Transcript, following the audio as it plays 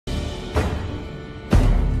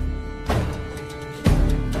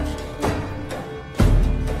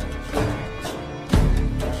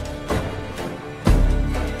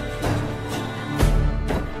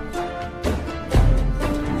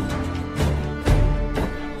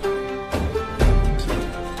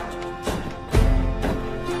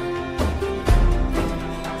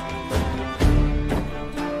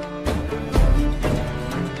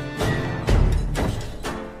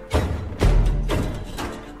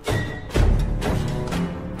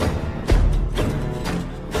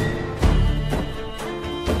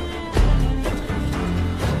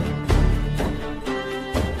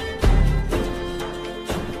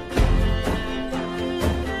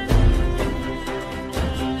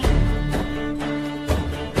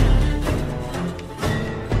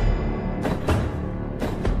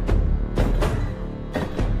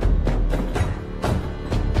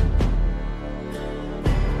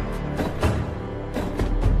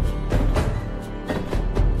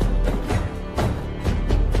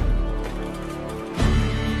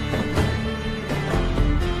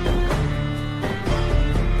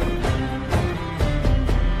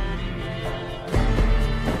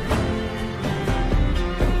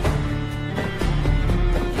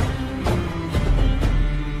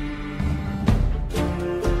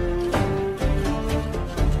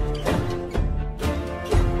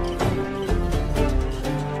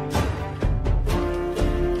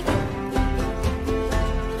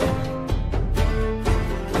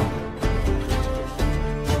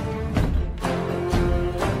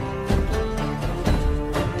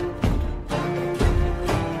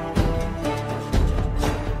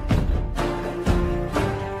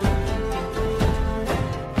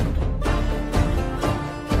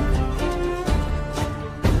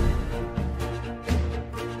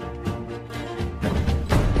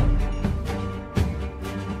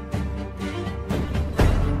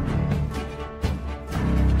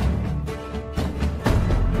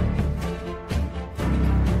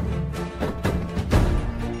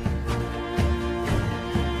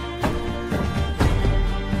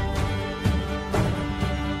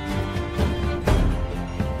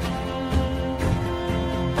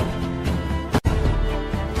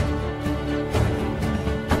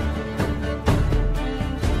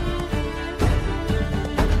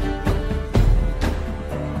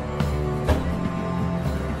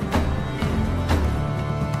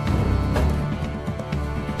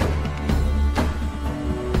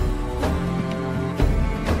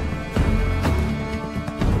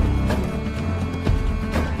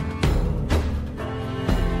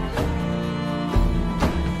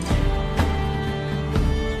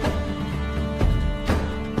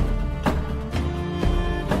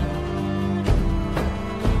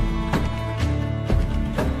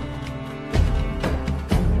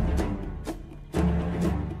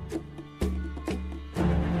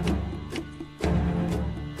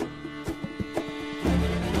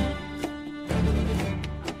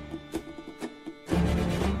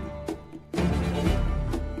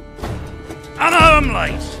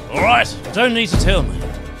am late, alright? Don't need to tell me.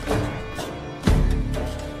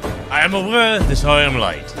 I am aware that I am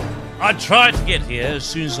late. I tried to get here as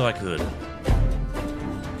soon as I could.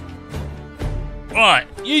 Right,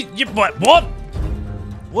 you what?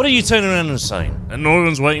 What are you turning around and saying? That no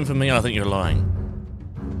one's waiting for me? I think you're lying.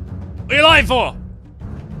 What are you lying for?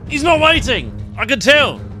 He's not waiting. I can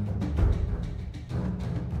tell.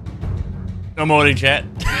 Good morning, chat.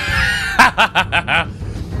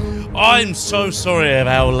 I'm so sorry of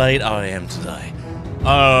how late I am today.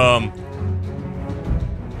 I'm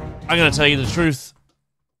gonna tell you the truth.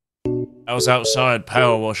 I was outside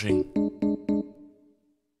power washing.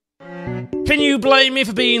 Can you blame me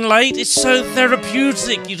for being late? It's so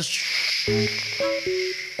therapeutic. You just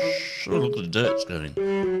oh, look at the dirt's going.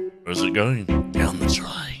 Where's it going? Down the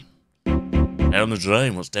drain. Down the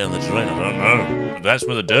drain? What's down the drain? I don't know. But that's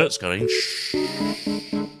where the dirt's going.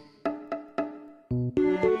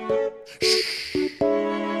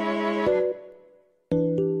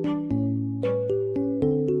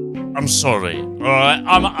 I'm sorry. Alright,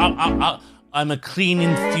 I'm a clean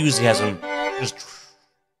enthusiasm. Just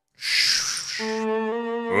the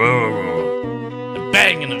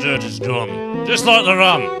bang and the dirt is gone. Just like the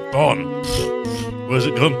rum. Gone. Where's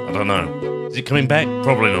it gone? I don't know. Is it coming back?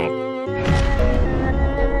 Probably not.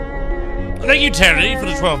 Thank you, Terry, for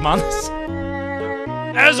the 12 months.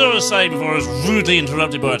 As I was saying before I was rudely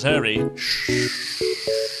interrupted by Terry.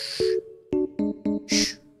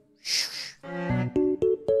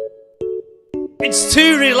 It's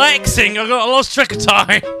too relaxing. I lost track of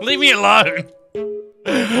time. Leave me alone.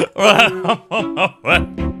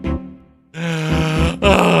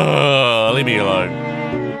 Oh, leave me alone.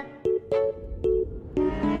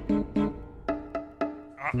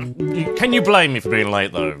 Can you blame me for being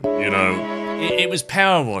late, though? You know, it was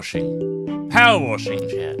power washing. Power washing,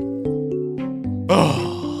 chat.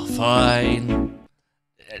 Oh, fine.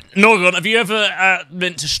 Norgon, have you ever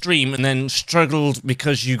meant to stream and then struggled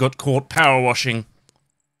because you got caught power washing?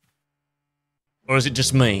 Or is it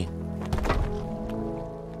just me?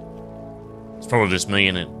 It's probably just me,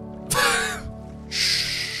 innit?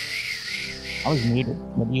 I was muted.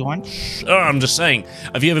 What do you want? Oh, I'm just saying,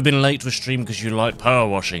 have you ever been late to a stream because you like power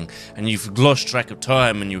washing and you've lost track of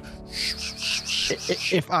time and you...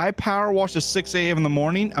 If I power wash at 6 a.m. in the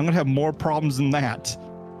morning, I'm going to have more problems than that.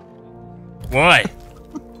 Why?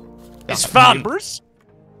 It's fun. Neighbors?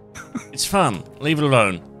 It's fun. Leave it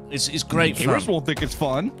alone. It's great fun. Neighbors will think it's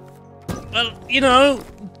fun. Well, you know...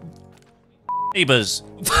 Neighbors.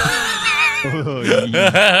 You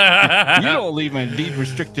don't leave my deed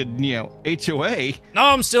restricted, you know, HOA. No,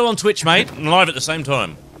 I'm still on Twitch, mate. I'm live at the same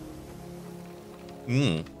time.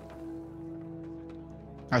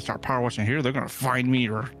 I start power washing here, they're gonna find me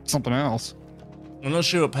or something else. I'm not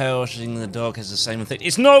sure what power washing in the dark has the same effect.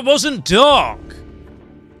 It wasn't dark.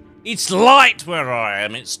 It's light where I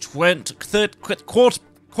am. It's quarter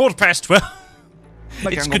past 12.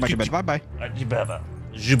 Like, I'm going back to bed. Bye-bye.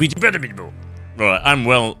 Right, I'm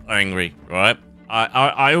well angry, right?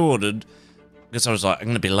 I ordered, because I was like, I'm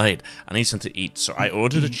going to be late. I need something to eat, so I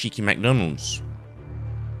ordered a cheeky McDonald's.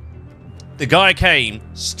 The guy came,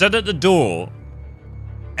 stood at the door,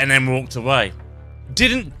 and then walked away.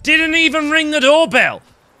 Didn't even ring the doorbell.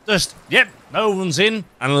 Just, yep, no one's in,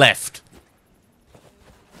 and left.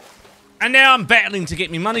 And now I'm battling to get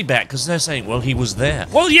my money back, because they're saying, well, he was there.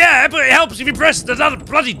 Well, yeah, but it helps if you press another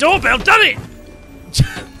bloody doorbell, doesn't it?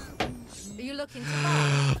 Are you looking to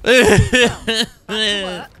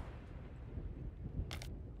work?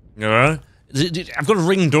 Alright? I've got a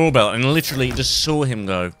ring doorbell, and literally just saw him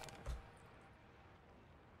go.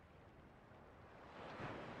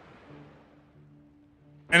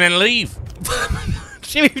 And then leave.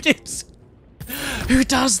 Who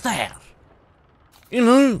does that? You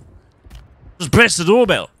know? Just press the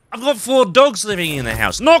doorbell. I've got 4 dogs living in the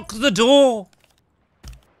house. Knock the door.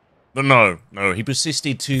 But no, he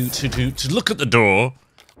persisted to look at the door.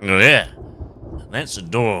 And go, yeah, that's a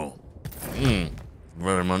door.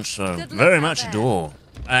 Very much so. Very much a door.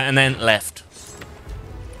 And then left.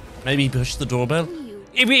 Maybe he pushed the doorbell?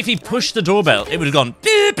 If he pushed the doorbell, it would have gone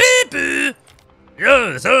beep, beep, beep.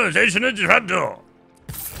 Yo, attention at the front door.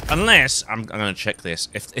 Unless, I'm going to check this.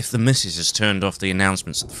 If the missus has turned off the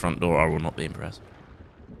announcements at the front door, I will not be impressed.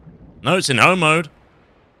 No, it's in home mode.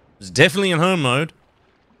 It's definitely in home mode.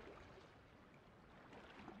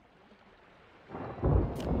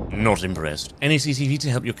 Not impressed. Any CCTV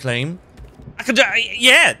to help your claim? I could,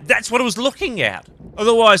 yeah, that's what I was looking at.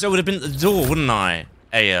 Otherwise, I would have been at the door, wouldn't I?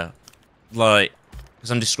 Like,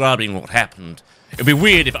 because I'm describing what happened. It'd be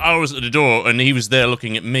weird if I was at the door and he was there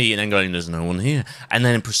looking at me and then going, there's no one here, and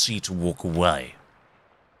then proceed to walk away.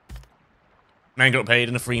 Man got paid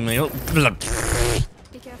in a free meal. Be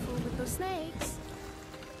careful with those snakes.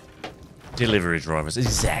 Delivery drivers.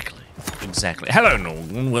 Exactly. Exactly. Hello,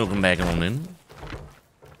 Norman. Welcome back on in.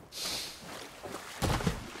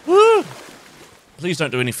 Woo! Please don't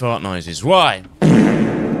do any fart noises. Why?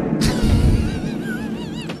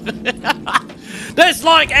 That's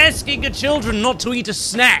like asking your children not to eat a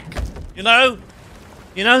snack. You know?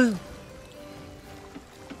 You know?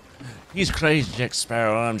 He's crazy, Jack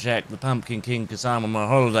Sparrow. I'm Jack the Pumpkin King because I'm on my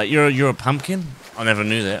holiday. You're a pumpkin? I never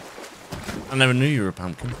knew that. I never knew you were a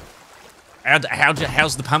pumpkin.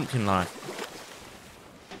 How's the pumpkin life?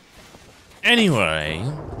 Anyway,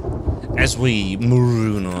 as we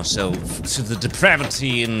maroon ourselves to the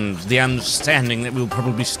depravity and the understanding that we'll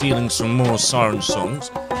probably be stealing some more siren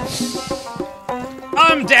songs,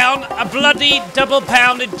 I'm down a bloody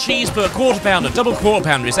double-pounded cheeseburger, quarter-pounder, double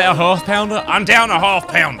quarter-pounder. Is that a half-pounder? I'm down a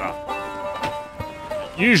half-pounder.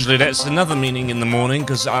 Usually that's another meaning in the morning,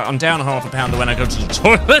 because I'm down a half a pounder when I go to the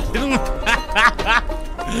toilet.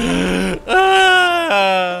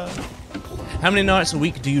 How many nights a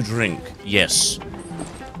week do you drink? Yes.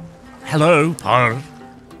 Hello, pardon.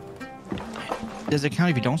 Does it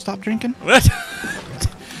count if you don't stop drinking? What?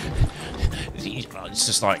 It's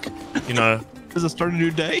just like, you know. Does it start a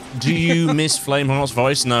new day? Do you miss Flameheart's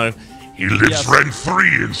voice? No. He lives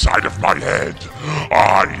rent-free inside of my head.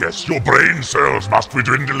 Ah, yes, your brain cells must be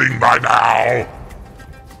dwindling by now.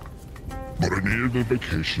 But I needed a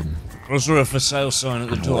vacation. Was there a for sale sign at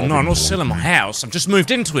the door? No, I'm not selling my house. I've just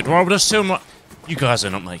moved into it. Why would I sell my... You guys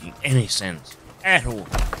are not making any sense. At all.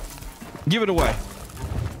 Give it away.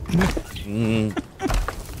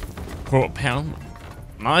 Quarter pound?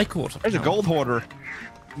 My quarter pound. There's a gold hoarder.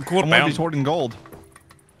 Quarter Someone pound. who's hoarding gold.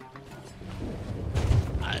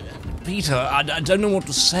 Peter, I don't know what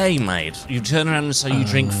to say, mate. You turn around and say you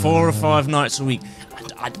drink 4 or 5 nights a week.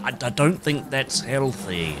 I don't think that's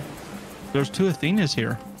healthy. There's 2 Athenas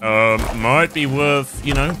here. Might be worth,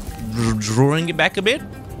 you know, drawing it back a bit.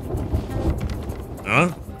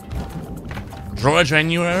 No? Dry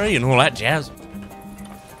January and all that jazz.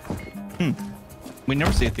 We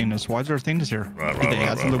never see Athenas. Why is there Athenas here? Right, Did they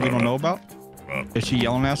have something we don't know about? Is she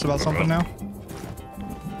yelling at us about something now?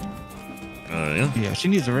 Yeah. Yeah, she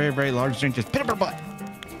needs a very, very large drink. Just pit up her butt.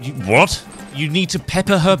 What? You need to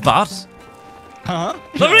pepper her butt? Huh?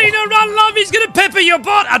 Lorena, run, love! He's gonna pepper your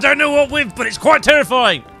butt! I don't know what with, but it's quite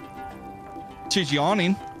terrifying. She's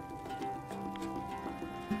yawning.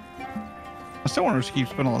 I still wonder if she keeps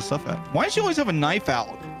putting all this stuff out. Why does she always have a knife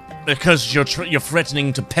out? Because you're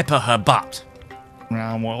threatening to pepper her butt.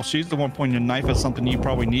 Well, she's the one pointing a knife at something you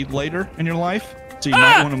probably need later in your life. So you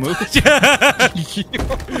might want to move.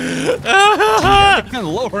 Kind of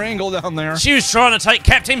lower angle down there. She was trying to take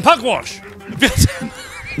Captain Pugwash.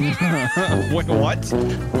 Wait, what? Is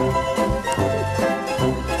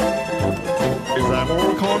that what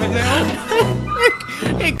we're calling it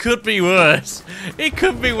now? It could be worse. It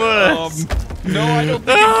could be worse. No, I don't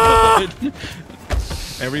think it could.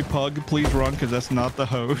 Every pug, please run, because that's not the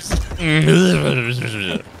host.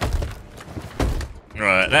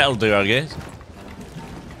 Right, that'll do, I guess.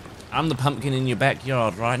 I'm the pumpkin in your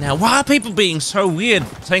backyard right now. Why are people being so weird,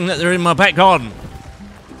 saying that they're in my back garden?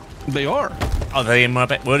 They are. Are they in my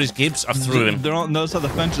back? Where is Gibbs? I threw him. They don't notice how the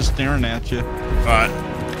fence is staring at you. Right.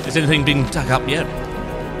 Has anything been dug up yet?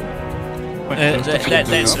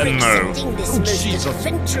 That's a no. This most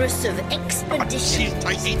adventurous of expeditions.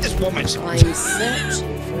 I hate this woman. I'm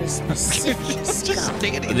searching for a specific skull.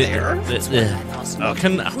 Standing there.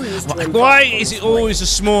 Why is it always the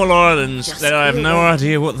small islands that I have no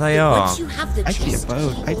idea what they are? Once you have the I see a chest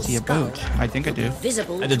boat. I or see a skull, boat. I think I do.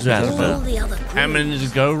 visible I did to that, all but- the other How many queens.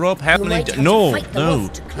 did go, Rob? How You many? might have to No, fight them no.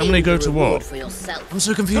 off to How claim many go the to reward what? for yourself. I'm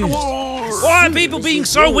so confused. Wars. Why are people being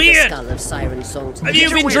so weird? Have you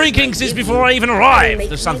been drinking since before I even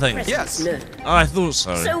arrived or something? Yes. I thought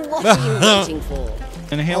so. So what are you waiting for?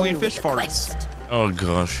 Inhaling On fish the farts. quest. Oh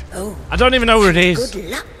gosh. Oh, I don't even know where it is. good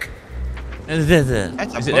luck. That's Is a it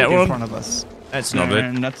boat that in one? front of us. That's not it.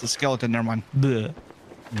 And that's the skeleton. Never mind. Bleh.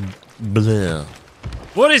 Blah.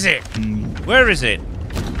 What is it? Where is it?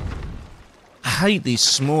 I hate these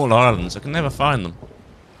small islands. I can never find them.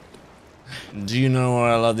 Do you know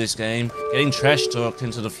why I love this game? Getting trash talked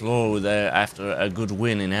into the floor with after a good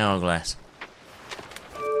win in Hourglass.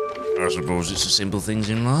 I suppose it's the simple things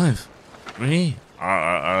in life. Me?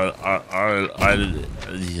 Yeah.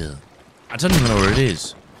 I don't even know where it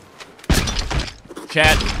is.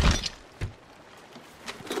 Chat.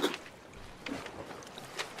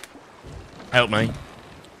 Help me.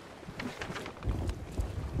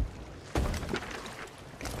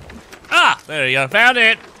 Ah! There you go. Found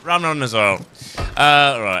it! Run as well.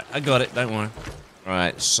 Right. I got it. Don't worry.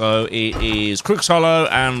 Right, so it is Crooks Hollow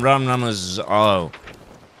and Rum Rummers. Oh.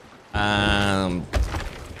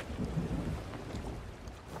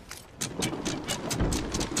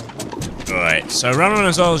 Right, so Rum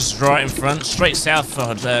Rummers is right in front, straight south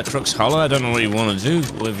for Crooks Hollow. I don't know what you want to do.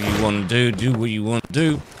 Whatever you want to do what you want to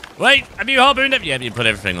do. Wait, have you harpooned it? Yeah, you put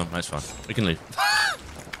everything on. That's fine. We can leave.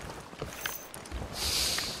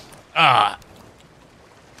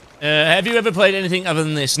 Have you ever played anything other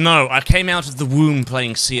than this? No, I came out of the womb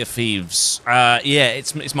playing Sea of Thieves. Yeah,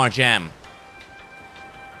 it's my jam.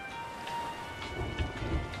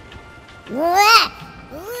 What's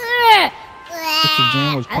your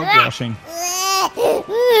jam was pug washing.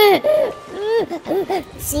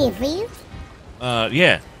 See if you.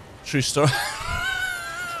 Yeah, true story.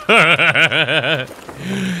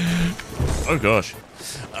 Oh gosh.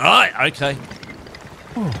 Alright, okay.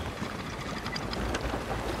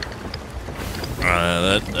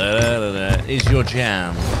 That is your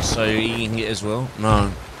jam, so you can get as well?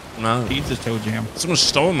 No. No. Pizza toe jam. Someone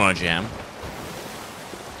stole my jam.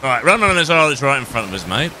 Alright, Rum Rummers is right in front of us,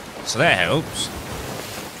 mate. So that helps.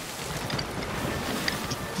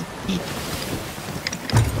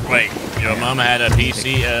 Wait, your mum had a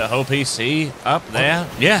PC, a whole PC up there?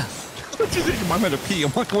 Yeah. What you think? Your mom had a pee.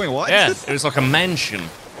 I'm like, wait, what? Yeah, it was like a mansion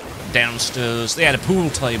downstairs. They had a pool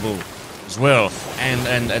table as well,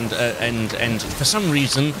 and for some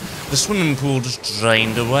reason the swimming pool just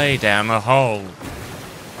drained away down a hole.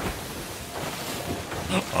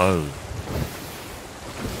 Oh.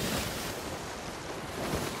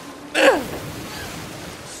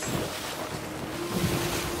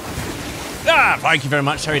 Thank you very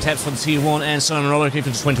much, Terry Taps, for the tier 1 and Simon Roller for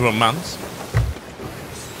the 21 months.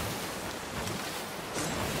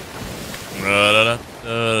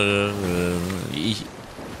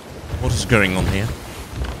 What is going on here?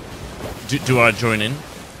 Do I join in?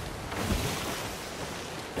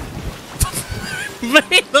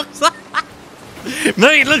 Maybe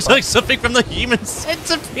it looks like something from the Human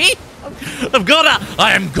Centipede.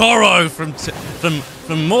 I am Goro from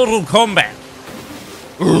Mortal Kombat.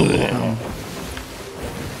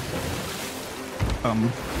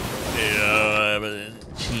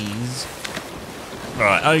 Cheese.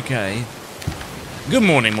 Right, okay. Good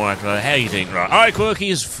morning, Micro. How you doing? Right, I Quirky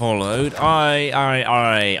is followed. I'll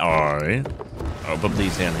put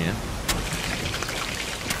these down here.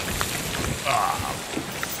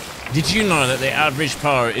 Did you know that the average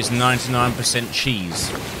power is 99%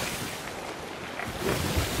 cheese?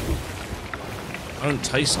 I don't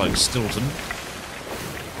taste like Stilton.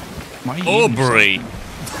 Or Brie.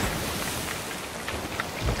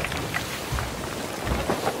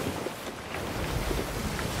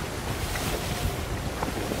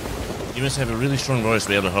 You must have a really strong voice to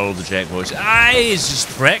be able to hold the Jack voice. It's just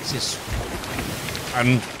practice.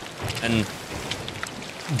 And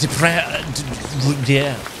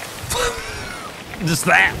yeah. Just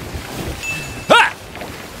that. Ha!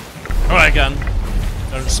 Alright, gun.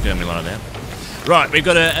 Don't scare me like that. Right, we've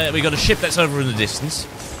got a ship that's over in the distance.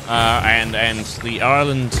 And the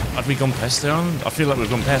island. Have we gone past the island? I feel like we've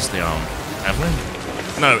gone past the island. Have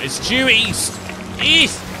we? No, it's due east.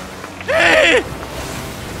 East!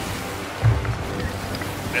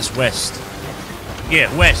 That's west. Yeah,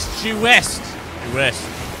 west. Due west. Due west.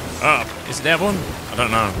 Oh, is it that one? I don't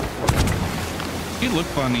know. You look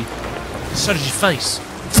funny. So did your face.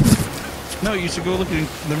 No, you should go look in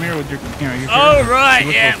the mirror with your, your Oh, right,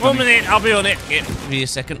 yeah. 1 minute, I'll be on it. Yeah, give me a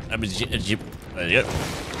second. There you go.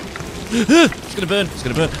 It's gonna burn. It's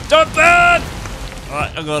gonna burn. Don't burn!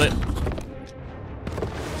 Alright, I got it.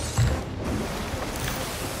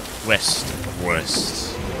 West.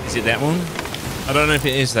 West. Is it that one? I don't know if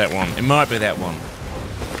it is that one. It might be that one.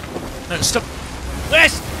 No, stop.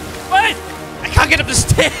 West! West! I can't get up the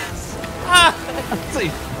stairs! Ah! See,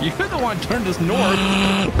 you're the one who turned us north.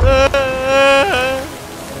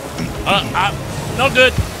 Not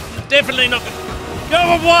good. Definitely not good.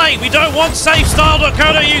 Go away! We don't want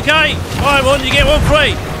safestyle.co.uk! Buy one, you get one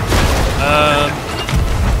free.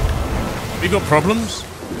 We got problems?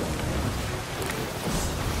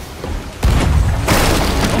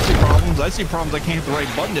 I see problems. I can't hit the right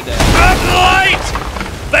button today. Uplight!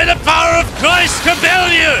 May the power of Christ compel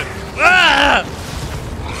you! Ah!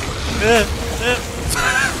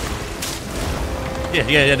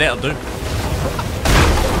 Yeah, that'll do.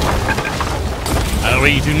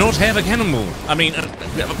 We do not have a cannonball. I mean,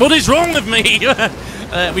 what is wrong with me?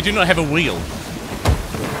 We do not have a wheel.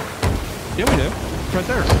 Yeah, we do. It's right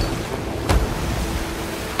there.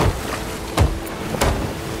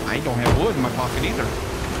 I don't have wood in my pocket either.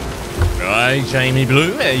 Right, Jamie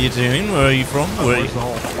Blue, how you doing? Where are you from? Oh,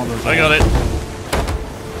 I got it.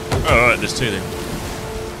 Alright, there's two then.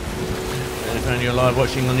 I found you live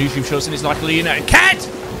watching on YouTube Shorts, and it's likely you know. Cat!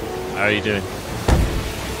 How are you doing?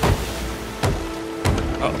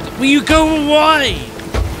 Oh, will you go away?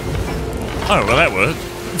 Oh, well, that worked.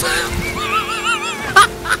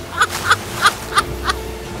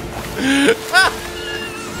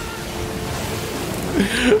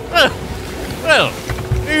 Well,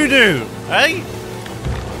 who knew, eh?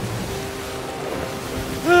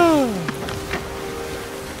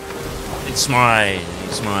 It's my,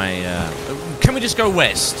 can we just go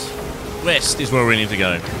west? West is where we need to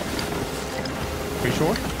go. Are you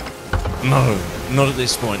sure? No, not at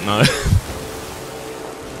this point, no.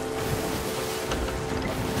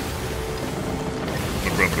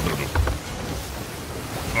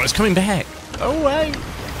 Oh, it's coming back. Oh, wait.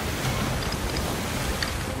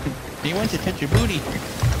 He wants to touch your booty.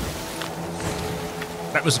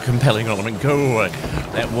 That was a compelling argument. Go away.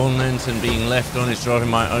 That one lantern being left on is driving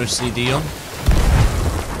my OCD on.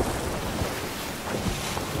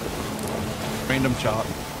 Random shot.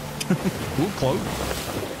 Ooh, close.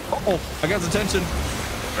 Uh-oh, I got his attention.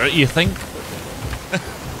 You think?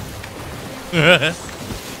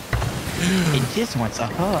 He just wants a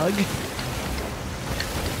hug.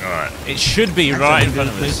 Alright, it should be right in front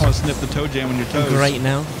of They us. just want to snip the toe jam on your toes. Great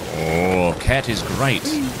now. Oh, cat is great.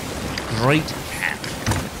 Great cat.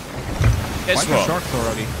 Guess Why are there what? sharks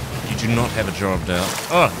already? You do not have a job out.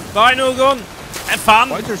 Oh, bye, Norgon. Have fun.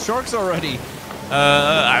 Why are there sharks already?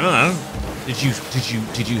 I don't know.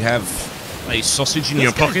 Did you have a sausage in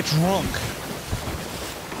your pocket? Drunk.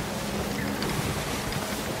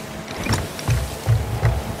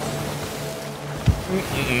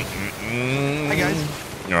 Hi guys.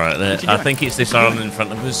 Alright, I think it's this island in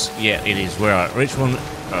front of us. Yeah, it is. Where are which one?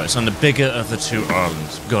 Oh, it's on the bigger of the two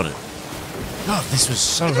islands. Got it. God, this was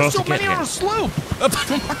so hard There's to so get many here. on a slope. Why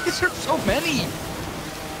is there so many?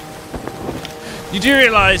 You do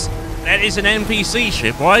realise that is an NPC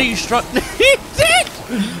ship. Why are you struck? He did!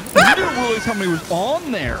 You didn't realize how many was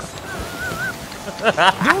on there.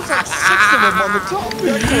 There was like 6 of them on the top.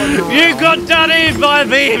 You got done in by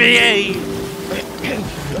BBE!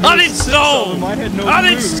 Uninstall! I had no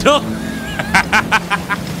Uninstall!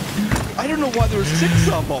 I don't know why there were 6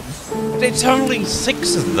 of them. It's only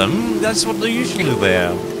 6 of them. That's what they're usually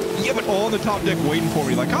there. Yeah, but all on the top deck waiting for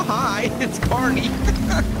me, like, oh hi, it's Carney.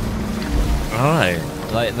 Alright.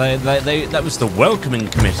 That was the welcoming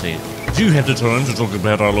committee. Do you have the time to talk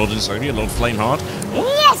about our Lord and Savior, Lord Flameheart?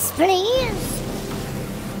 Yes, please.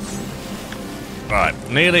 Right,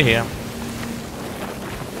 nearly here.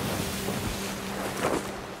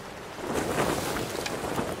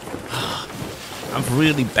 I've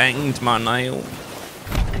really banged my nail.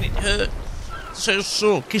 And it hurt. So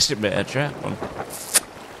sore. Kiss it better, chap.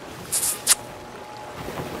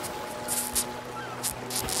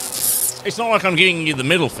 It's not like I'm giving you the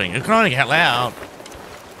middle finger. Crying out loud.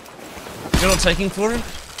 You're not taking for it?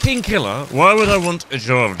 King Killer, why would I want a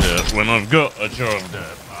jar of dirt when I've got a jar of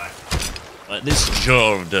dirt? Like this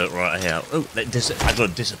jar of dirt right here. Oh, I got a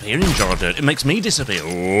disappearing jar of dirt. It makes me disappear.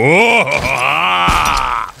 Whoa!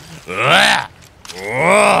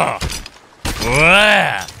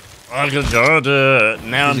 I got a jar of dirt.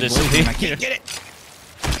 Now I'm disappearing. I can't get it.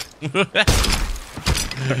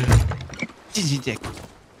 Disney stick.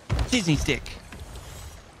 Disney stick.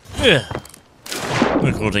 Yeah.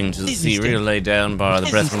 According to the theory laid down by the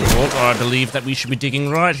Brethren Report, I believe that we should be digging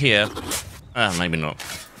right here. Maybe not.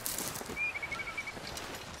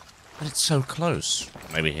 But it's so close.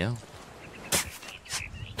 Maybe here.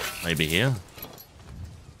 Maybe here.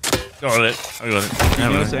 Got it. I got it. You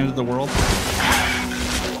know the end of the world?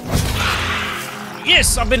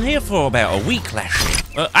 Yes, I've been here for about a week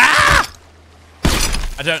last year. Ah!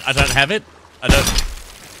 I don't have it. I don't.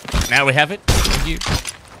 Now we have it. Thank you.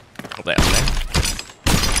 Put that on there.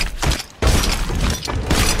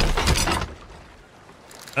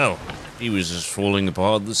 Oh, he was just falling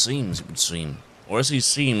apart at the seams, it would seem. Or as he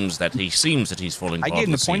seems that he's falling apart. I gave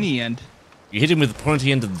him the pointy end. You hit him with the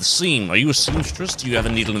pointy end of the seam. Are you a seamstress? Do you have a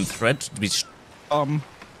needle and thread to be...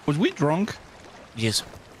 Was we drunk? Yes.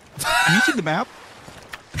 Have you seen the map?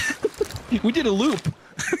 We did a loop.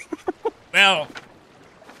 Well...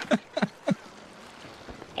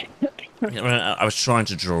 I was trying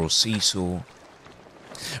to draw a seesaw.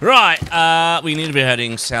 Right, we need to be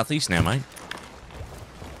heading southeast now, mate.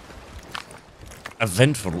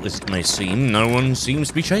 Eventful as it may seem, no one seems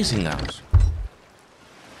to be chasing us.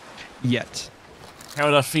 Yet. How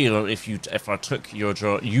would I feel if I took your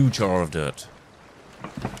jar of dirt?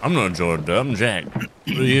 I'm not a jar of dirt, I'm Jack.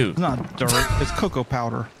 Who are you? It's not dirt, it's cocoa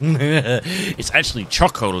powder. It's actually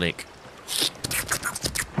Choco-Lick.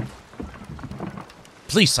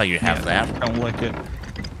 Please say you have that. Don't lick it.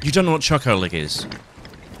 You don't know what Choco Lick is?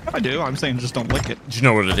 I do. I'm saying just don't lick it. Do you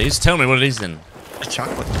know what it is? Tell me what it is then. It's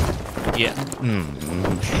chocolate. Yeah.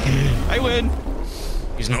 I win.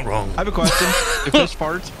 He's not wrong. I have a question. If this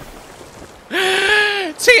farts,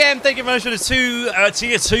 TM, thank you very much for the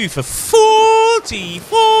tier 2 for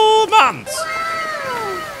 44 months.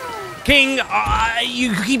 King,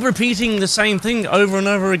 you keep repeating the same thing over and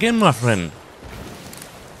over again, my friend.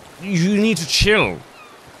 You need to chill.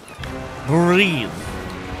 Breathe.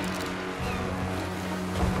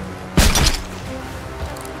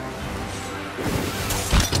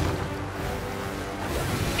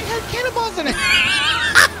 it had cannonballs in it.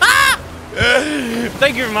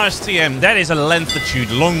 Thank you very much, TM. That is a longitude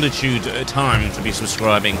time to be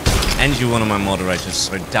subscribing. And you're one of my moderators,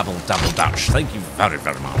 so double Dutch. Thank you very,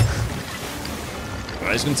 very much.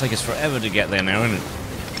 Right, it's going to take us forever to get there now, isn't it?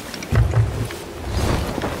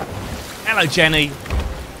 Hello, Jenny.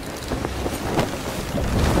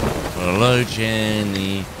 Hello,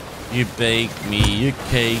 Jenny. You baked me a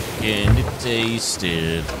cake and it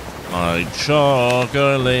tasted like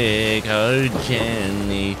chocolate. Oh,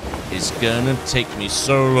 Jenny. It's gonna take me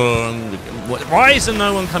so long. Why is there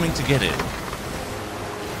no one coming to get it?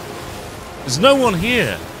 There's no one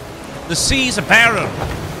here. The seas are barren.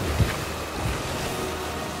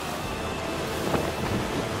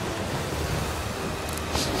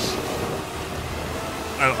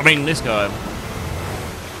 I mean, this guy.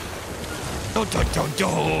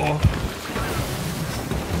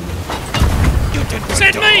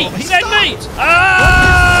 Send me! Send me!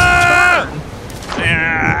 Ah!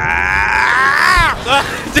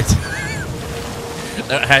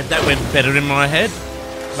 That went better in my head,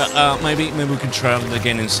 but maybe we can try it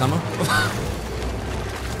again in summer.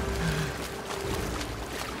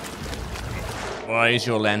 Why is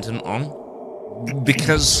your lantern on?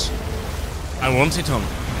 Because I want it on.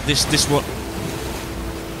 This what?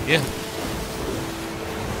 Yeah.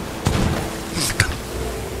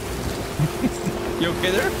 You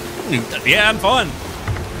okay there? Yeah, I'm fine.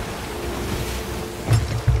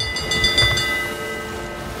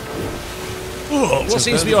 What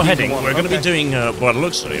seems to be our heading? We're going to be doing what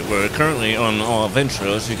looks like we're currently on our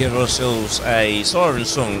venture to give ourselves a siren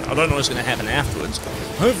song. I don't know what's going to happen afterwards.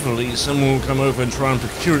 Hopefully someone will come over and try and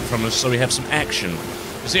procure it from us so we have some action.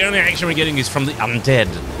 Because the only action we're getting is from the undead.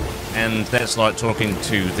 And that's like talking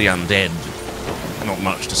to the undead. Not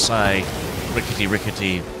much to say. Rickety,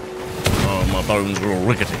 rickety. Oh, my bones are all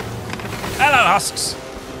rickety. Hello, husks.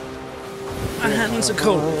 My hands are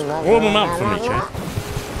cold. Warm them up for me, chap.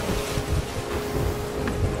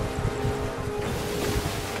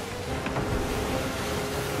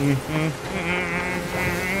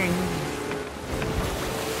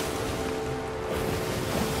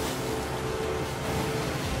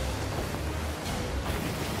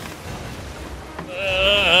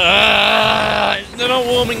 They're not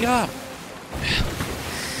warming up.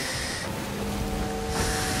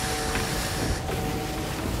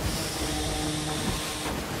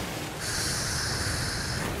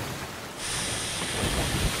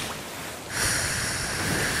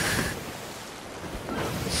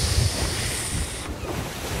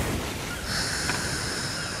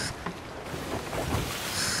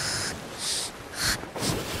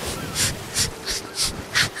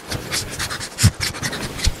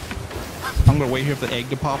 I'm gonna wait here for the egg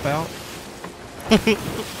to pop out.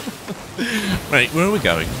 Right, where are we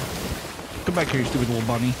going? Come back here, you stupid little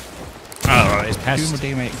bunny. Oh, right, it's Give past. him a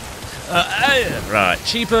damn egg. Right,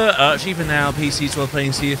 cheaper now. PCs while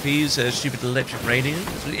playing CFEs, stupid electric radio.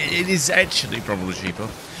 It is actually probably cheaper.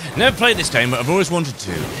 Never played this game, but I've always wanted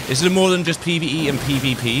to. Is there more than just PvE and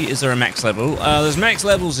PvP? Is there a max level? There's max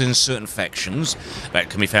levels in certain factions that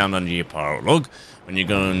can be found under your pirate log. When you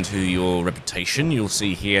go into your reputation, you'll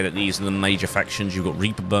see here that these are the major factions. You've got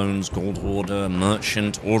Reaper Bones, Gold Hoarder,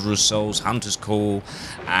 Merchant, Order of Souls, Hunter's Call,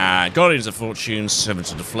 Guardians of Fortune,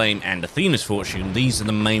 Servants of the Flame, and Athena's Fortune. These are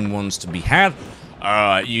the main ones to be had.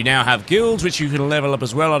 You now have guilds, which you can level up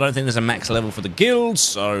as well. I don't think there's a max level for the guilds,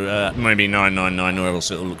 so maybe 999, or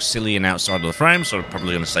else it'll look silly and outside of the frame, so I'm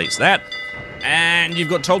probably going to say it's that. And you've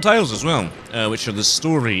got Tall Tales as well, which are the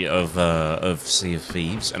story of Sea of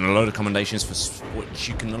Thieves, and a load of commendations for which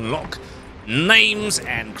you can unlock names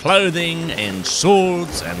and clothing and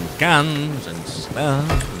swords and guns and stuff.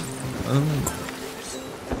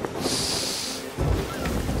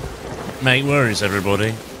 Mate, where is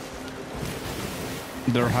everybody?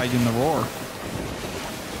 They're hiding the roar.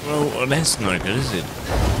 Well, that's no good, is it?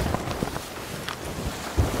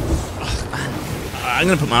 Oh, man. I'm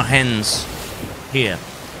gonna put my hands here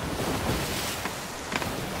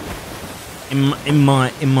in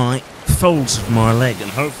my folds of my leg,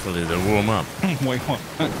 and hopefully they'll warm up. Wait, what?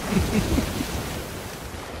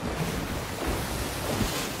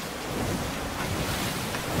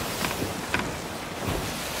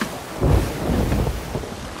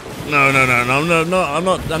 No, I'm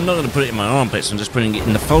not going to put it in my armpits. I'm just putting it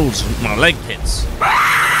in the folds of my leg pits.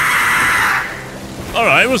 All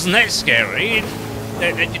right, it wasn't that scary.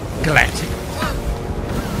 Galactic.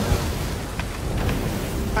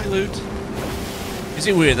 Hi, Loot. Is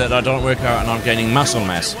it weird that I don't work out and I'm gaining muscle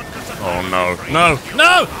mass? Oh no, no,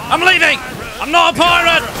 no! I'm leaving. I'm not a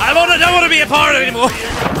pirate. I don't want to be a pirate anymore.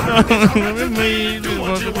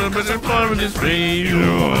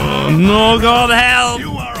 No, God help!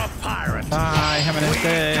 You are a pirate. Bye, have a nice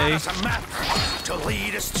day. Got us a map to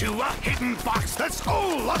lead us to a hidden box that's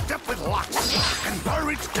all locked up with locks and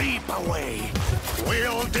buried deep away.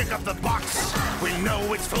 We'll dig up the box. We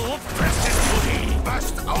know it's full of precious booty.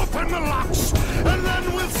 Bust open the locks, and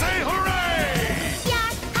then we'll say hooray!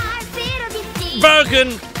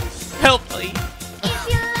 Broken! Help me! If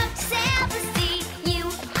you look sail the sea, you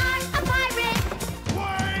are a pirate.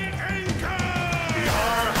 Weigh anchor!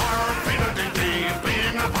 Yar, har, fiddle-dee-dee.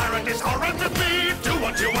 Being a pirate is horrid to be. Do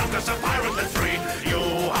what you want, 'cause a pirate is free. You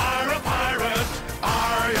are a pirate.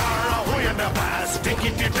 Ar, yar, ahoy in the past.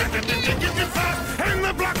 Dicky-dee, fast. In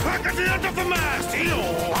the black flag at the end of the mast. You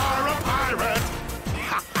are a pirate.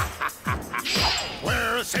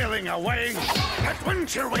 We're sailing away.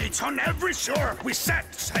 Adventure waits on every shore. We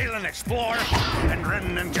set sail and explore, and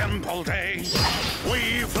Ren and Gem all day.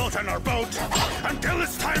 We float on our boat until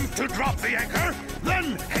it's time to drop the anchor.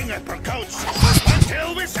 Then hang up our coats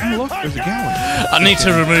until we sail. Look, there's a gallon. I need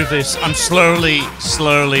to remove this. I'm slowly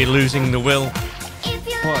losing the will. If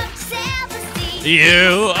you What? look sail the sea,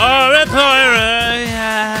 You are a pirate.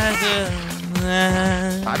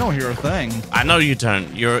 I don't hear a thing. I know you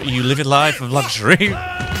don't. You live a life of luxury.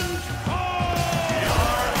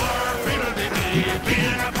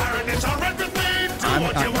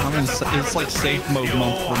 It's like safe mode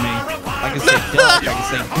month for me. I can say duck, I can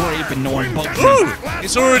say grape, and no one bugs me. Ooh,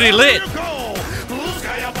 it's already lit.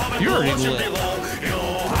 You're already lit.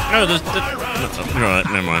 No, there's. Right,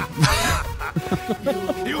 never mind.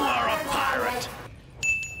 You are a pirate.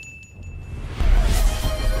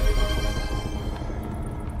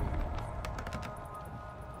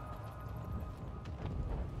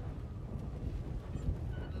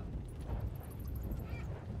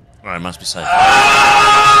 Alright, must be safe.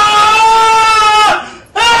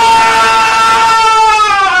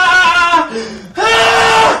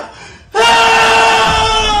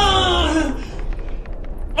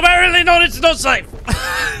 Apparently not, it's not safe.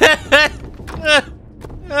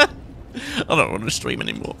 I don't want to stream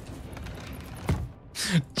anymore.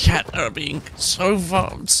 Chat are being so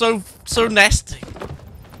nasty.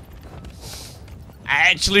 I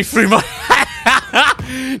actually threw my.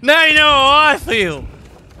 Now you know how I feel.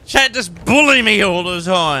 Chat just bully me all the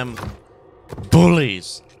time.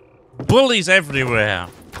 Bullies. Bullies everywhere.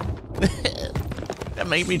 That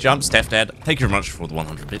made me jump, Steph Dad. Thank you very much for the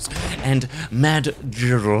 100 bits. And Mad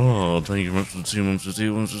Gerard. Thank you very much for the 2 months.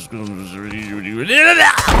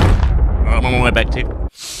 I'm on my way back to you.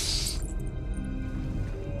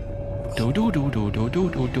 Do.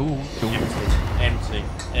 Empty.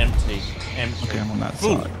 Okay, I'm on that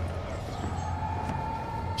Ooh. side.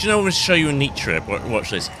 Do you know I'm going to show you a neat trip? Watch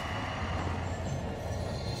this.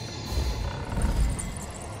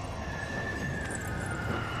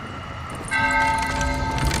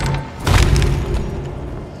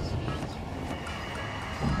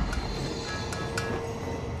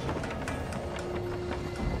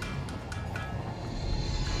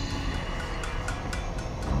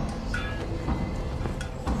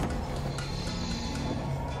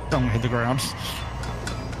 Don't hit the ground.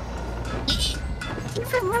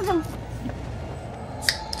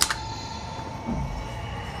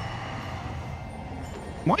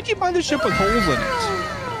 Why'd you buy the ship with holes in it?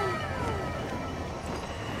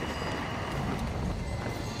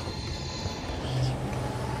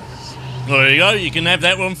 There you go. You can have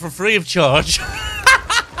that one for free of charge.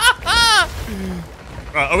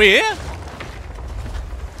 Right, are we here?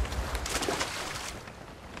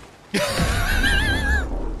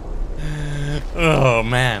 Oh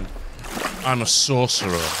man, I'm a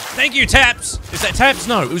sorcerer. Thank you, Taps. Is that Taps?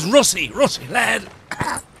 No, it was Rossi. Rossi, lad.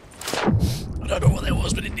 I don't know what that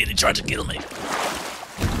was, but it nearly tried to kill me.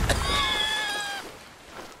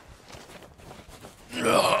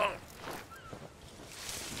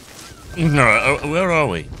 No, where are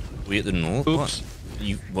we? We at the north? Oops.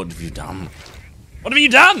 What have you done? What have you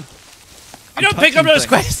done? We don't pick up touching those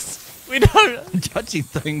quests. We don't. Touching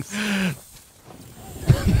things.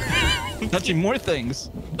 Touching more things.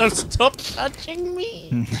 Don't stop touching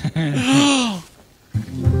me.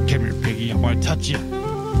 Come here, piggy. I want to touch you. I'm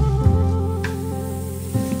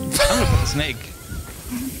gonna put the snake.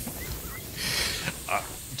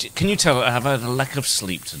 Can you tell I've had a lack of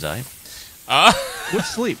sleep today? What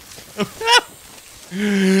sleep? I'm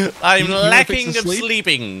You wanna lacking fix the of sleep?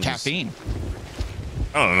 sleeping. Caffeine.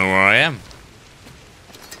 I don't know where I am.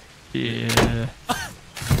 Yeah.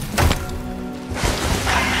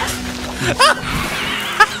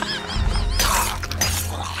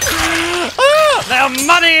 Now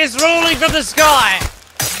money is rolling from the sky.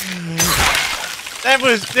 That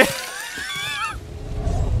was.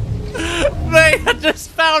 Mate, I just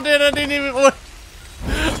found it. I didn't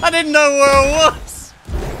know where it was.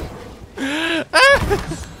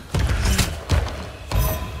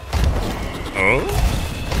 Oh.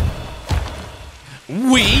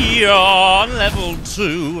 We are on level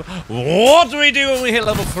 2. What do we do when we hit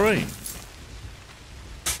level 3?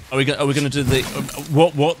 Are we gonna do the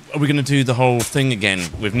what are we gonna do the whole thing again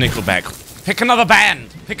with Nickelback? Pick another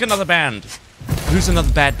band. Pick another band. Who's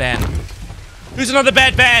another bad band? Who's another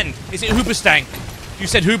bad band? Is it Hooperstank? You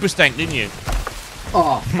said Hooperstank, didn't you?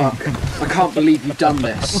 Oh fuck! I can't believe you've done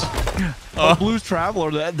this. Blues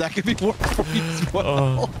Traveler. That could be work for you as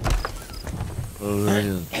well.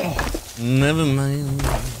 Never mind.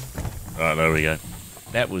 Alright, there we go.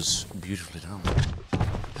 That was beautifully done.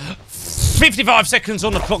 55 seconds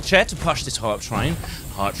on the clock, chat, to push this hype train.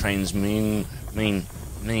 Hype trains mean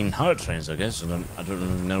hype trains, I guess. I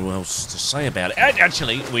don't know what else to say about it.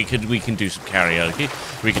 Actually, we can do some karaoke.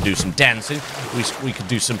 We could do some dancing. We could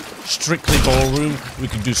do some strictly ballroom. We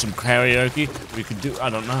could do some karaoke. We could do, I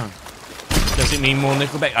don't know. Does it mean more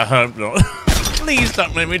Nickelback? I hope not. Please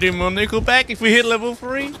don't let me do more Nickelback if we hit level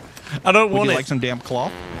 3. I don't want Would you it. like some damp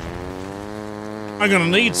cloth? I'm gonna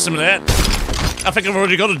need some of that. I think I've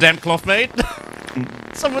already got a damp cloth made.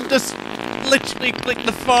 Someone just literally clicked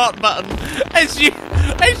the fart button as you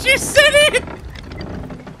said it.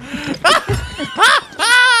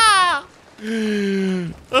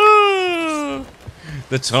 Oh,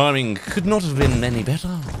 the timing could not have been any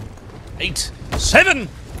better. 8, 7,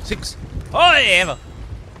 6, 5.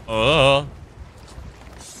 Oh.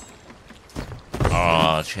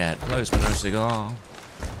 Oh, chat. Close but no cigar.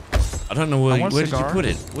 I don't know where did you put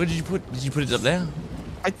it? Where did you put it up there?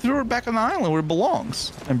 I threw it back on the island where it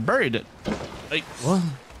belongs and buried it. Wait, what?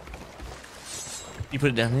 You put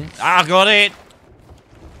it down there? I got it!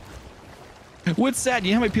 What's sad?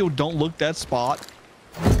 You know how many people don't look that spot?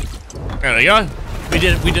 There we go. We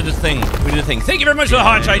did a thing. Thank you very much for the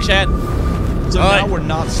high trade, chat. So now we're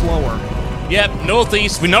not slower. Yep,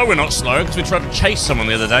 northeast. We know we're not slow because we tried to chase someone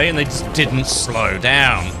the other day and they just didn't slow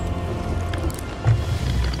down.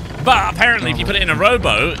 But apparently, if you put it in a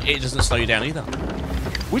rowboat, it doesn't slow you down either.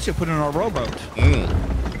 We should put it in our rowboat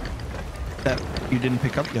that you didn't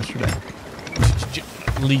pick up yesterday.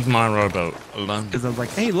 Leave my rowboat alone. Because I was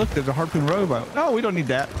like, hey, look, there's a harpoon rowboat. Oh, we don't need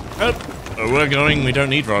that. Nope. Where we're going, we don't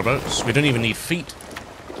need rowboats. We don't even need feet.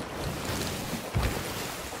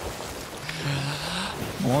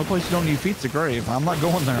 The only place you don't need feet's the grave. I'm not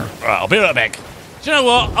going there. Right, I'll be right back. Do you know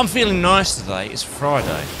what? I'm feeling nice today. It's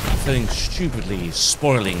Friday. I'm feeling stupidly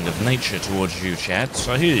spoiling of nature towards you, Chad.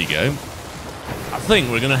 So here you go. I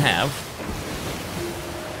think we're gonna have.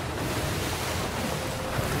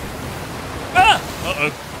 Ah!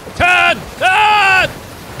 Uh-oh. Turn! Turn!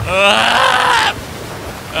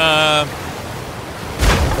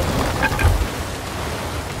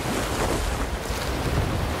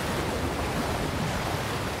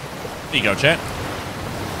 There you go, Chad.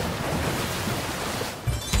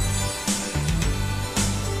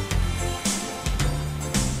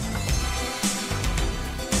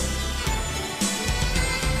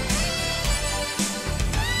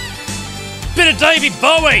 Bit of David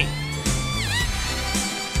Bowie.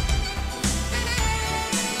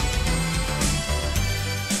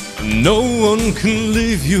 No one can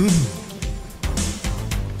leave you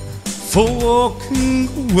for walking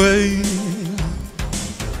away.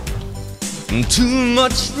 Too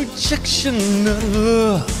much rejection,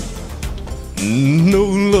 no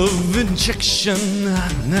love injection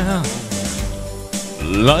now.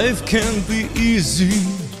 Life can't be easy.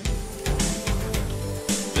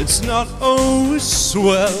 It's not always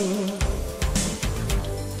swell.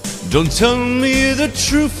 Don't tell me the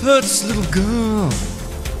truth hurts, little girl,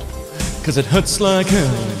 'cause it hurts like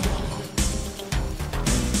hell.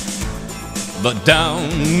 But down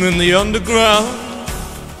in the underground,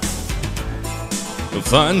 you'll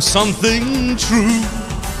find something true.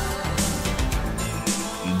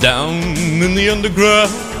 Down in the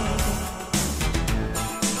underground,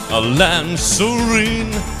 a land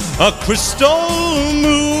serene, a crystal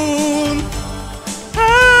moon.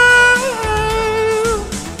 Ah,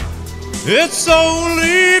 It's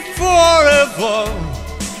only forever,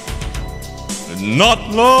 not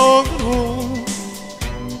long at all.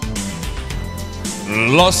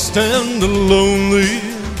 Lost and lonely,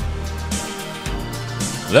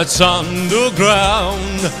 that's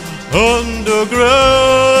underground, underground.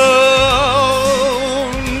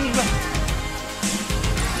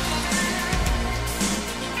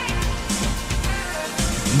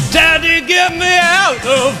 Daddy, get me out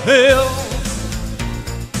of here.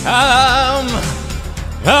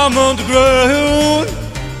 I'm underground.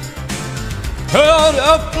 Heard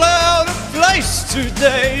a place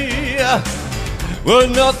today where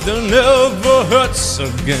nothing ever hurts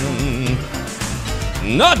again.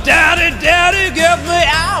 No, Daddy, Daddy, get me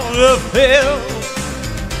out of here.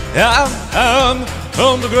 I'm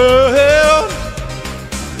underground.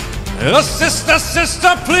 Oh, sister,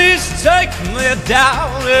 sister, please take me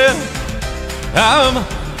down.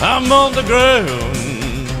 I'm underground.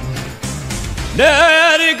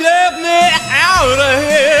 Daddy, get me out of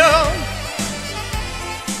here.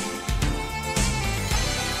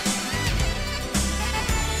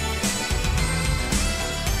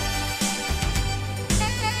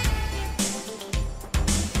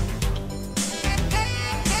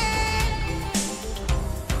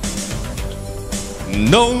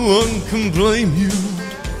 No one can blame you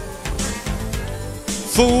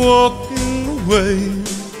for walking away.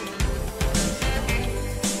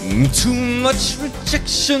 Too much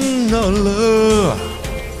rejection or love,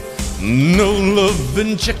 no love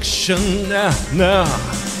injection now.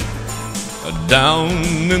 Down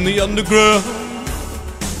in the underground,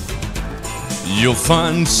 you'll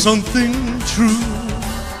find something true.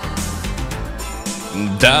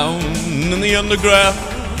 Down in the underground,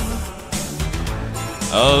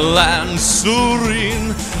 a land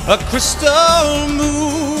serene, a crystal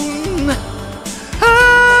moon.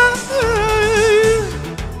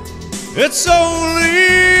 It's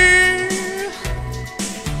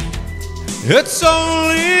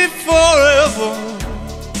only forever.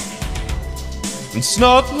 It's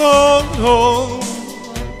not long at all.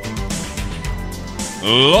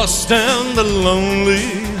 Lost and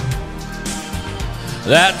lonely,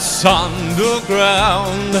 that's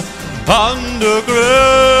underground, underground.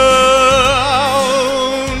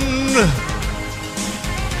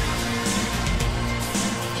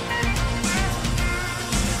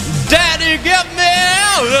 Daddy, get me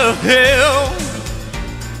out of here.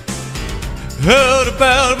 Heard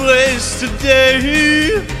about a place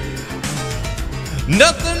today,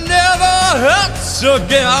 nothing ever hurts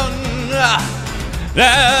again.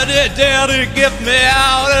 Daddy, Daddy, get me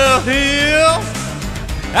out of here.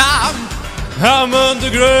 I'm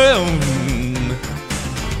underground.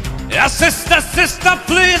 Yeah, sister, sister,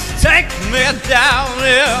 please take me down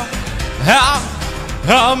here.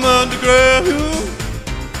 I'm underground.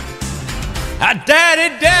 Daddy,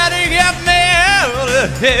 Daddy, get me out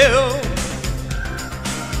of here.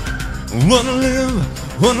 Wanna live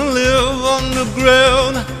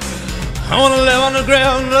underground. I wanna live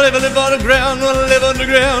underground, live underground, wanna live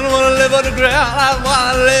underground, wanna live underground. I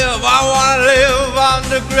wanna live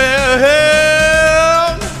underground.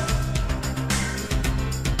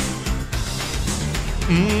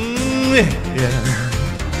 Yeah.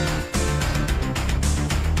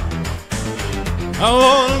 I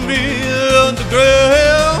wanna be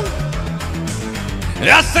underground.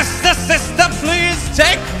 Yeah, sister, sister, please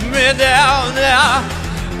take me down now.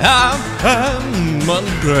 I'm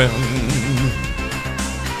underground.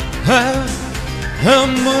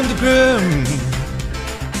 I'm underground.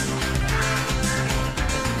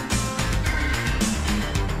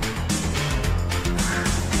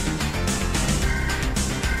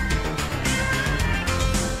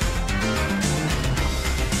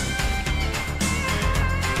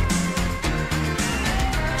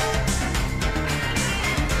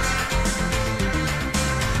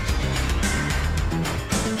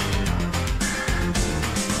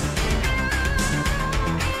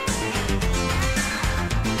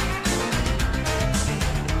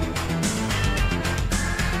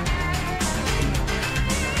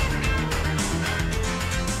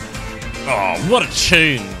 Oh, what a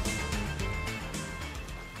tune.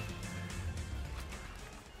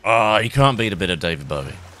 Oh, you can't beat a bit of David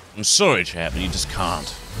Bowie. I'm sorry, chap, but you just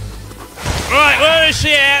can't. Right, where is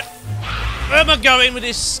she at? Where am I going with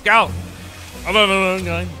this skull? I don't know where I'm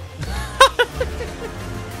going.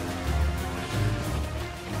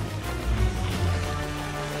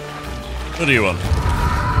 What do you want?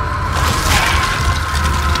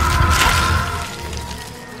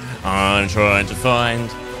 I'm trying to find...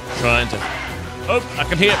 Oh, I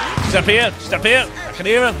can hear. She's up here. She's up here. I can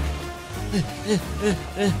hear her.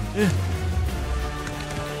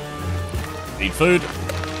 Eat food.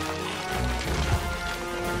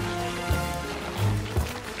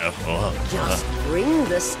 Just bring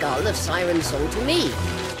the skull of Siren Song to me.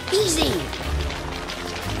 Easy.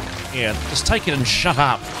 Yeah, just take it and shut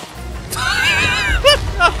up.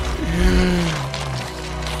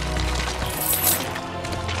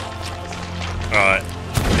 Alright,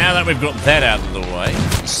 now that we've got that out of the way,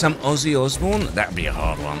 some Ozzy Osbourne, that'd be a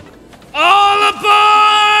hard one. All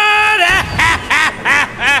aboard!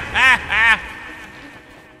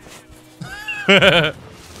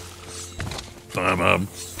 Ba-bum.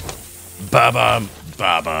 Ba-bum.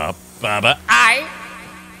 Ba-ba. Ba-ba. Aye.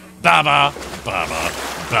 Ba-ba. Ba-ba.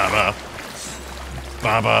 Ba-ba.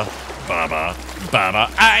 Ba-ba. Ba-ba. Ba-ba.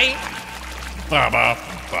 Aye. Ba-ba.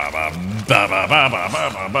 Ba-ba. Ba-ba. Ba-ba.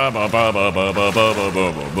 Ba-ba. Ba-ba. Ba-ba. Ba-ba.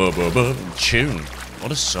 Ba-ba. Ba-ba. Tune.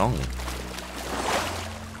 What a song.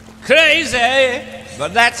 Crazy,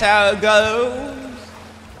 but that's how it goes.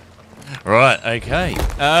 Right, okay.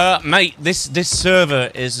 Mate, this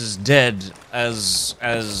server is as dead as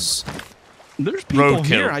There's people roadkill.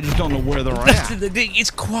 here. I just don't know where they're at.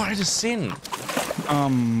 It's quite a sin.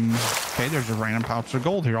 Okay, there's a random pouch of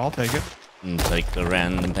gold here. I'll take it. And take the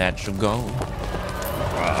random patch of gold.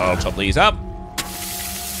 Right, I'll top these up.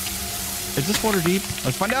 Is this water deep?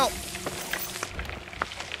 Let's find out.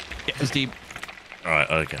 Yeah, it's deep. Right,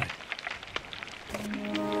 okay.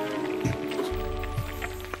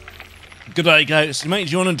 Good day, guys. Mate,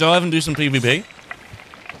 do you want to dive and do some PvP?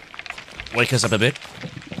 Wake us up a bit.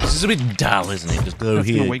 This is a bit dull, isn't it? Just go That's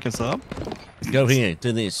here. gonna wake us up. Go here.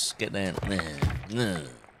 Do this. Get that. No.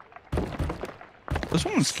 This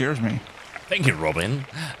one scares me. Thank you, Robin.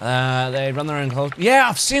 They run their own whole... Yeah,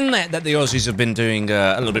 I've seen that the Aussies have been doing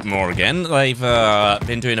a little bit more again. They've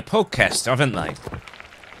been doing a podcast, haven't they?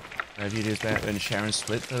 Videos back when Sharon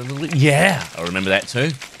split a little bit. Yeah, I remember that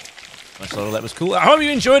too. I thought that was cool. I hope you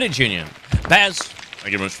enjoyed it, Junior. Baz,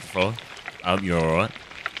 thank you very much for the follow. I hope you're alright.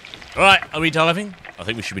 Alright, are we diving? I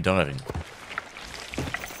think we should be diving.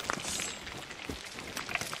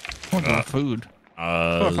 What's our food?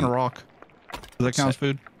 Oh, I found a rock. Does that count as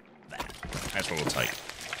food? That's what we'll take.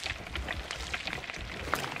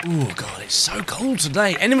 Oh God, it's so cold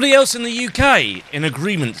today. Anybody else in the UK in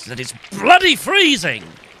agreement that it's bloody freezing?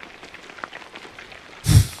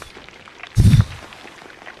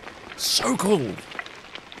 So cold.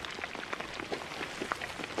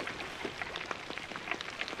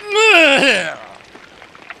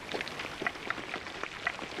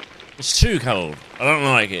 It's too cold. I don't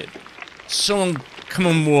like it. Someone come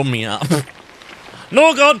and warm me up.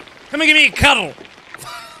 No, God, come and give me a cuddle.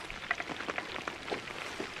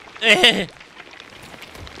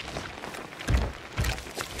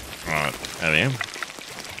 Alright, there we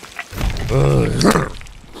are.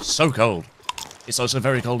 So cold. It's also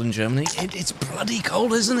very cold in Germany. It's bloody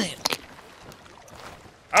cold, isn't it?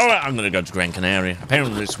 Alright, I'm gonna go to Gran Canaria.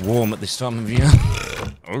 Apparently it's warm at this time of year.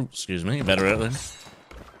 Oh, excuse me, better out then.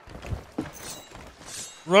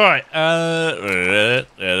 Right, I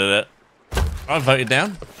voted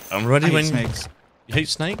down. I'm ready I hate when... snakes. You hate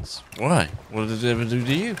snakes? Why? What did it ever do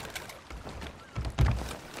to you?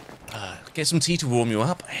 Get some tea to warm you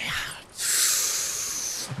up.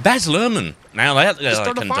 Baz Luhrmann. Now that guy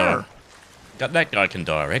Start a can fire. that guy can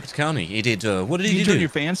direct, can't he? He did. What did You he turn do? your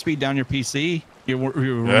fan speed down your PC. No.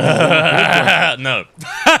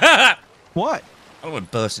 What? I don't want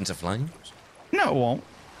to burst into flames. No, it won't.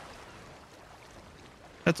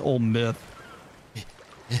 That's old myth.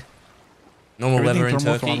 Normal Everything weather in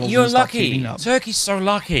thermal Turkey. throttles You're and stop lucky. heating up. Turkey's so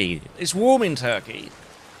lucky. It's warm in Turkey.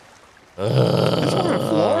 It's over in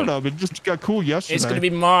Florida, but it just got cool yesterday. It's going to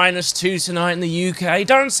be -2 tonight in the UK.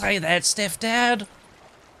 Don't say that, Steph Dad.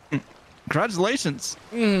 Congratulations.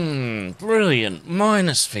 Brilliant.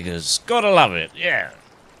 Minus figures. Gotta love it. Yeah.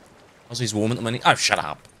 Aussie's warm at the moment. Oh, shut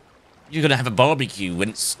up. You're gonna have a barbecue when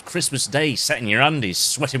it's Christmas Day, sat in your undies,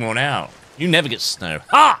 sweating one out. You never get snow.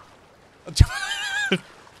 Ha!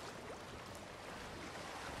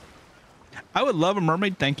 I would love a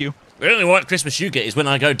mermaid, thank you. The only white Christmas you get is when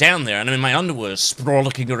I go down there and I'm in my underwear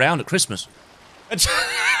sprawling around at Christmas.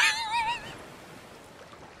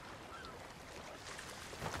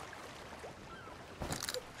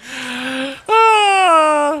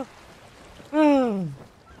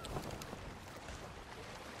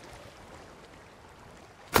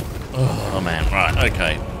 Oh man, right,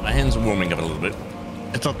 okay. My hands are warming up a little bit.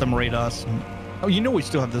 Let's let them raid us. Oh, you know we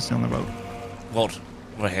still have this on the boat. What?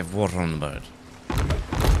 I have water on the boat.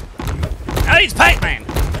 Oh, it's Pac-Man!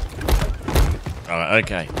 Alright,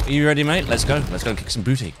 okay. Are you ready, mate? Let's go. Let's go kick some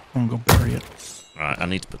booty. I'm gonna go bury it. Alright, I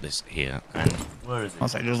need to put this here. And where is I'll it?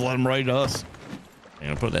 say just let them raid us.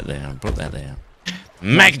 Yeah, put that there. Put that there.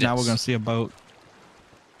 Magnets. Now we're gonna see a boat.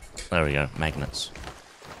 There we go. Magnets.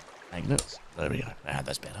 Magnets. There we go. Ah,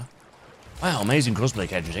 that's better. Wow, amazing crossplay,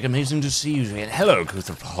 Cadric. Amazing to see you again. Hello, Cooth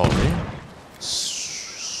of Holly.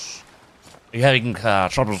 Are you having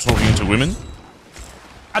trouble talking to women?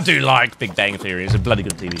 I do like Big Bang Theory. It's a bloody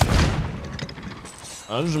good TV show.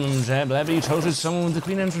 I just remember Jab Blabby toasted someone with the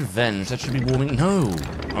Queen Anne's Revenge. That should be warming. No.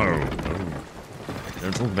 Oh, no.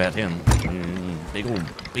 Don't talk about him. Big old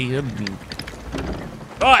beard.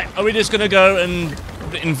 Right, are we just gonna go and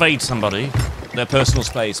invade somebody, their personal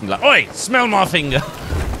space, and be like, oi, smell my finger?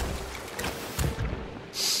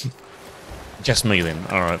 Just me then.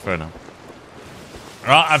 Alright, fair enough.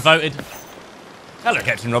 Right, I voted. Hello,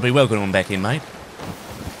 Captain Robbie. Welcome on back in, mate.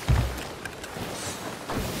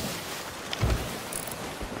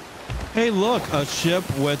 Hey, look, a ship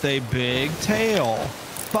with a big tail.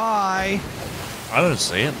 Bye. I don't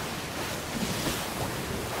see it.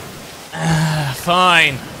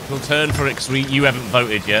 Fine. We'll turn for it because you haven't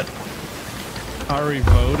voted yet. I already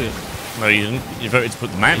voted. No, you didn't. You voted to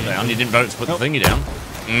put the map down. You didn't vote to put the thingy down.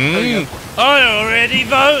 There you go. I already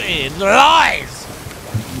voted. Lies.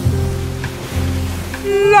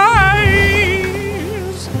 Lies.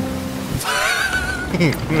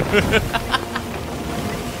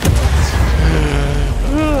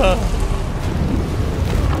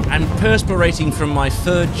 I'm perspirating from my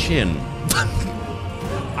third chin.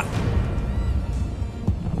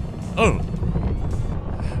 Oh.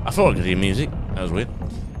 I thought I could hear music. That was weird.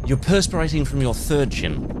 You're perspirating from your third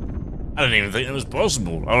chin. I don't even think it was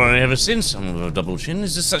possible. I've only ever seen someone with a double chin.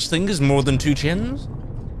 Is there such thing as more than 2 chins?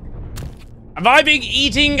 Have I been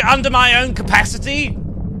eating under my own capacity?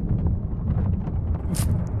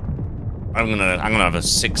 I'm gonna have a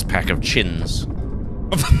 6-pack of chins.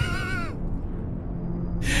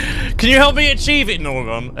 Can you help me achieve it,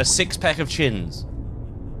 Norgon? A 6-pack of chins.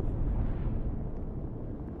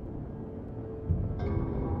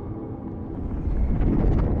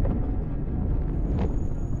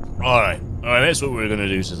 Alright, that's what we're gonna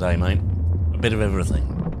do today, mate. A bit of everything.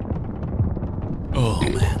 Oh,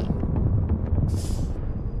 man.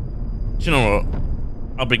 Do you know what?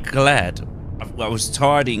 I'll be glad. I was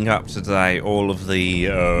tidying up today all of the,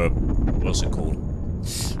 what's it called?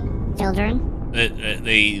 Children?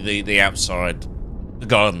 The outside, the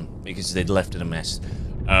garden, because they'd left it a mess.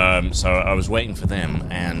 So I was waiting for them,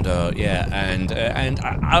 and yeah, and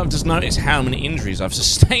I've just noticed how many injuries I've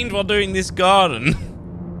sustained while doing this garden.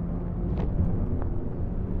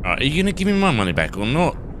 Are you gonna give me my money back or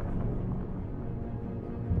not?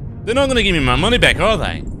 They're not gonna give me my money back, are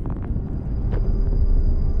they?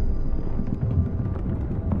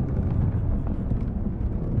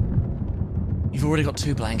 You've already got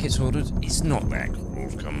 2 blankets ordered? It's not that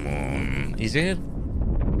cold, come on. Is it?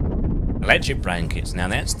 Electric blankets, now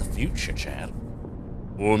that's the future, Chad.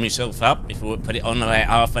 Warm yourself up, before put it on about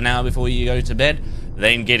half an hour before you go to bed.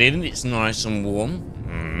 Then get in, it's nice and warm.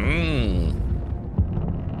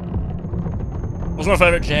 What's my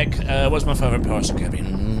favourite Jack? What's my favourite Pirates of the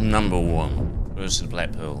Caribbean? Number 1. Versus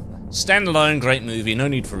Black Pearl. Standalone, great movie, no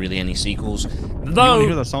need for really any sequels. You want Though, to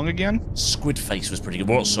hear the song again? Squid Face was pretty good.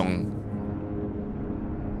 What song?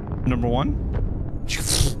 Number 1?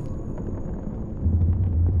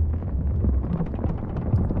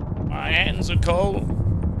 My hands are cold.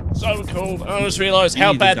 So cold. I just realised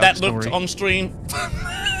how bad that looked on stream.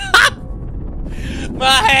 My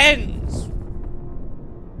hands!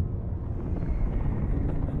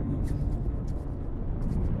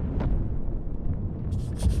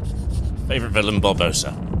 Favourite villain,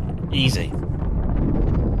 Barbossa. Easy.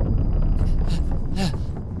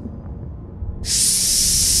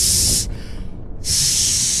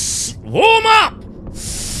 Warm up!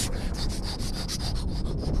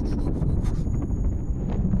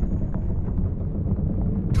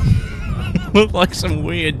 Look like some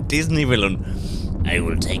weird Disney villain. I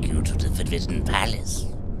will take you to the Forbidden Palace.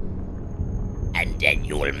 And then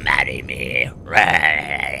you will marry me.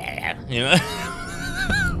 You know?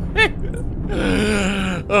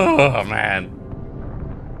 Oh, man.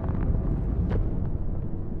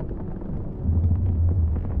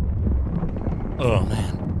 Oh,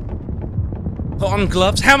 man. Put on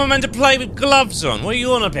gloves? How am I meant to play with gloves on? What are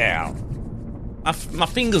you on about? My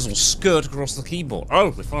fingers will skirt across the keyboard. Oh,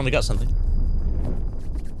 we finally got something.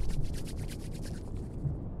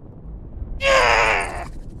 Yeah!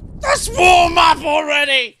 Let's warm up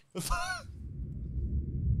already!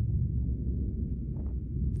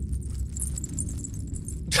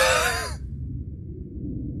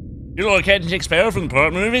 You know Captain Jack Sparrow from the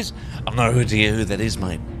pirate movies? I've no idea who that is,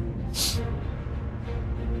 mate.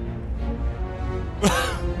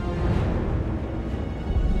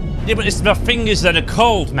 Yeah, but it's my fingers that are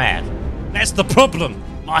cold, man. That's the problem.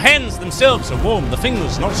 My hands themselves are warm, the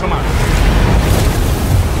fingers not so much.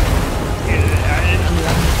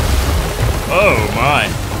 Oh my.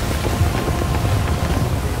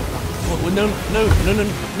 What, no.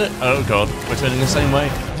 Oh god, we're turning the same way.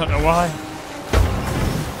 I don't know why.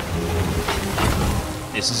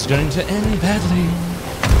 This is going to end badly.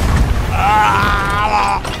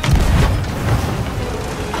 Ah!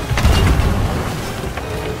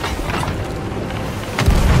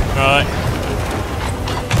 Right.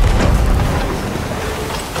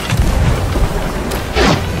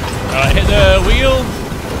 Right, hit the wheel.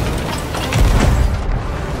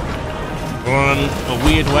 Run a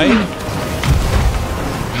weird way.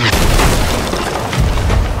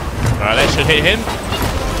 Right, that should hit him.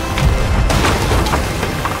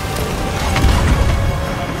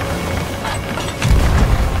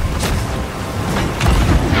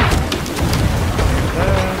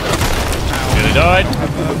 Should have died.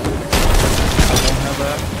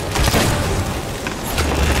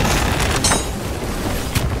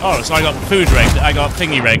 Oh, so I got food rigged. I got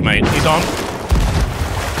thingy rigged, mate. He's on.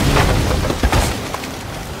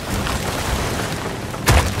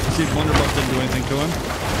 See if Wonderbuff didn't do anything to him.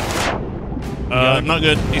 Not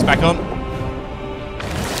good. He's back on.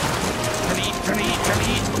 Turn to eat.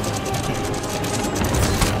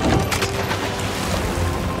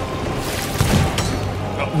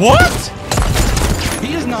 What?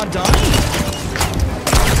 He is not dying.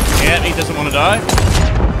 Yeah, he doesn't want to die.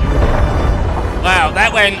 Wow,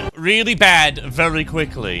 that went really bad very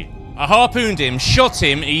quickly. I harpooned him, shot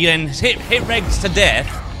him, he then hit Rex to death.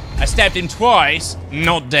 I stabbed him twice,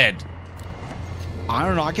 not dead. I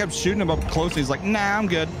don't know, I kept shooting him up close and he's like, nah, I'm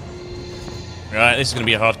good. Right, this is going to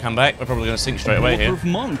be a hard comeback. We're probably going to sink straight away here.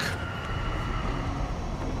 Bulletproof monk.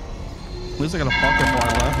 At least I got a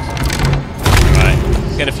butterfly left. Right,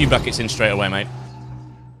 get a few buckets in straight away, mate.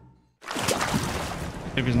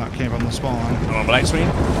 If he's not camping on the spawn. I'm on black screen.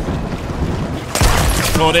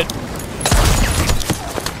 Caught it.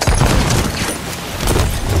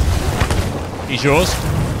 He's yours.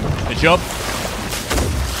 Good job.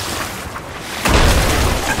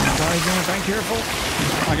 Be careful.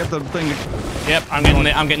 I got the thing. Yep, I'm getting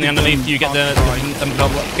the underneath. You get the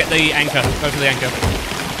anchor. Go for the anchor.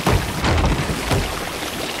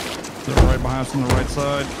 They're right behind us on the right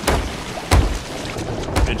side.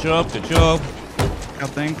 Good job. Good job.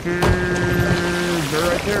 Got the anchor. They're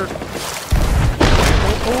right there.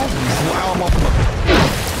 Wow, I'm off the.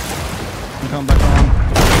 I'm coming back on.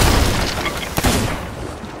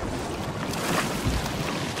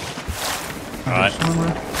 Alright.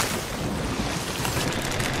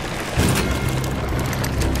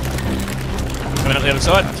 Coming up the other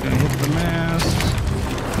side. It's gonna hit the mast.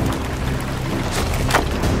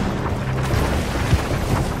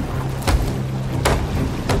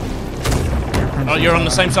 Oh, you're on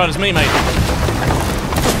the same side as me, mate.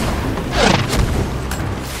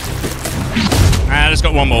 Ah, just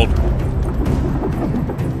got one more.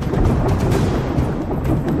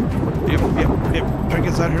 Yep. Try to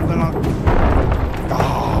get out here, then I'll.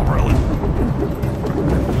 Oh, really?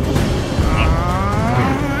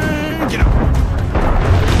 Get up.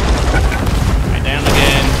 Right down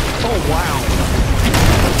again. Oh, wow.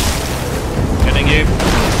 Getting you.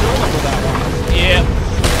 Still up with that one. Yeah.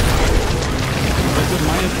 This is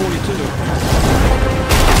minus 42.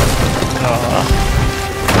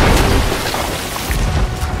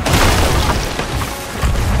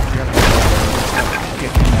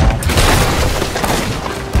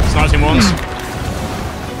 Sniped him once.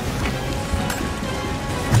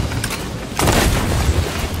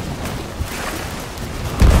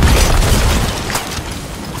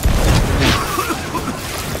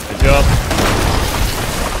 Good job.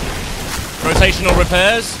 Rotational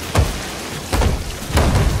repairs.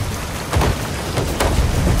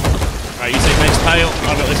 Right, you take next tail.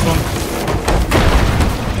 I've got this one.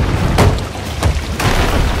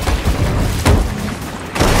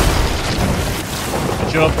 Good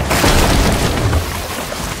job.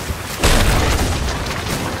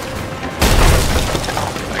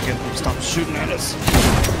 I can stop shooting at us.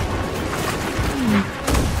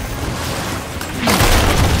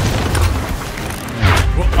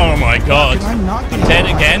 Oh my god. Can I not get I'm dead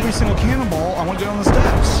hit by again. every single cannonball? I want to get on the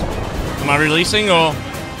steps. Am I releasing or?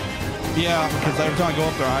 Yeah, because every time I go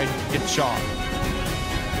up there, I get shot.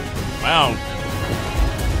 Wow.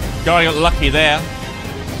 Guy got lucky there.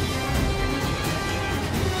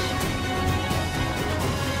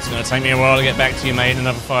 It's going to take me a while to get back to you, mate.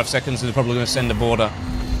 Another 5 seconds, and they're probably going to send a border.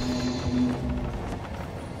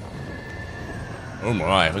 Oh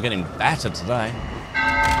my, we're getting battered today.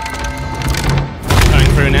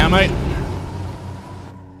 Going through now, mate.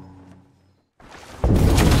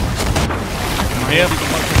 I'm here.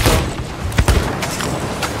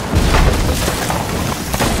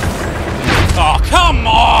 Oh, come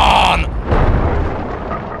on!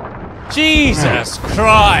 Jesus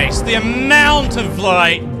Christ, the amount of,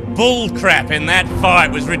 like, bullcrap in that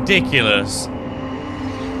fight was ridiculous.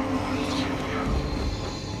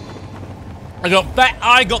 I got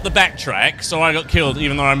the backtrack, so I got killed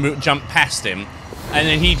even though I jumped past him. And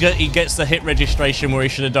then he gets the hit registration where he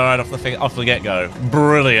should have died off the get-go.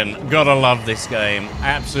 Brilliant. Gotta love this game.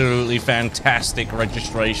 Absolutely fantastic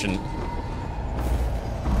registration.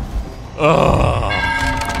 Ugh.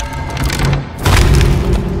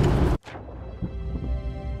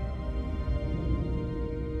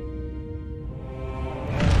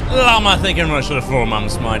 Llama, thank you very much for the 4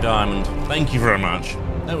 months, my diamond. Thank you very much.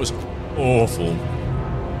 That was awful.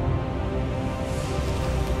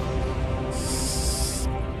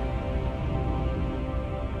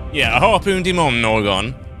 Yeah, I harpooned him on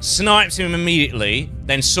Norgon, sniped him immediately,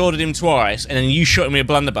 then sworded him twice, and then you shot him with a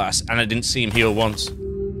blunderbuss, and I didn't see him heal once.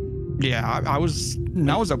 Yeah, I was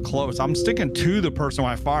up close. I'm sticking to the person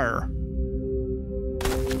when I fire.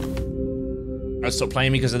 I stopped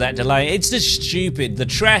playing because of that delay. It's just stupid. The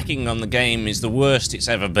tracking on the game is the worst it's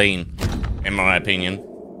ever been, in my opinion.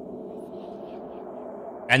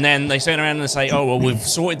 And then they turn around and say, oh, well, we've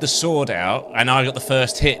sorted the sword out, and I got the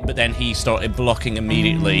first hit, but then he started blocking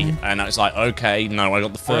immediately. And I was like, okay, no, I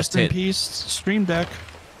got the first hit. Rest in peace, Stream Deck.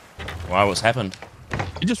 Wow, what's happened?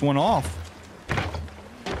 It just went off.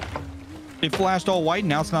 It flashed all white,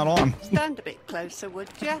 now it's not on. Stand a bit closer, would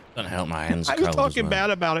you? Don't help my hands. I was talking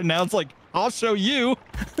bad about it, now it's like, I'll show you.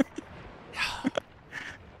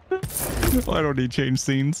 I don't need change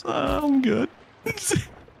scenes. I'm good.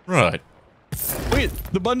 Right. Wait,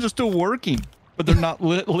 the buttons are still working, but they're not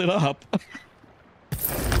lit up.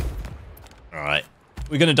 Alright.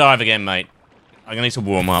 We're gonna dive again, mate. I'm gonna need to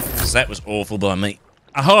warm up, because that was awful by me.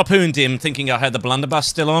 I harpooned him thinking I had the blunderbuss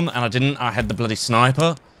still on, and I didn't. I had the bloody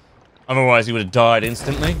sniper. Otherwise, he would have died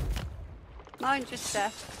instantly. Mind your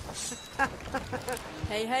step.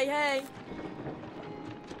 Hey, hey, hey.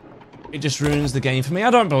 It just ruins the game for me. I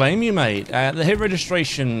don't blame you, mate. The hit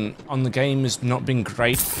registration on the game has not been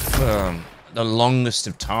great for the longest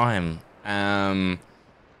of time. I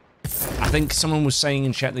think someone was saying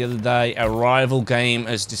in chat the other day, a rival game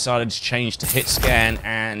has decided to change to hit scan,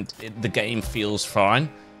 and the game feels fine.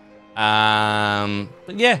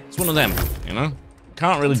 But yeah, it's one of them, you know?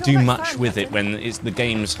 Can't really do much with it when the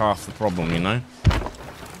game's half the problem, you know?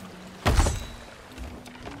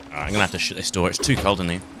 Alright, I'm gonna have to shut this door. It's too cold in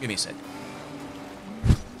here. Give me a sec.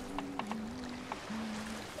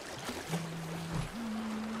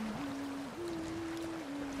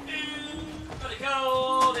 Bloody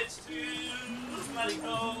cold, it's too bloody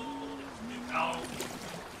cold, it's too cold.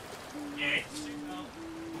 Yeah, it's too cold.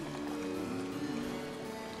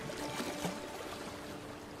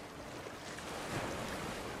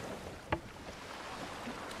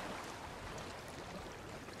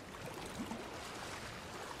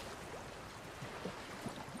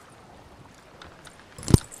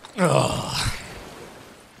 Oh.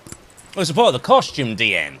 Well, it's a part of the costume,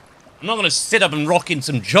 DN. I'm not going to sit up and rock in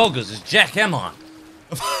some joggers as Jack, am I?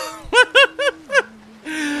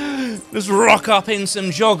 Just rock up in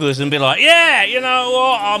some joggers and be like, yeah, you know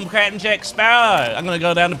what, I'm Captain Jack Sparrow. I'm going to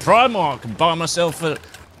go down to Primark and buy myself a...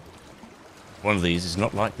 One of these is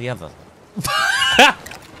not like the other.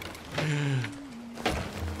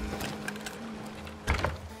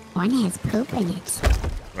 One has poop in it.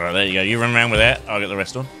 Alright, there you go. You run around with that. I'll get the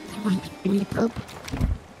rest on. I want to poop.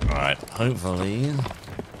 Alright, hopefully...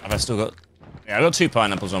 Have I still got... Yeah, I've got 2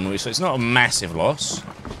 pineapples on me, so it's not a massive loss.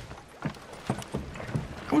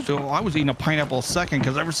 I was eating a pineapple a second,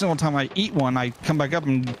 because every single time I eat one, I come back up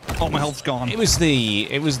and all my health's gone. It was the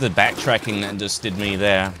backtracking that just did me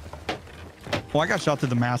there. Well, I got shot through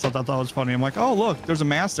the mast. I thought that was funny. I'm like, oh, look, there's a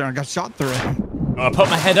mast there. I got shot through it. I put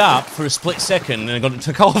my head up for a split second, and it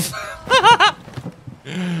took off.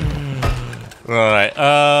 Right,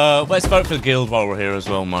 let's vote for the guild while we're here as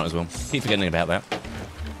well. Might as well. Keep forgetting about that.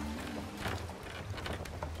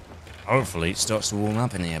 Hopefully it starts to warm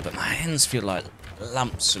up in here, but my hands feel like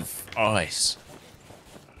lumps of ice.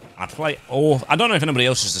 I play awful. I don't know if anybody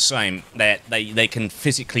else is the same, that they can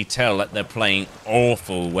physically tell that they're playing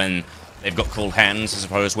awful when they've got cold hands as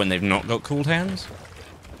opposed to when they've not got cold hands.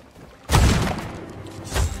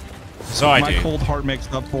 So I do. My cold heart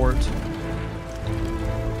makes up for it.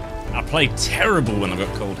 I play terrible when I've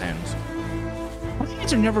got cold hands. My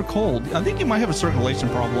hands are never cold. I think you might have a circulation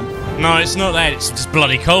problem. No, it's not that. It's just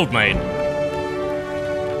bloody cold, mate.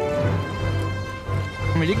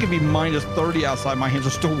 mean, it could be minus 30 outside. My hands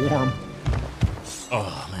are still warm.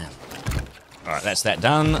 Oh, man. All right, that's that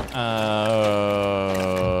done.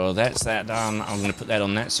 That's that done. I'm going to put that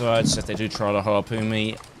on that side, so if they do try to harpoon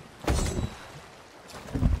me...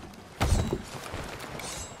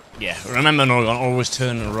 Yeah, remember, Norgon, always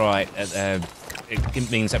turn right.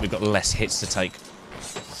 It means that we've got less hits to take.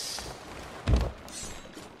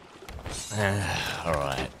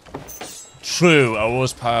 Alright. True, I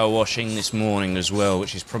was power washing this morning as well,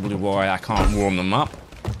 which is probably why I can't warm them up.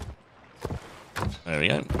 There we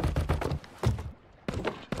go.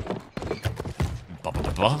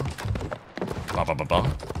 Ba-ba-ba-ba.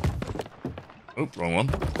 Ba-ba-ba-ba. Oop, wrong one.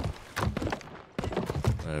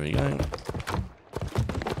 There we go.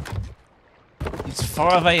 It's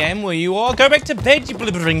 5 AM where you are. Go back to bed, you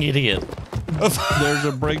blibbering idiot. There's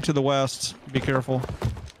a break to the west. Be careful.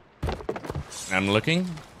 I'm looking.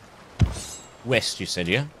 West, you said,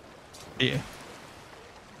 yeah? Yeah.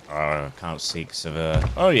 Oh, I can't see because of...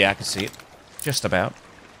 Oh, yeah, I can see it. Just about.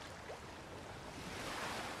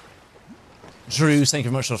 Drews, thank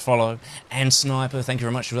you very much for the follow. And Sniper, thank you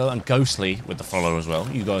very much as well. And Ghostly with the follow as well.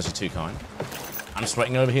 You guys are too kind. I'm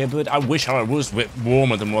sweating over here, but I wish I was a bit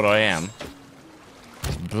warmer than what I am.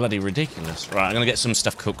 It's bloody ridiculous. Right, I'm going to get some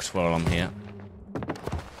stuff cooked while I'm here.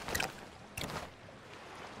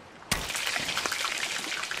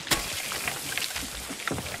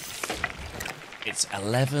 It's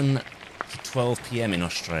 11 to 12 PM in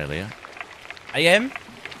Australia. AM?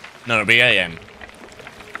 No, it'll be AM.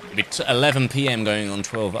 It'll be 11 PM going on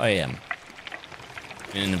 12 AM.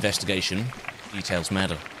 In an investigation, details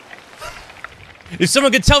matter. If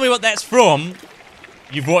someone could tell me what that's from,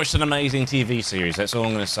 you've watched an amazing TV series, that's all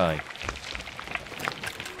I'm going to say.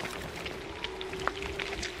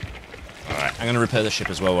 Alright, I'm going to repair the ship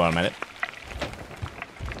as well while I'm at it.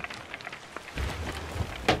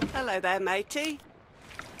 Hello there, matey.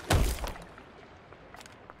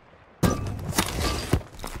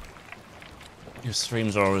 Your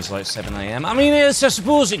streams are always like 7 AM. I mean, I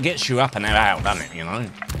suppose it gets you up and out, doesn't it, you know?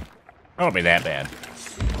 Can't be that bad.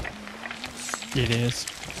 It is.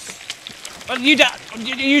 But are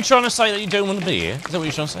you trying to say that you don't want to be here? Is that what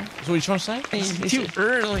you're trying to say? Is that what you're trying to say? It's too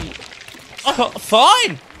early. Oh,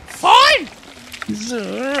 fine! Fine! It's so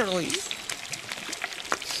early.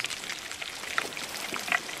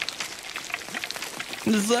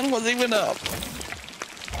 The sun wasn't even up.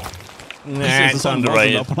 Nah, it's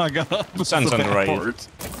underrated. Up when I got up. The sun's underrated.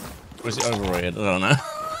 Or is it overrated? I don't know.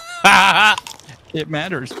 It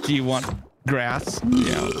matters. Do you want grass?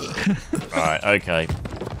 Yeah. Right, okay.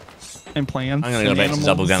 And plants. I'm going to go back to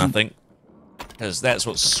double gun, I think. Because that's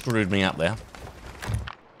what screwed me up there.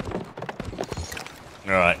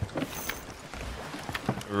 Alright.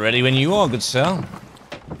 Ready when you are, good sir.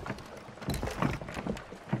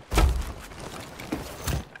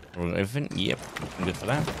 Everything? Yep, I'm good for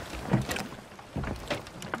that.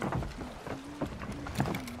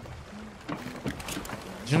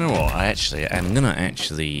 Do you know what? I'm gonna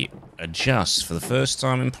adjust for the first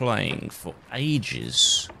time in playing for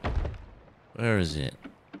ages. Where is it?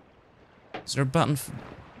 Is there a button for...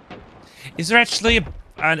 Is there actually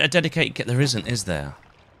a dedicated... There isn't, is there?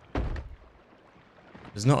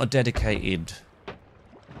 There's not a dedicated...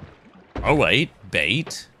 Oh wait,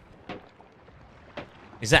 bait.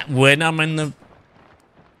 Is that when I'm in the...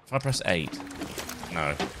 If I press 8?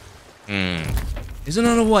 No. Is there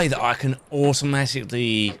another way that I can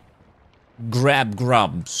automatically grab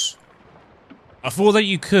grubs? I thought that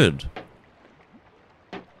you could.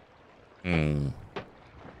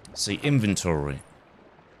 See, inventory.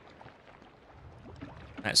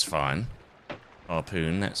 That's fine.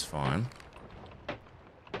 Harpoon, that's fine.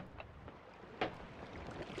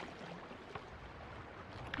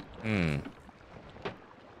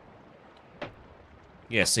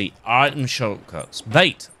 Yeah, see, item shortcuts.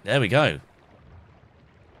 Bait! There we go.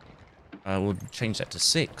 We'll change that to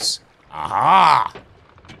 6. Aha!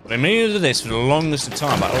 But I mean to do this for the longest of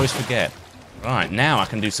time, but I always forget. Right, now I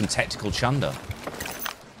can do some tactical chunder.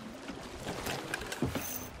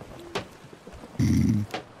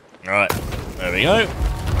 Alright, there we go.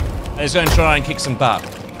 Let's go and try and kick some butt.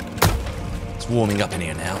 It's warming up in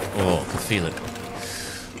here now. Oh, I can feel it.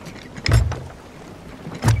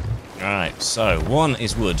 Alright, so 1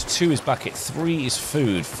 is wood, 2 is bucket, 3 is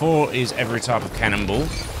food, 4 is every type of cannonball,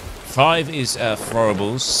 5 is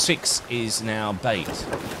throwables, 6 is now bait.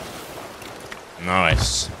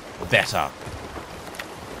 Nice. Better.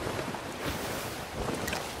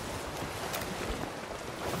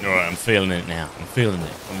 Alright, I'm feeling it now. I'm feeling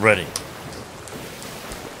it. I'm ready.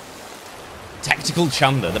 Tactical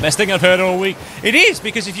chunder, the best thing I've heard all week. It is,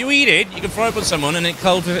 because if you eat it, you can throw it on someone and it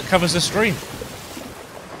covers the stream.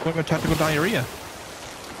 What about tactical diarrhea?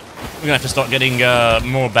 We're gonna have to start getting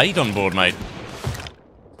more bait on board, mate.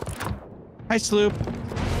 Hi, Sloop.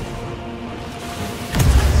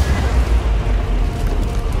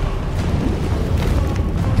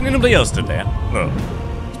 Can anybody else do that? Look,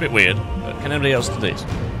 it's a bit weird, but can anybody else do this?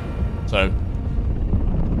 So.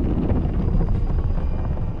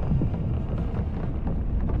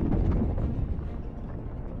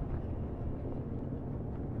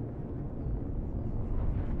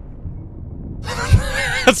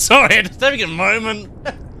 Sorry, just having a moment.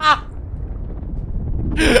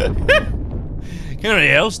 Can anybody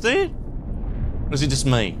else do it? Or is it just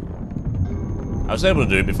me? I was able to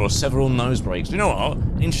do it before several nose breaks. You know what?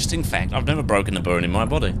 Interesting fact, I've never broken a bone in my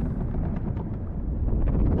body.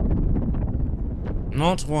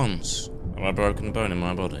 Not once have I broken a bone in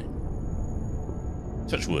my body.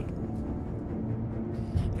 Touch wood.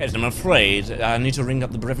 Yes, I'm afraid I need to ring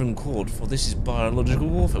up the Brevin Court, for this is biological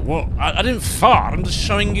warfare. What? I didn't fart, I'm just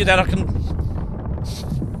showing you that I can...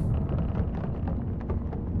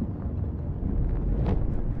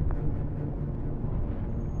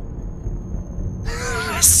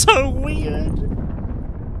 So weird.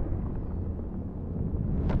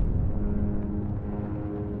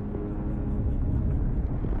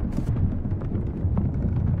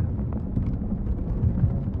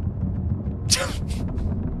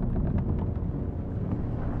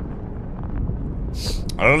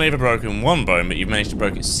 I've only ever broken one bone, but you've managed to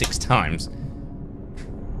break it 6 times.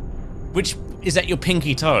 Which, is that your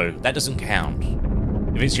pinky toe? That doesn't count.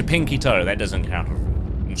 If it's your pinky toe, that doesn't count.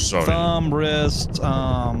 I'm sorry. Thumb, wrist,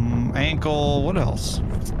 ankle, what else?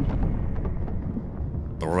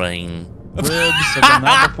 Brain. Ribs, I've done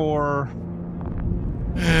that before.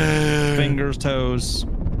 Fingers, toes.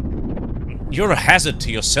 You're a hazard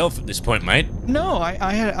to yourself at this point, mate. No, I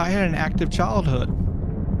had an active childhood.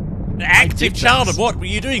 Active childhood? What were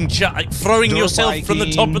you doing? Throwing Dirt yourself from the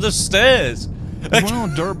top of the stairs? Well,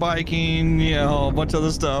 dirt biking, you know, a bunch of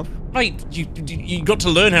other stuff. Mate, you got to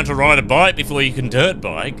learn how to ride a bike before you can dirt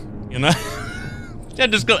bike, you know? I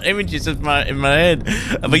just got images of in my head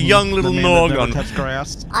of a young little nog on. Touch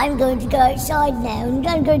grass. I'm going to go outside now and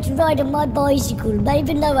I'm going to ride on my bicycle. But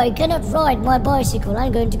even though I cannot ride my bicycle,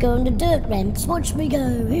 I'm going to go on the dirt ramps. Watch me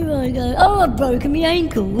go. Here I go. Oh, I've broken my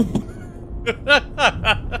ankle.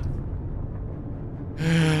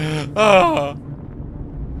 Oh.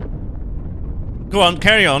 Go on,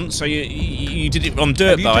 carry on. So you did it on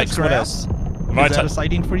dirt bikes. What else? Is that a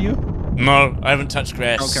sighting for you? No, I haven't touched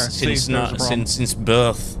grass Okay, since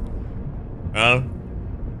birth. No,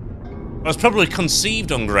 I was probably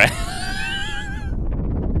conceived on grass.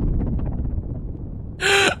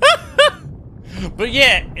 But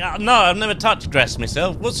yeah, no, I've never touched grass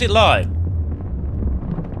myself. What's it like?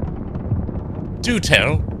 Do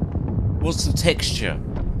tell. What's the texture?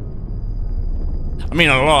 I mean,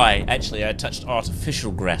 I lie. Actually, I touched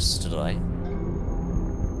artificial grass today.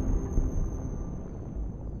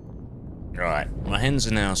 Right, my hands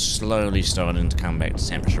are now slowly starting to come back to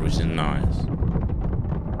temperature, which is nice.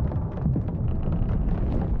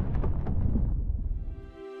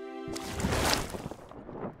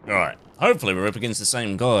 Alright, hopefully we're up against the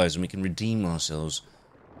same guys and we can redeem ourselves.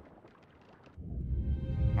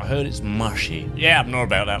 I heard it's mushy. Yeah, I'm not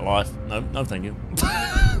about that life. No thank you.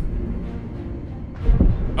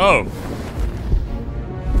 Oh.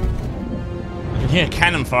 I can hear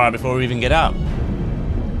cannon fire before we even get up.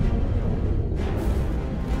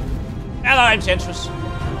 Hello, I'm Centris.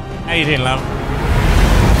 How you doing, love?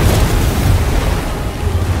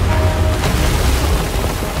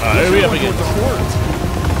 Alright, who are we up against?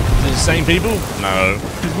 Is it the same people? No.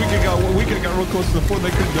 Because we could have got real close to the fort,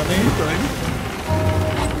 they couldn't have done anything.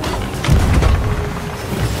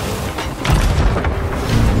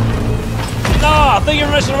 No, I think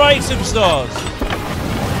you're missing right, superstars.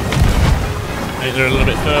 Maybe they're a little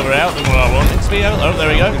bit further out than what I wanted to be out. Oh, there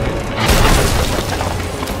we go.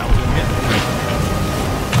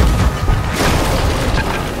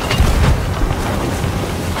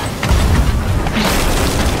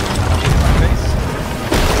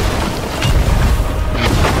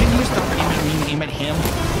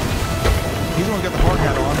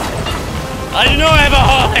 I do not have a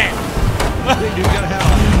hard hat! They do got a hat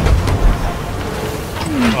on.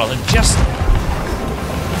 Oh, they're just...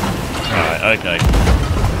 Alright, okay.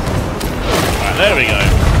 Alright, there we go.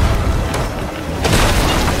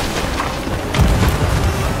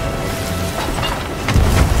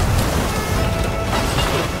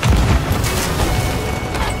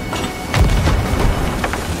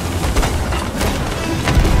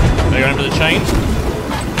 They're going for the chains?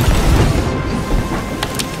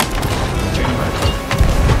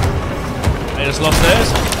 just lost theirs.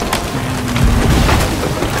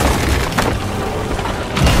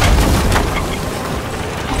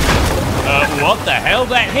 What the hell?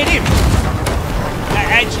 That hit him! That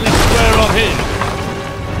actually square on him.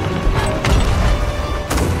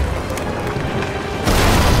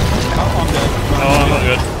 Oh, I'm not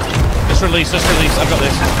good. Just release, I've got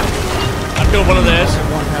this. I killed one of theirs.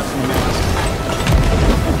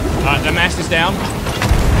 Alright, the mast is down.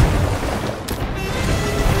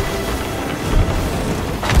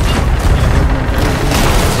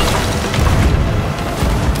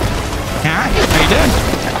 Hi, how you doing?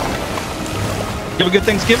 You have a good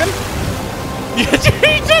Thanksgiving? Yeah,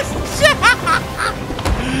 Jesus!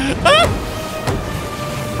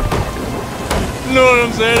 Know what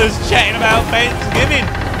I'm saying? Is chatting about Thanksgiving.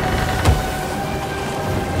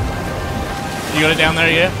 You got it down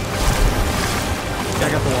there, yeah? Yeah, I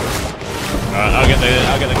got the water. Alright, I'll get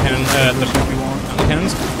the cannon, the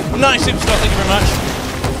cannons. Nice superstar, thank you very much.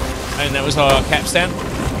 And that was our capstan.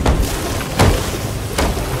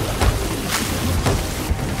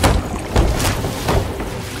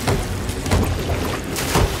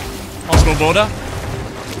 Hostile border.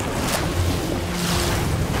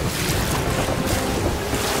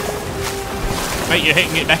 Mate, you're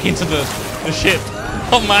hitting it back into the ship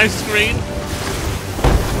on my screen.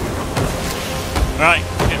 Right,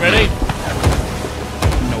 get ready.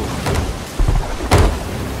 No.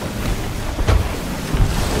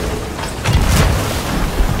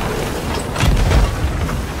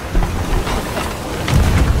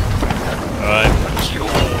 Alright.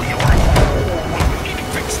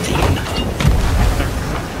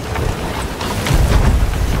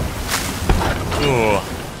 Ooh.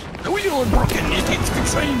 The wheel is broken, it needs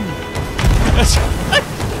fixing.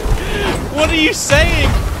 What are you saying?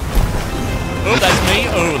 Oh, that's me.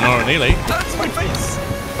 Oh, no, nearly. That's my face.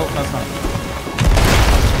 Oh, that's not.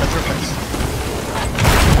 That's your face.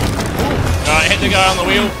 Alright, hit the guy on the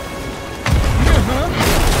wheel.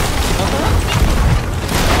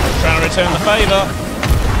 Trying to return the favour.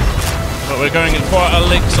 But we're going in quite a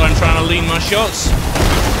lick, so I'm trying to lean my shots.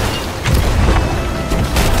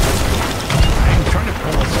 I'm trying to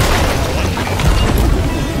pull us.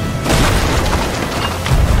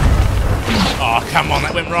 Oh, come on,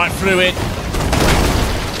 that went right through it.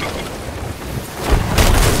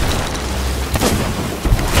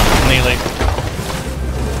 Nearly.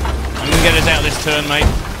 I'm gonna get us out this turn, mate.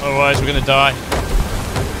 Otherwise, we're gonna die.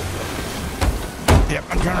 Yep,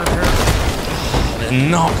 I'm trying to repair it. The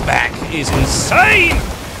knockback is insane!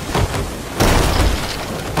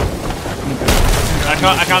 I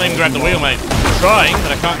can't even grab the wheel, mate. I'm trying,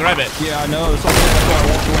 but I can't grab it. Yeah, I know. That's why I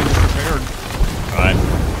walked away and just repaired. Alright.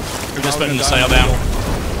 We're just putting the sail down.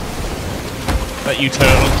 Let you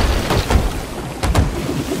turtle.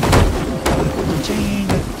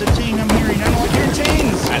 The chain I'm hearing. I don't like hearing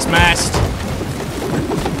chains. That's mast.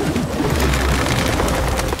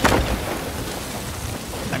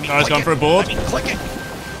 Guy's gone for a board. Let me click it.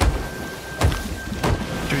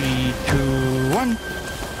 3, 2, 1.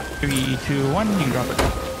 3, 2, 1. You can drop it.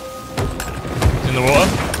 In the water.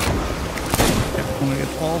 Yep, I'm gonna get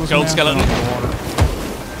all this Gold mast skeleton. and I'll get the water.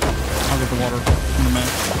 I'll get the water in a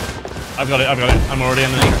minute. I've got it. I'm already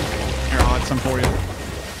underneath. Here, I'll add some for you.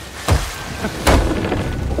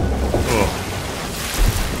 Oh.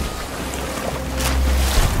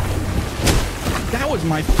 That was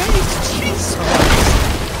my face. Jesus.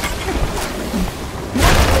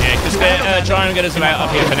 Yeah, because they're trying to get us out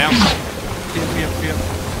up here for now. Yep.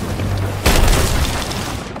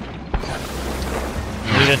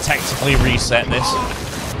 We need to tactically reset this.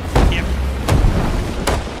 Yep.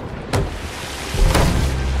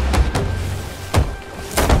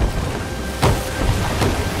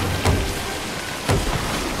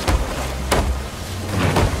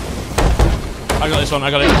 I got this one. I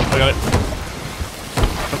got it.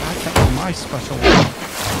 But that's my special one.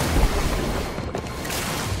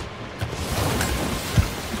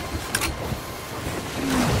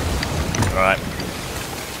 Alright.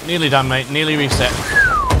 Nearly done, mate. Nearly reset.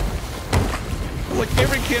 Like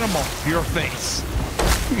every cannonball, your face.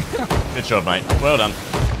 Good job, mate. Well done.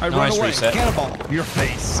 I Nice run away. reset. Cannonball, your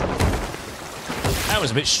face. That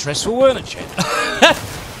was a bit stressful, weren't it, Chet?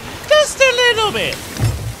 Just a little bit.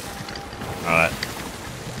 Alright.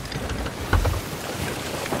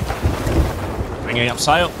 Bringing up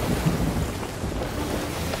sail.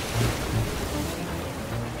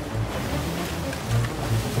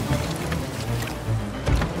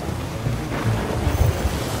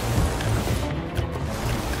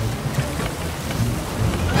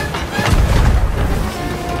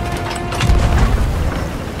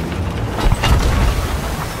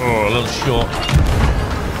 Oh, a little short.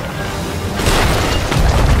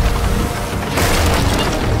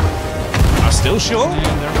 Still sure? And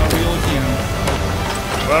there my wheel again.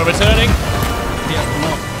 We're returning. Yeah,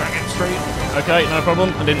 no, back it straight. Okay, no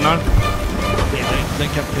problem. I didn't know. Yeah, they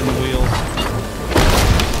kept in the wheels.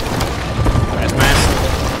 There's mass.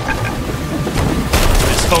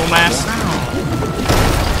 There's full mass.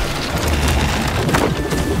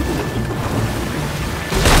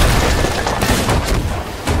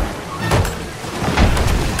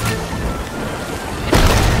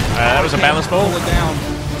 That was a balance ball. Pull it down.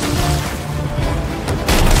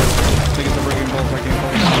 To get the rigging bolts, I can't pull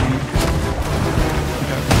it down.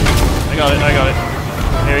 Okay. I got it.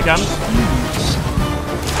 Here he comes.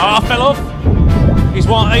 Oh, I fell off. He's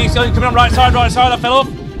coming up right side, I fell off.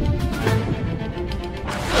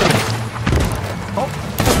 Oh,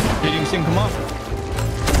 didn't even see him come up.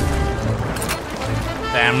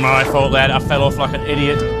 Damn, my fault, lad. I fell off like an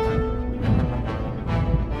idiot.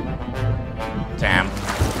 Damn.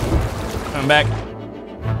 Coming back.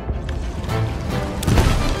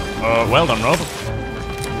 Oh, well done, Rob.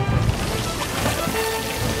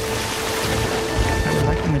 I'm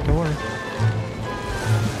liking the door.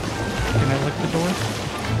 Can I lick the door?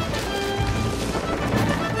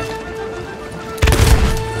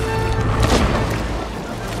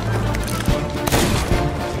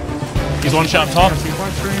 He's one shot top. See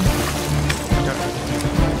flat screen?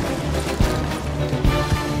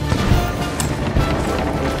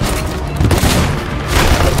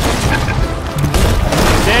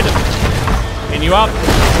 Dead. Pin you up.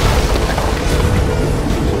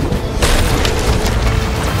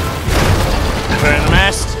 Burn the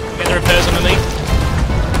mast. Get the repairs underneath.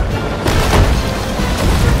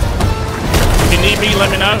 If you need me, let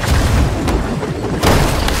me know.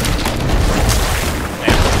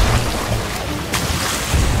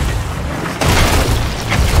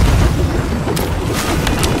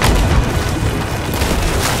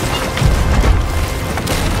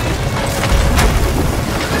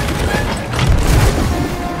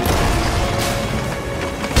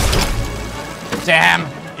 Damn!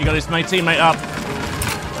 He got my teammate up.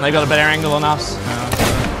 And they got a better angle on us.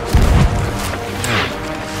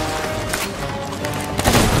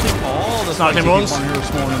 All the Sniped him once. here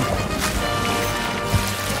this morning.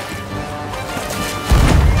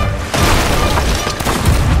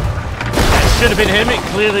 That should have been him. It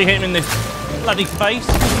clearly hit him in the bloody face.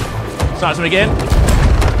 Snipes him again.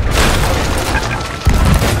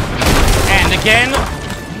 And again.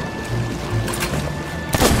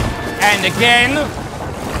 And again.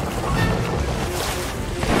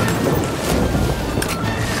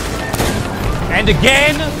 And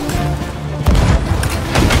again.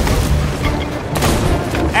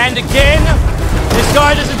 And again. This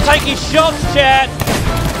guy doesn't take his shots, chat.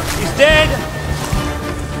 He's dead.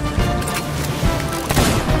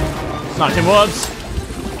 Sniped him once.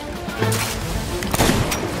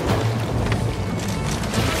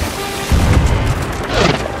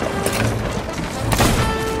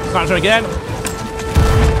 Sniped him again.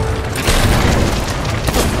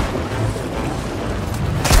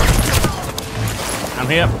 I'm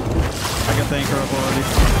here. I can thank her up already.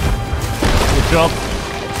 Good job.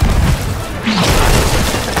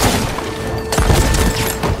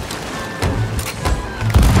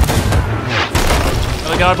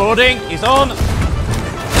 Another guy boarding. He's on.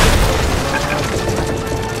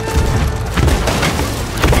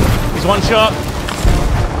 He's one shot.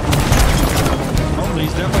 Oh,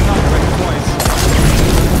 he's definitely not correct twice.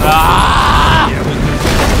 Ah!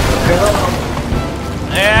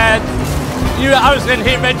 And I was getting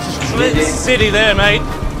hit reg city there, mate.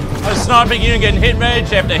 I was sniping you and getting hit reg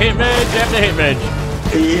after hit reg after hit reg.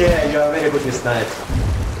 Yeah, you are very good with snipes.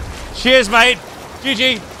 Cheers, mate.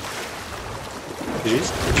 GG.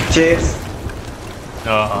 Cheers.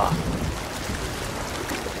 Oh.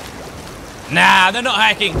 Nah, they're not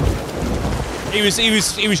hacking. He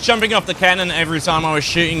was jumping off the cannon every time I was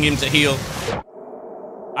shooting him to heal.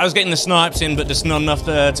 I was getting the snipes in, but just not enough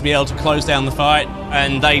to be able to close down the fight,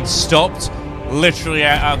 and they'd stopped literally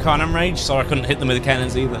at our cannon range, so I couldn't hit them with the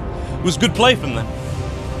cannons either. It was good play from them.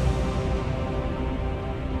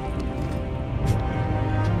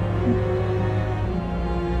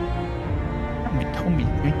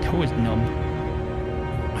 My toe is numb.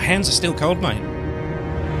 My hands are still cold, mate.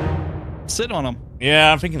 Sit on them.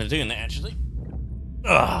 Yeah, I'm thinking of doing that, actually.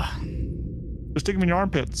 Ugh. Just stick them in your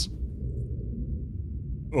armpits.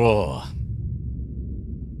 Oh.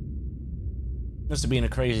 Must have been a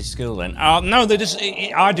crazy skill then. No, they just,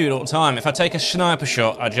 I do it all the time. If I take a sniper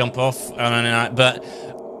shot, I jump off, but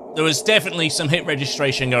there was definitely some hit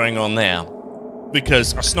registration going on there.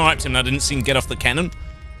 Because I sniped him and I didn't see him get off the cannon.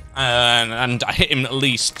 And I hit him at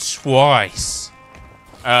least twice.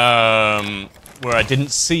 Where I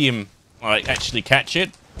didn't see him like, actually catch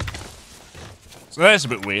it. So that's a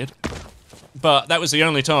bit weird. But that was the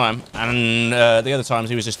only time, and the other times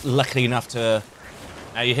he was just lucky enough to...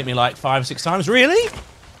 you hit me like 5 or 6 times. Really?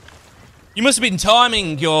 You must have been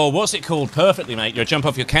timing your, what's it called, perfectly, mate. Your jump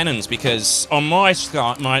off your cannons, because on my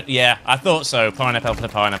start, yeah, I thought so. Pineapple for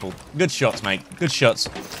pineapple. Good shots, mate. Good shots.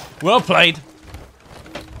 Well played.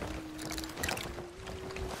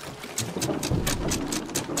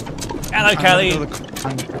 Hello, Kelly. I'm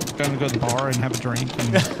going to go to the bar and have a drink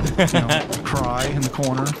and cry in the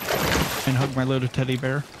corner and hug my little teddy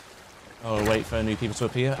bear. Oh, wait for new people to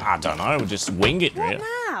appear? I don't know. We'll just wing it, really. What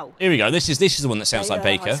now? Here we go. This is the one that sounds like I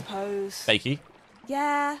Baker. suppose. Bakey.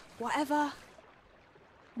 Yeah, whatever.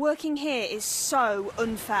 Working here is so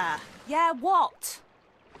unfair. Yeah, what?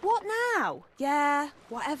 What now? Yeah,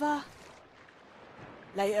 whatever.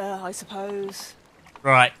 Later, I suppose.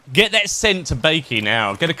 Right, get that sent to Bakey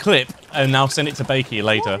now. Get a clip, and I'll send it to Bakey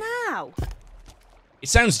later. What now? It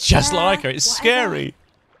sounds just Yeah, like her. It's whatever. scary.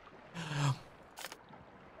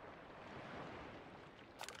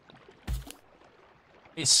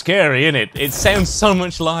 It's scary, isn't it? It sounds so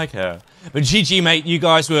much like her. But GG, mate, you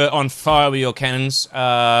guys were on fire with your cannons.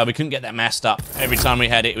 We couldn't get that masked up. Every time we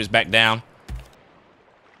had it, it was back down.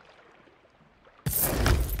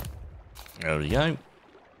 There we go.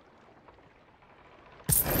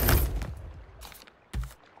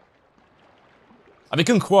 I've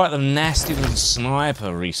become quite the nasty little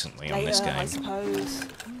sniper recently on this Later, I game. suppose.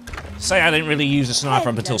 Say I didn't really use a sniper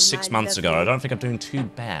up until 6 months ago. I don't think I'm doing too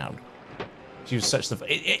bad. She was such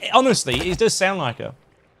the... honestly, it does sound like her.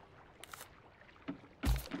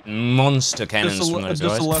 Monster cannons from those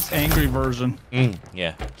guys. Just a less angry version.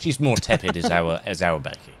 Yeah. She's more tepid as our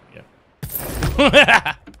Becky.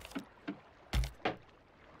 Yeah.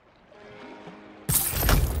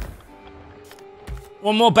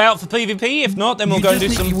 One more bout for PvP. If not, then we'll go and do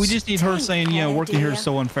some... We just need her saying, yeah, working here is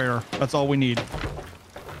so unfair. That's all we need.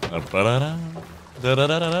 Pop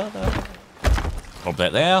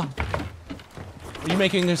that there. Are you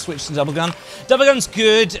making a switch to double gun? Double gun's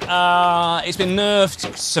good. It's been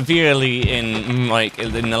nerfed severely in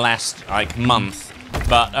the last month,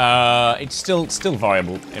 but it's still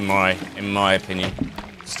viable in my opinion.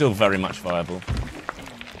 Still very much viable.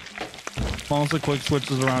 As long as the quick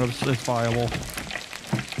switches around, it's viable.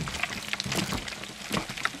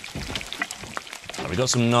 We got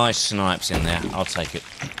some nice snipes in there. I'll take it.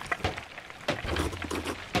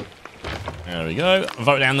 There we go.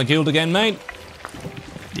 Vote down the guild again, mate.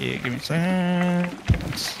 Yeah, give me a second.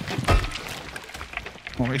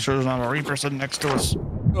 We'll make sure there's not a Reaper sitting next to us.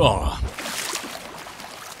 Oh.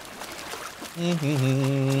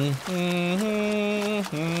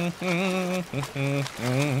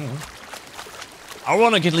 I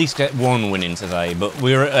want to at least get one win in today, but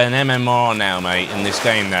we're at an MMR now, mate, in this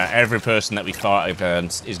game that every person that we fight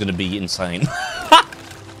against is going to be insane.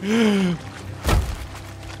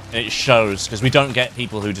 It shows, because we don't get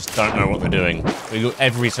people who just don't know what they're doing.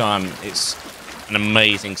 Every time, it's an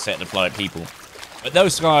amazing set of people. But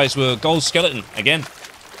those guys were gold skeleton, again.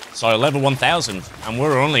 So level 1000, and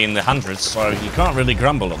we're only in the hundreds, so you can't really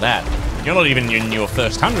grumble at that. You're not even in your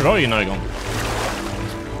first 100, are you, Nogon?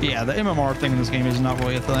 Yeah, the MMR thing in this game is not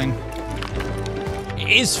really a thing. It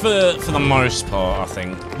is for the most part, I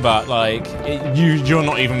think. But you're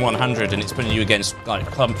not even 100, and it's putting you against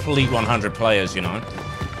complete 100 players, you know.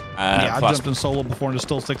 Yeah, I've jumped in solo before and it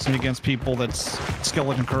still sticks me against people that's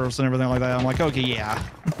skeleton curves and everything like that. I'm like, okay, yeah.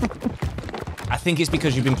 I think it's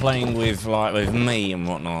because you've been playing with me and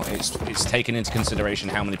whatnot. It's taken into consideration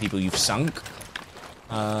how many people you've sunk.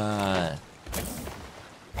 I'll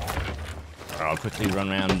quickly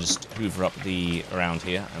run around and just hoover up around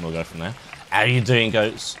here, and we'll go from there. How you doing,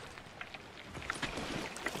 goats?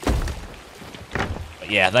 But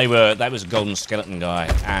yeah, that was a golden skeleton guy,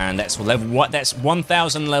 and that's that's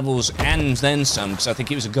 1,000 levels and then some. Because I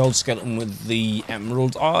think it was a gold skeleton with the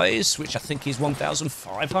emerald eyes, which I think is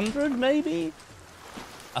 1,500 maybe.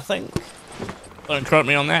 I think. Don't quote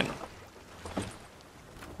me on that.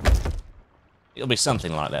 It'll be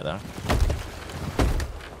something like that, though.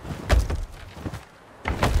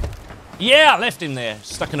 Yeah, I left him there,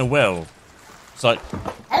 stuck in a well. It's like...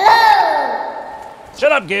 Hello!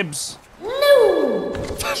 Shut up, Gibbs! No!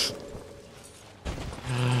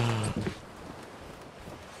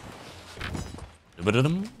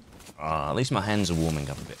 At least my hands are warming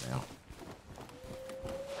up a bit now.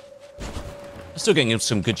 I'm still getting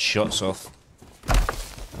some good shots off.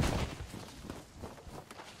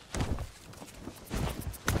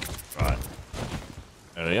 Right.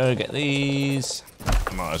 There we go, get these.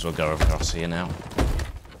 Might as well go across here now.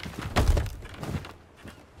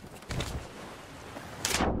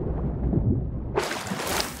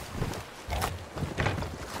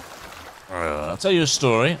 tell you a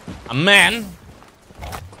story. A man.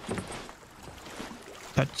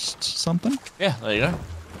 Touched something? Yeah, there you go.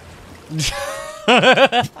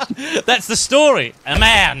 That's the story. A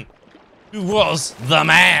man who was the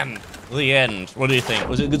man. The end. What do you think?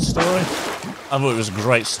 Was it a good story? I thought it was a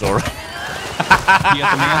great story. You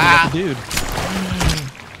got the man, you got the dude.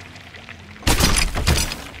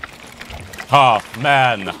 Half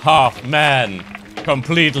man,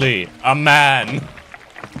 completely a man.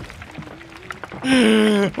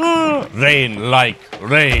 Rain like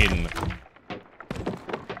rain.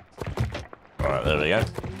 Alright, there we go.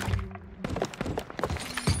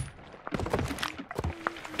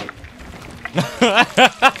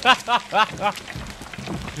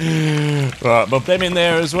 Right, put them in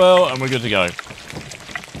there as well, and we're good to go.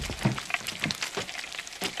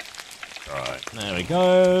 Right, there we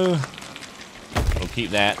go. We'll keep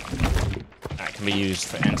that. That can be used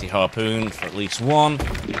for anti-harpoon for at least one.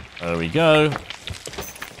 There we go.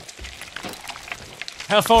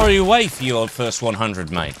 How far are you away for your first 100,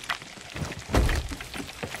 mate?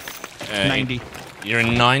 90. You're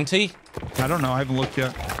in 90? I don't know. I haven't looked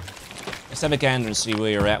yet. Let's have a gander and see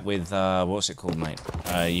where you're at with, what's it called, mate?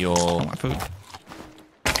 Your... My food.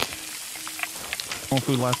 My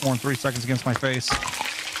food lasts more than 3 seconds against my face.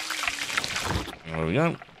 There we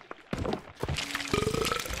go.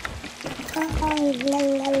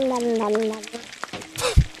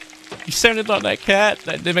 You sounded like that cat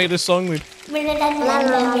that they made a song with. No,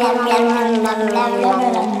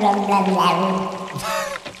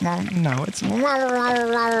 it's not. I'm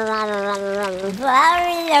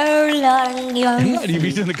not even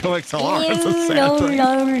using the coXLR. It's a sad thing.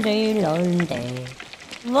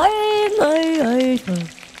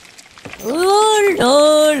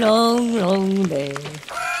 Long day.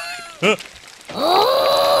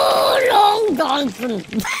 Oh, long Johnson.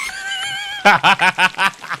 I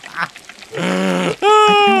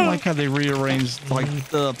don't like how they rearranged like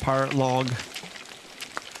the pirate log.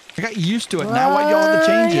 I got used to it. Now I y'all to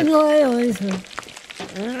change it.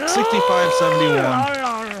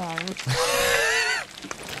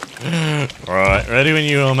 6571. Right, ready when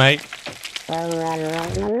you are, mate.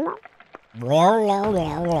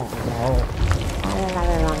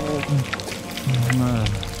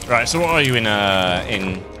 Right, so what are you in?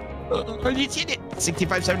 You did it.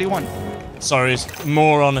 6571. Sorry, it's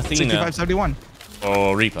more on Athena 6571.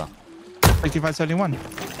 or Reaper. 6571.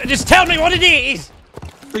 Just tell me what it is!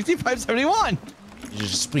 6571. You're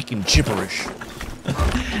just speaking gibberish.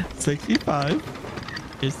 65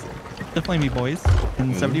 is the Flamey Boys,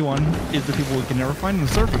 and 71 is the people we can never find in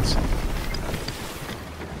the servants.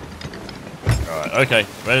 Alright, okay,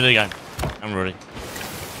 ready to go. I'm ready.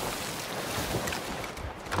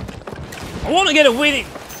 I want to get a win.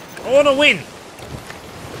 I want to win.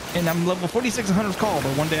 And I'm level 4600's call,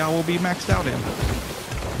 but one day I will be maxed out in.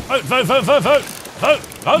 Vote, vote, vote, vote, vote. Vote,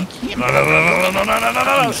 vote. No, no, no, no, no, no, no, no,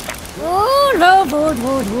 no. Oh, no, vote,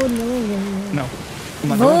 vote, vote, no, no. No. I'm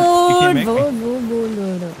not doing it. You can't make me.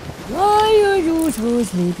 Vote. Why are you so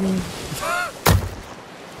sleepy?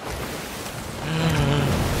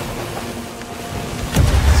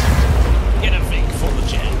 Get a Vic for the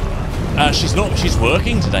chat. She's not. She's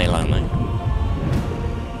working today, Lonely.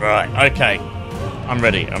 Right. Okay. I'm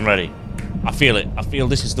ready. I'm ready. I feel it. I feel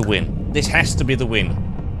this is the win. This has to be the win.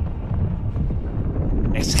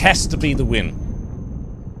 This has to be the win.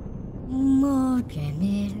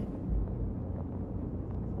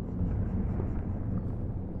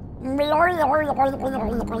 I'm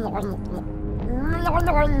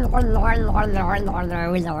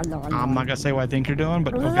not gonna say what I think you're doing,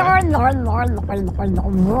 but okay.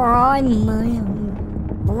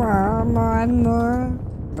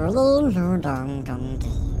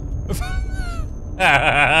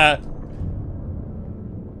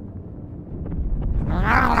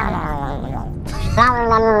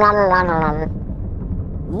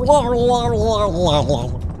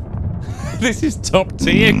 This is top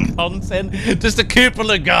tier content. Just a couple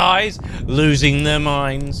of guys losing their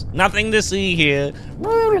minds. Nothing to see here.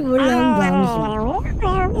 Noise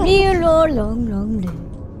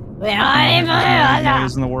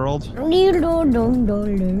in the world.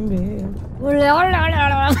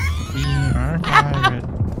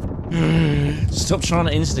 Stop trying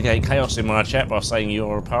to instigate chaos in my chat by saying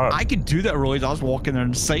you're a pirate. I could do that, really. I'll just walk in there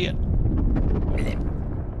and say it.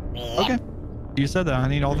 Okay. You said that. I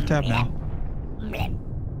need all the tab now.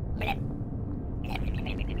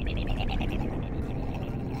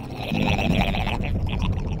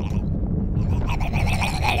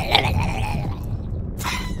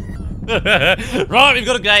 Right, we've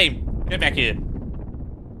got a game. Get back here.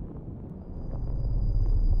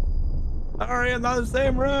 Sorry, I'm not in the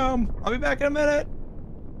same room. I'll be back in a minute.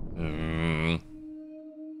 I'm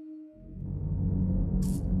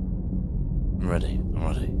ready. I'm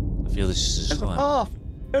ready. I feel this is There's a time. foff.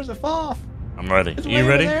 There's a foff. I'm ready. It's Are way you over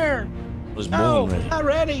ready? there. I was No, born ready. I'm not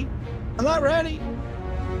ready. I'm not ready.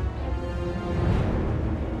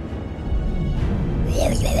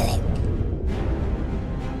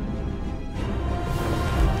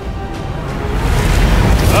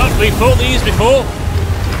 Oh, we fought these before.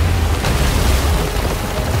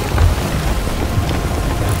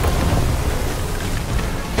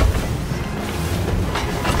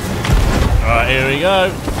 Alright, here we go.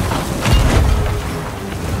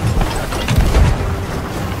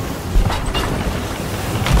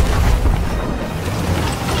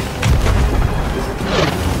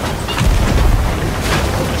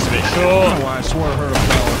 Just a bit I don't short. know why I swore I heard a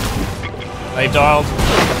bell. They dialed.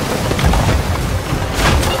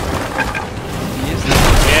 He is there.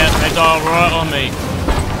 Yeah, they dialed right on me.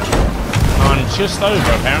 I'm just over,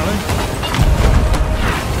 apparently.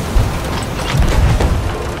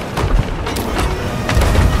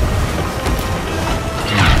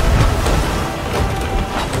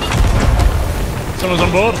 Someone's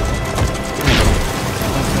on board.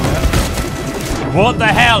 What the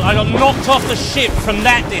hell? I got knocked off the ship from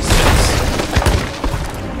that distance.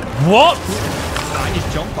 What? I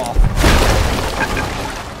just jumped off.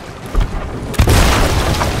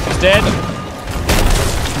 He's dead. Okay,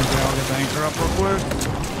 I'll get the anchor up real quick.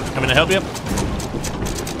 Coming to help you.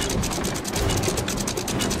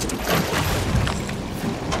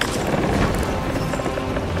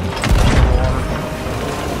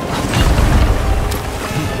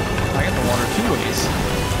 I got the water 2 ways.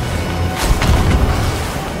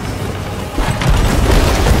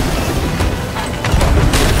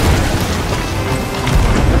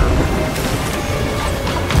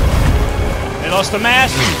 They lost the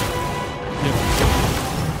mast.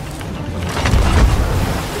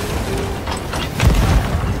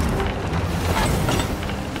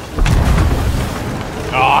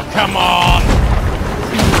 Oh, come on.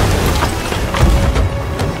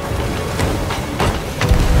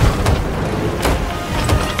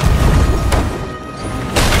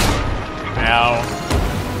 Ow.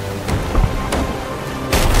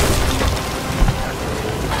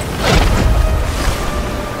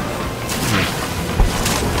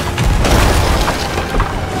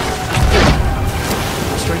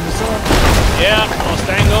 Straighten this up. Yeah, lost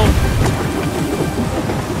angle.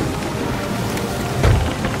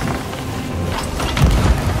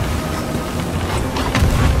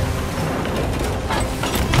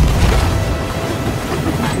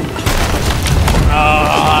 Oh,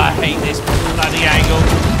 I hate this bloody angle.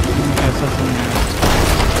 Yes, that's in there.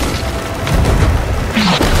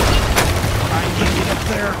 I can't get up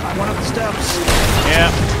there. I went up the steps.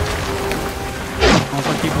 Yeah. I'll if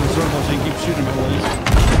I keep in circles and keep shooting police.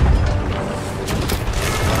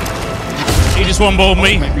 He just one-balled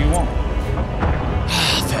me. Maybe you won't.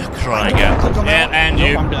 Fair crying out. Yeah, and Nope,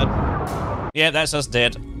 you. I'm dead. Yeah, that's us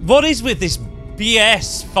dead. What is with this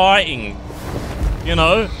BS fighting? You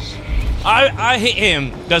know? I hit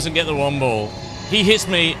him, doesn't get the one ball. He hits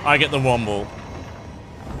me, I get the one ball.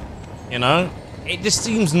 You know? It just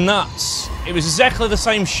seems nuts. It was exactly the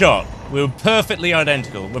same shot. We were perfectly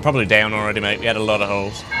identical. We're probably down already, mate. We had a lot of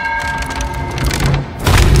holes.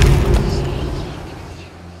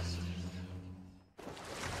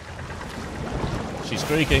 She's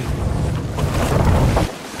streaking.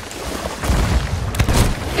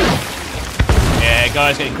 Yeah,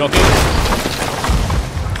 guys getting cocky.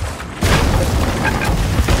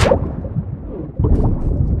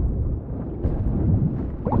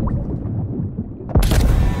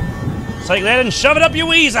 Take that and shove it up your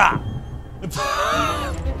Weezer!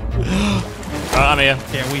 I'm here.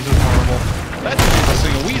 Yeah, Weezer's horrible. That's the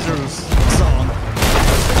sing a Weezer's song.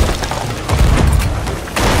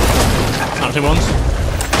 Not two ones.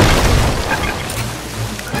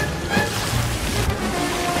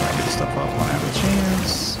 Get stuff up when I have a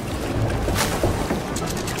chance.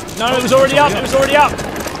 No, it was already up. It was already up. I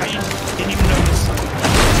didn't even notice.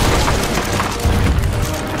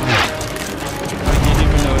 I didn't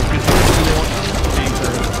even notice.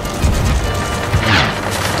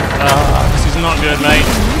 This is not good, mate.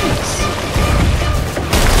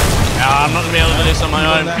 I'm not gonna be able to do this on my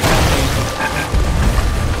own.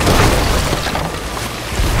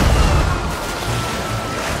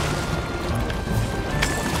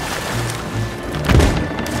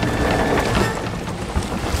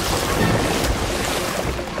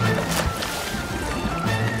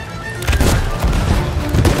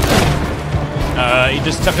 He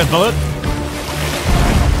just took a bullet.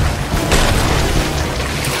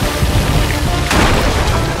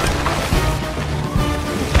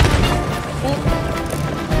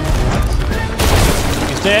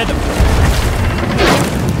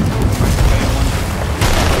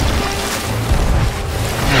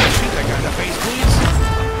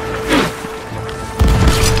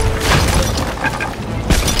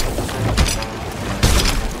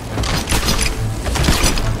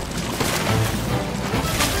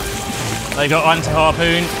 They got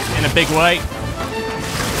anti-harpoon in a big way.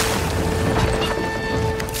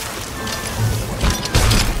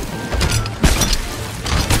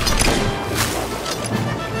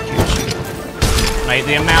 Mate,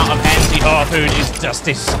 the amount of anti-harpoon is just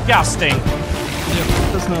disgusting. Yep,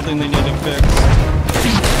 there's nothing they need to fix.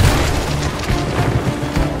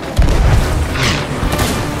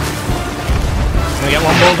 Gonna get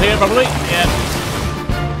one ball here, probably. Yeah.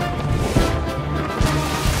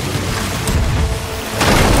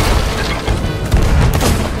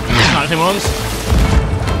 Sniped him once.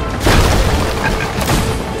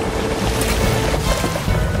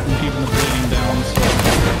 I'm keeping the bleeding down. So.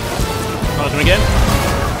 Sniped him again.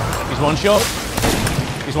 He's one shot.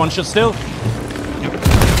 He's one shot still. Yep.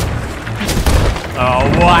 Oh,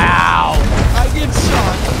 wow. I get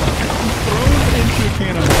shot. Thrown into a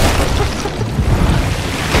cannonball.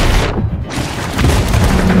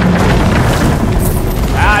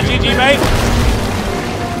 GG, mate.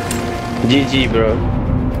 GG, bro.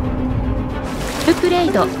 ルプレ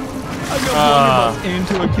イド I got one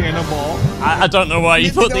into a cannonball. I don't know why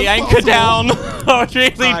you put the anchor down. I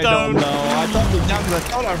really I don't know. I thought it was down because I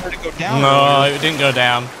thought I heard it go down. No, it didn't go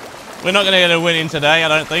down. We're not going to get a win in today, I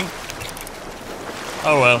don't think.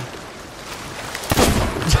 Oh well.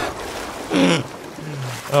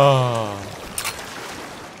 Oh.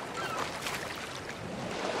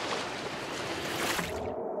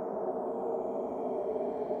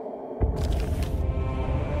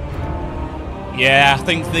 Yeah, I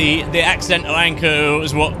think the accidental anchor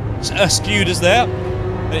was what skewed us there.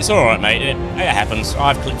 But it's alright, mate. It happens.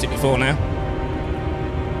 I've clipped it before now.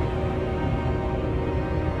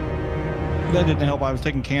 That didn't help. I was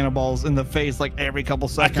taking cannonballs in the face like every couple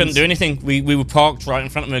seconds. I couldn't do anything. We were parked right in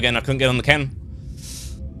front of me again. I couldn't get on the cannon.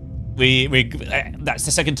 That's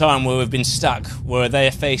the second time where we've been stuck, where they're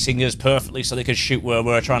facing us perfectly so they could shoot where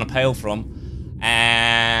we're trying to pale from.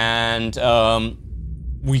 And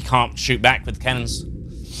we can't shoot back with cannons.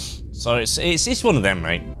 So it's one of them,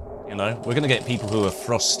 mate. You know, we're gonna get people who are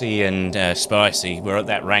frosty and spicy. We're at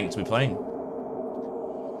that rank to be playing.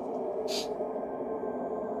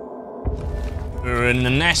 We're in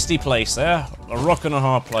a nasty place there, a rock and a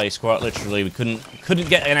hard place, quite literally. We couldn't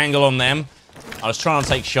get an angle on them. I was trying to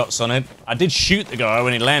take shots on it. I did shoot the guy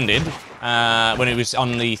when he landed, when he was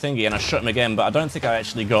on the thingy, and I shot him again. But I don't think I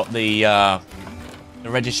actually got the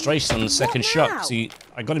registration on the second shot. See,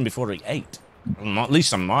 I got him before he ate. At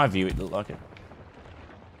least on my view, it looked like it.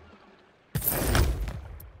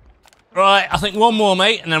 Right, I think one more,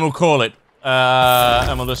 mate, and then we'll call it.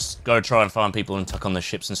 And we'll just go try and find people and tuck on the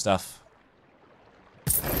ships and stuff.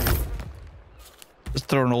 Just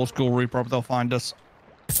throw an old school Reaper up, they'll find us.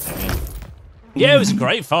 Yeah, it was a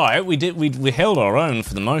great fight. We held our own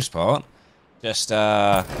for the most part. Just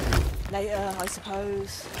Later, I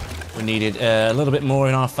suppose. we needed a little bit more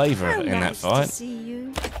in our favour in that fight. To see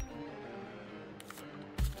you.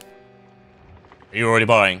 Are you already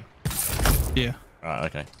buying? Yeah. Right,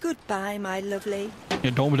 okay. Goodbye, my lovely.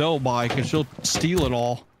 Yeah, don't buy, because she'll steal it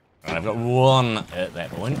all. Right, I've got one at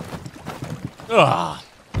that point. Ugh.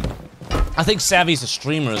 I think Savvy's a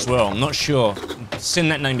streamer as well. I'm not sure. I've seen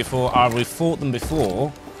that name before. Either we fought them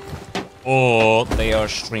before, or they are a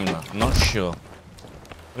streamer. I'm not sure.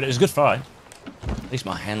 But it was a good fight. At least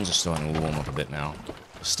my hands are starting to warm up a bit now.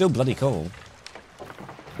 It's still bloody cold.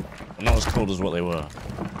 But not as cold as what they were.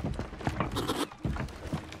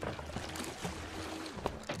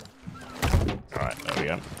 Alright, there we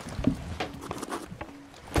go.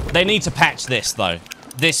 They need to patch this, though.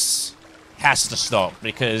 This has to stop,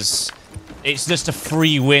 because it's just a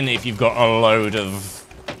free win if you've got a load of,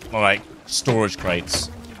 like, storage crates.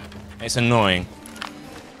 It's annoying.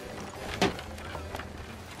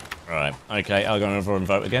 Right, okay, I'll go over and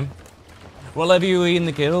vote again. What level are you in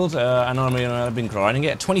the guild? I know I've been grinding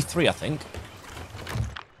it. 23, I think.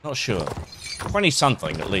 Not sure.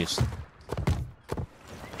 20-something, at least.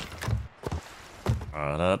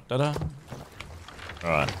 Alright.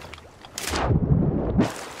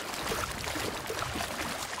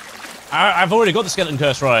 I've already got the skeleton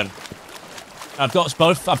curse, Ryan. I've got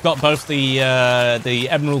both. I've got both the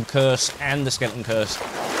emerald curse and the skeleton curse.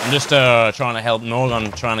 I'm just trying to help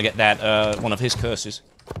Norgon, trying to get that one of his curses.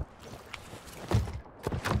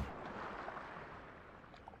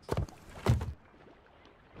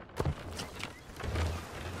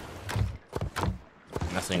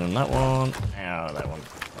 Nothing on that one. Ow, that one.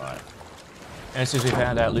 Right. As soon as we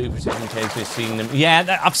found out loot protection takes, we've seen them.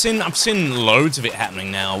 Yeah, I've seen loads of it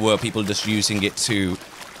happening now, where people are just using it to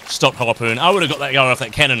stop harpoon. I would have got that guy off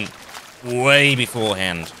that cannon way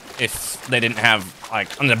beforehand if they didn't have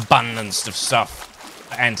like an abundance of stuff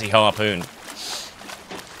for anti-harpoon.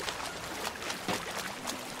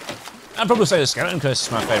 I'd probably say the skeleton curse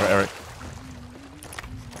is my favourite, Eric.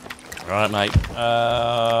 Right, mate.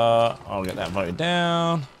 I'll get that voted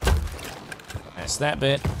down. That's that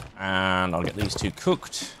bit. And I'll get these two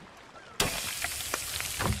cooked.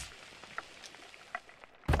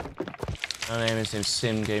 My name is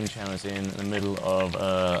Sin. Game Channel is in the middle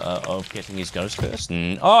of getting his ghost curse.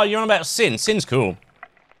 Oh, you're on about Sin. Sin's cool.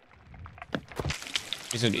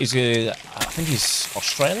 He's a, I think he's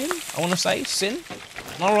Australian, I want to say, Sin.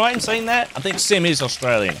 Am I right in saying that? I think Sim is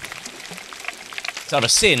Australian. It's either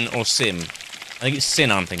Sin or Sim. I think it's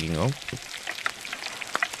Sin I'm thinking of.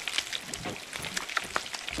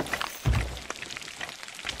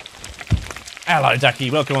 Hello,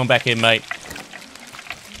 Ducky. Welcome on back in, mate.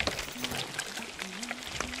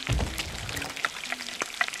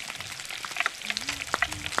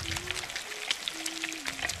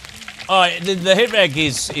 Oh, the hit reg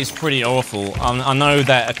is pretty awful. I know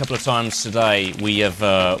that a couple of times today we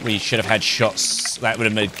should have had shots that would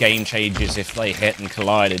have made game changes if they hit and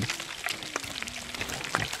collided.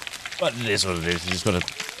 But it is what it is. You just got to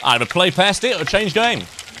either play past it or change game.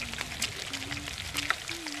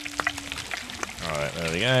 All right,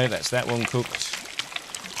 there we go. That's that one cooked.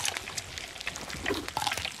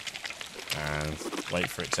 And wait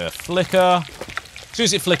for it to flicker. As soon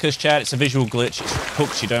as it flickers, chat, it's a visual glitch. It's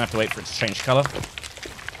cooked, you don't have to wait for it to change colour.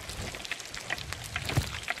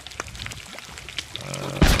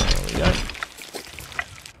 There we go.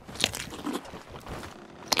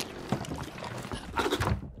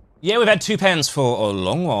 Yeah, we've had 2 pens for a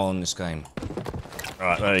long while in this game.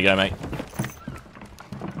 Right, there you go, mate.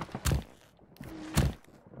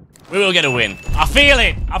 We will get a win. I feel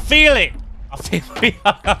it! I feel it!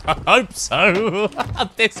 I hope so.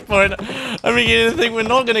 At this point, I'm beginning to think we're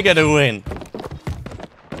not going to get a win.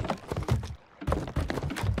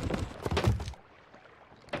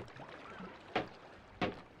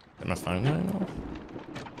 Is my phone going on?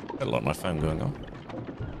 Got a lot of my phone going on.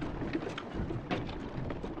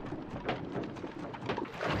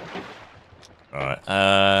 Alright,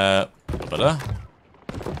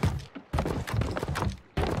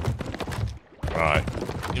 Right.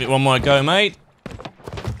 Give it one more go, mate.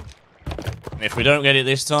 And if we don't get it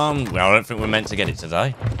this time, well, I don't think we're meant to get it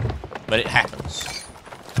today. But it happens.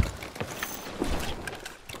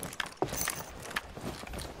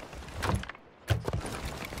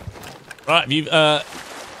 Right,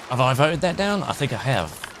 have I voted that down? I think I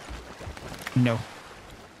have. No.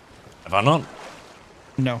 Have I not?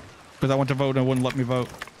 No. Because I went to vote and it wouldn't let me vote.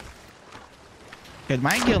 Because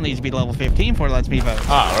my guild needs to be level 15 before it lets me vote.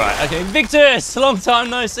 Oh, right. Okay. Victus! Long time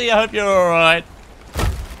no see. I hope you're alright.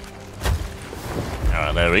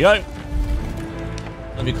 Alright, there we go.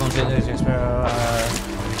 Let me content.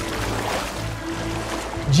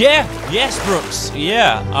 Yeah! Yes, Brooks!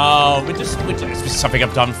 Yeah. It's something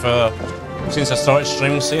I've done for since I started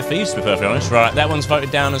streaming CFEs, to be perfectly honest. Right, that one's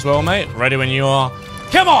voted down as well, mate. Ready when you are.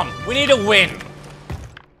 Come on! We need a win!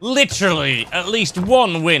 Literally, at least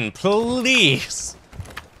one win, please!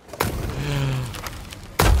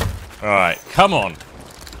 Alright, come on.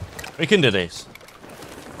 We can do this.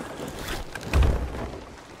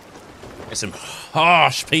 There's some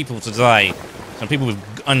harsh people today. Some people with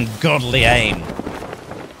ungodly aim.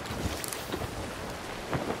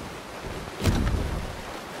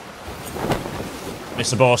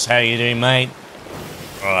 Mr. Boss, how you doing, mate?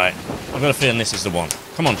 Alright, I've got a feeling this is the one.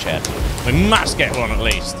 Come on, Chad. We must get one at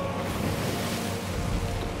least.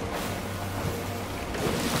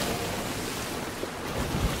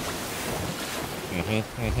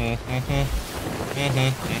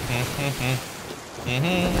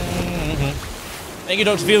 Thank you,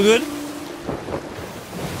 Dr. Feelgood.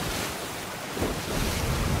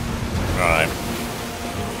 Right.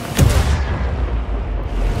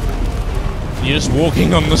 You're just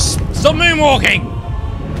walking on the... Stop moonwalking!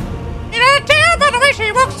 You don't tell by the way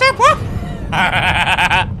she walks up.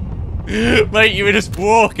 Mate, you were just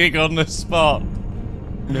walking on the spot.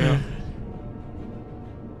 Yeah.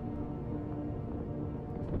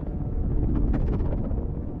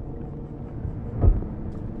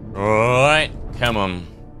 Alright, come on.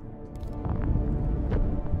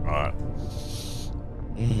 Alright.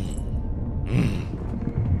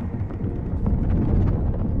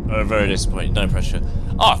 Oh, very disappointed, no pressure.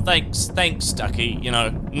 Oh, thanks, Ducky. You know,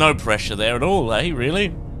 no pressure there at all, eh? Really?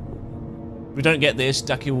 If we don't get this,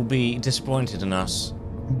 Ducky will be disappointed in us.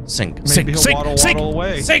 Sink, Maybe sink, he'll sink, waddle sink,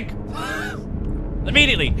 away. sink!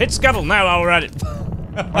 Immediately, hit scuttle now while we're at it.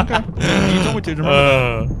 Okay. You told me to,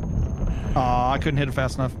 remember that. Aw, I couldn't hit it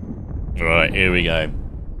fast enough. Right, here we go.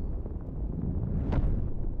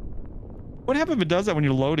 What happens if it does that when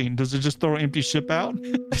you're loading? Does it just throw an empty ship out? And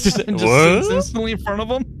just What? sits instantly in front of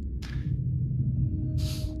them?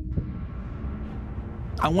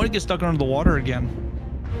 I want to get stuck under the water again.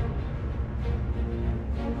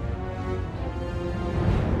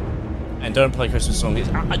 And don't play Christmas songs.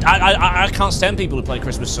 I can't stand people who play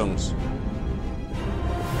Christmas songs.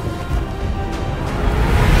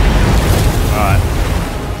 Alright.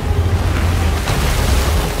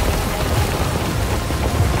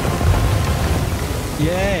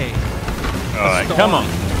 Yay. Alright, come on.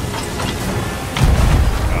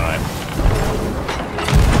 Alright.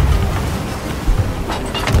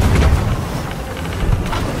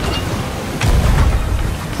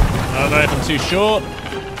 I don't know if I'm too short.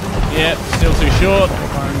 Yep, still too short.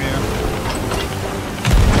 Fine, yeah.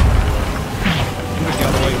 Look the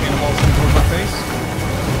other way, animals towards my face.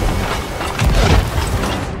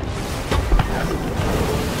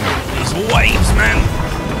 These waves, man,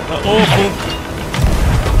 are awful.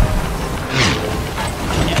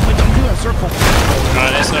 Yeah, we don't do a circle.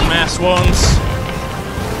 Alright, there's some mass ones.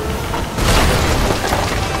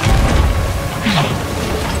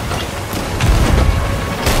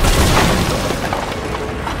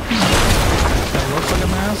 That looks like a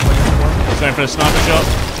mass. Like He's going for a sniper shot. I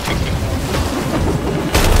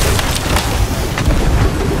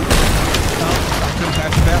couldn't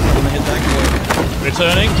patch that one when I hit that guy.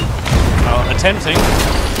 Returning. Oh, attempting.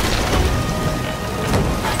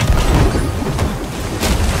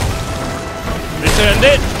 Returned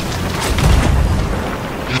it.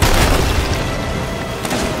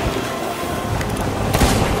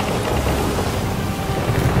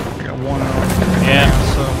 I got one out. Yeah.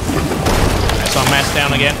 So That's on mass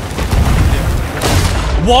down again.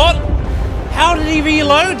 What? How did he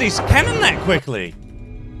reload this cannon that quickly?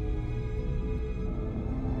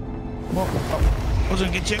 well, was it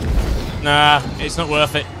gonna get you? Nah, it's not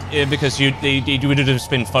worth it. Yeah, because he would have just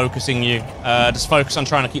been focusing you. Just focus on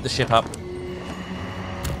trying to keep the ship up.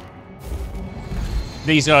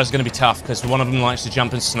 These guys are going to be tough because one of them likes to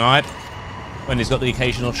jump and snipe when he's got the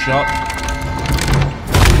occasional shot.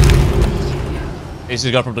 This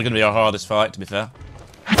is probably going to be our hardest fight, to be fair.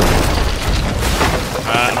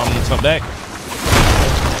 And on the top deck.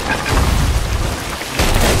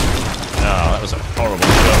 Oh, that was a horrible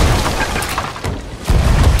shot.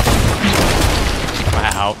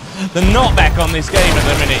 Wow. The knockback on this game at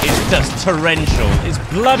the minute is just torrential. It's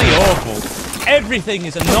bloody awful. Everything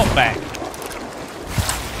is a knockback.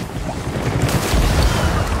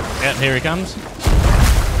 Yep, here he comes.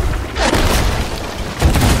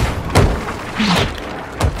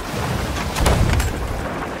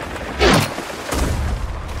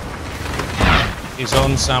 He's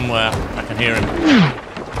on somewhere. I can hear him.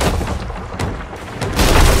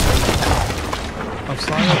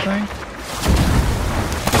 Upside, I think.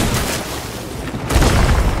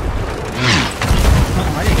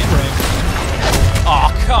 I didn't hit Ray. Oh,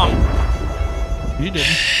 come. You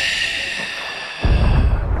didn't.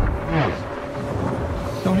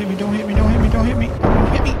 Don't hit me, don't hit me, don't hit me, don't hit me.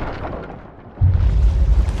 Don't hit me.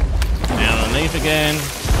 Down underneath again.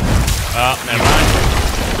 Oh, never mind.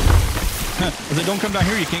 If they don't come down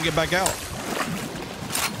here, you can't get back out.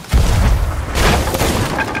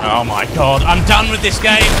 Oh my god, I'm done with this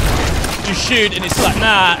game. You shoot and it's like,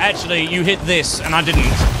 nah, actually, you hit this and I didn't.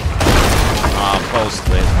 Ah, balls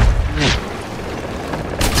to it.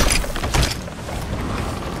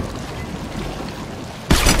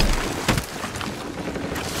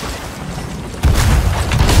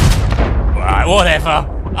 Right, whatever.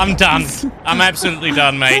 I'm done. I'm absolutely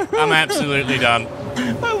done, mate. I'm absolutely done.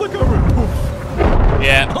 I look over and poof.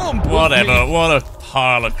 Yeah, Oh, whatever. What a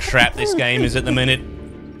pile of crap this game is at the minute.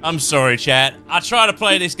 I'm sorry, chat. I try to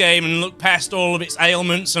play this game and look past all of its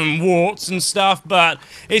ailments and warts and stuff, but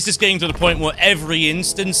it's just getting to the point where every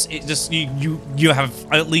instance, it just you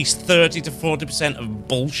have at least 30 to 40% of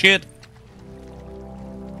bullshit.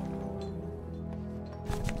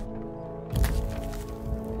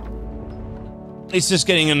 It's just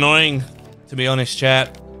getting annoying, to be honest,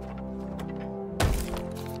 chat.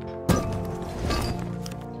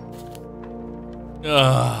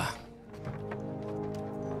 Ugh.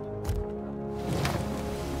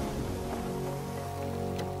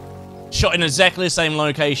 Shot in exactly the same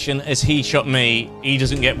location as he shot me. He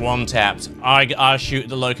doesn't get one tapped. I shoot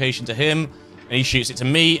the location to him, and he shoots it to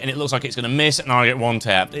me, and it looks like it's going to miss, and I get one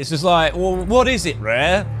tapped. It's just like, well, what is it,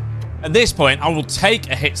 Rare? At this point, I will take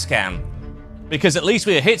a hit scan. Because at least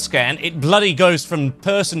with a hit scan, it bloody goes from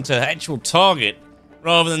person to actual target,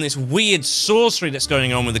 rather than this weird sorcery that's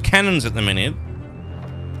going on with the cannons at the minute.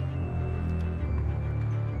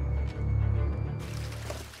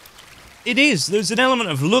 It is. There's an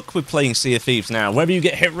element of luck with playing Sea of Thieves now. Whether you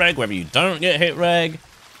get hit reg, whether you don't get hit reg.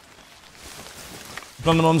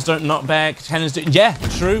 Blunderbombs don't knock back. Cannons do. Yeah,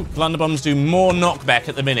 true. Blunderbombs do more knockback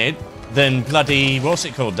at the minute than bloody what's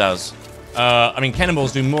it called does. I mean,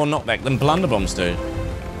 cannonballs do more knockback than blunderbombs do.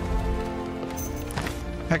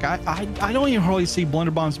 Heck, I don't even hardly see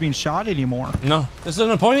blunderbombs being shot anymore. No, there's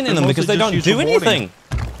no point in them because they don't do anything.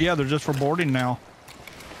 Yeah, they're just for boarding now.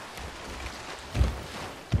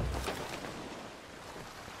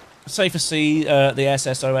 Safe to see the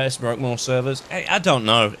SSOS broke more servers. I don't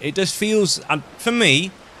know. It just feels, for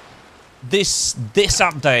me, this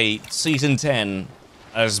update, Season 10,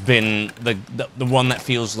 has been the one that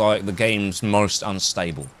feels like the game's most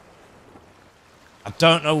unstable. I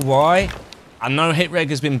don't know why. I know hitreg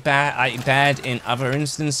has been bad in other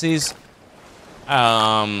instances.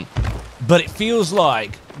 But it feels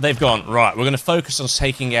like they've gone, right, we're going to focus on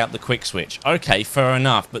taking out the quick switch. Okay, fair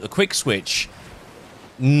enough, but the quick switch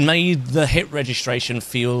made the hit registration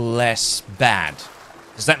feel less bad.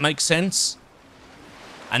 Does that make sense?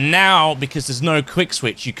 And now, because there's no quick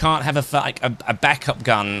switch, you can't have a backup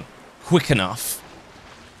gun quick enough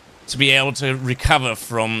to be able to recover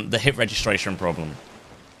from the hit registration problem.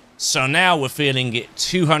 So now we're feeling it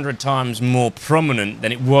 200 times more prominent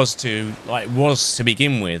than it was to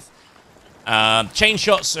begin with. Chain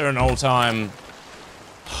shots are an all-time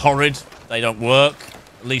horrid. They don't work.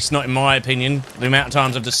 At least not in my opinion. The amount of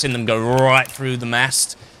times I've just seen them go right through the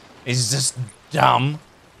mast is just dumb.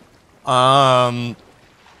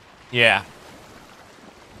 Yeah.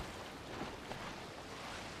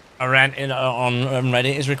 A rant on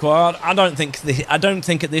Reddit is required. I don't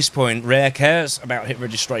think at this point Rare cares about hit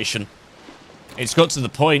registration. It's got to the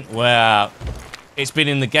point where it's been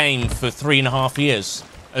in the game for 3.5 years.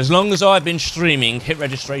 As long as I've been streaming, hit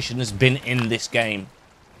registration has been in this game.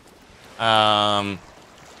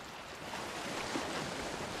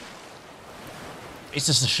 It's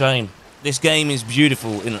just a shame. This game is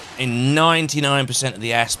beautiful in 99% of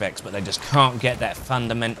the aspects, but they just can't get that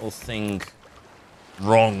fundamental thing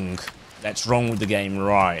wrong. That's wrong with the game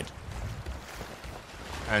right.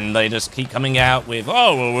 And they just keep coming out with,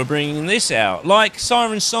 oh, well, we're bringing this out. Like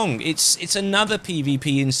Siren Song, it's another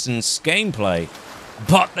PvP instance gameplay,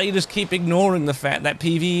 but they just keep ignoring the fact that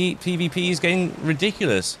PvP is getting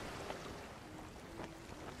ridiculous.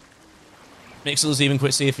 Mixel's even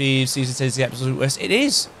quit Sea of Thieves, Season 10 is the absolute worst. It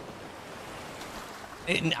is.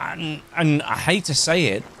 And I hate to say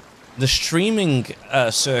it, the streaming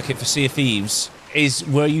circuit for Sea of Thieves is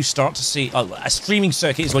where you start to see... a streaming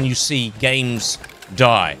circuit is when you see games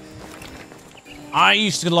die. I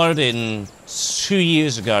used to load in 2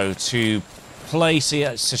 years ago to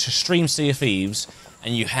stream Sea of Thieves,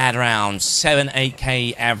 and you had around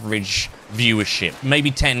 7-8k average viewership,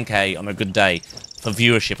 maybe 10k on a good day for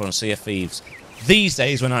viewership on Sea of Thieves. These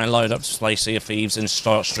days, when I load up to play Sea of Thieves and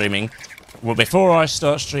start streaming, well, before I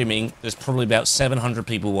start streaming, there's probably about 700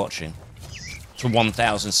 people watching. To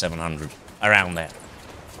 1,700, around there.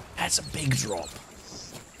 That's a big drop.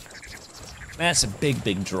 That's a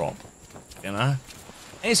big drop, you know?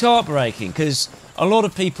 It's heartbreaking, because a lot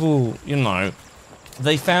of people, you know,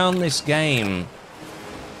 they found this game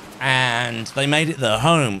and they made it their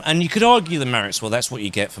home. And you could argue the merits, well, that's what you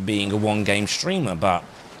get for being a one-game streamer, but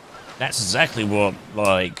that's exactly what,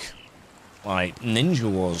 like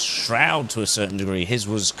Ninja was. Shroud, to a certain degree. His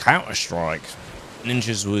was Counter-Strike.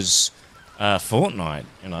 Ninja's was Fortnite,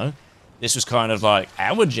 you know? This was kind of like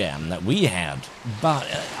our jam that we had. But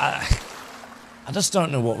I just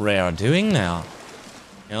don't know what Rare are doing now,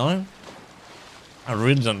 you know? I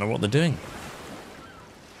really don't know what they're doing.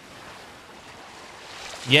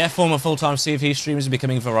 Yeah, former full-time Sea of Thieves streamers are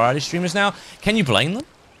becoming variety streamers now. Can you blame them?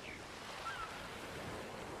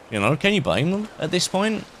 You know, can you blame them at this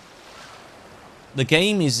point? The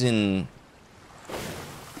game is in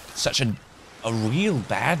such a real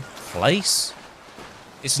bad place.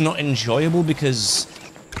 It's not enjoyable because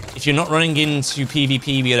if you're not running into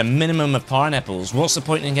PvP with a minimum of pineapples, what's the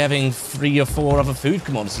point in having 3 or 4 other food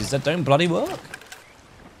commodities that don't bloody work?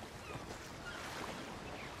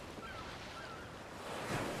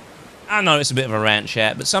 I know it's a bit of a rant,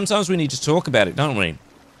 chat, but sometimes we need to talk about it, don't we?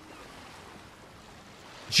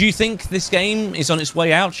 Do you think this game is on its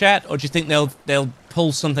way out, chat, or do you think they'll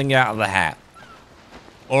pull something out of the hat?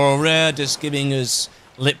 Or are Rare just giving us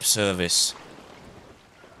lip service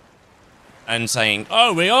and saying,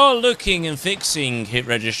 oh, we are looking and fixing hit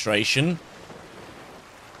registration?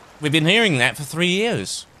 We've been hearing that for 3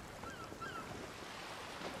 years.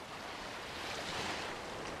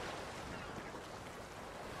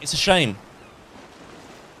 It's a shame.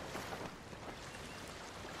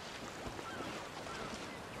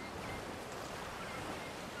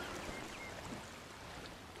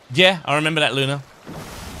 Yeah, I remember that, Luna.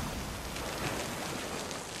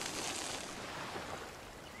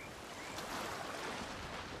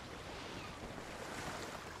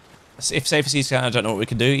 If safe as he's, I don't know what we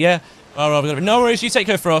can do. Yeah. All right, no worries. You take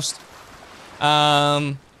care, Frost.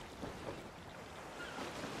 I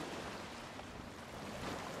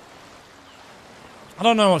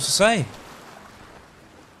don't know what to say.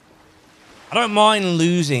 I don't mind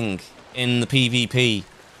losing in the PvP,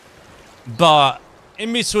 but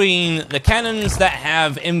in between the cannons that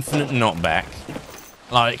have infinite knockback,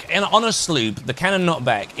 like on a sloop, the cannon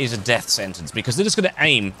knockback is a death sentence because they're just going to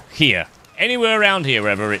aim here, anywhere around here,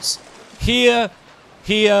 whether it's here,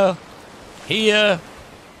 here, here,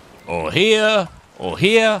 or here, or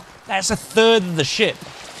here. That's a third of the ship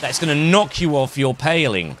that's going to knock you off your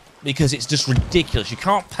paling because it's just ridiculous. You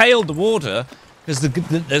can't pale the water because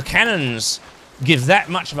the cannons give that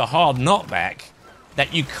much of a hard knockback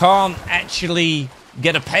that you can't actually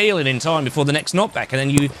get a pale in time before the next knockback, and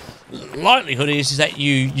then likelihood is that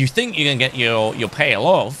you think you're gonna get your pale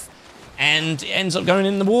off, and it ends up going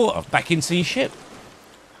in the water back into your ship.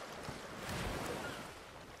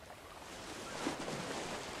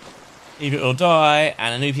 Either it or die,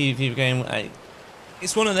 and a new PvP game.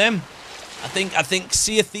 It's one of them. I think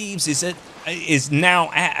Sea of Thieves is now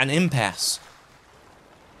at an impasse.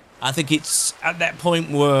 I think it's at that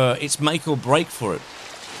point where it's make or break for it.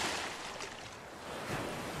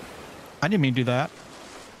 I didn't mean to do that.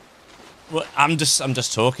 Well, I'm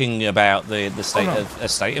just talking about the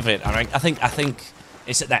state of it. I think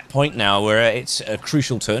it's at that point now where it's a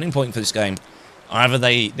crucial turning point for this game. Either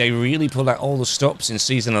they really pull out all the stops in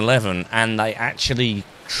season 11 and they actually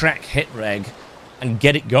crack hit reg and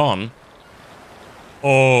get it gone,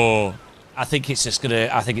 or I think it's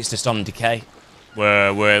just on decay.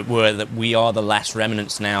 Where we are the last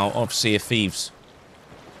remnants now of Sea of Thieves.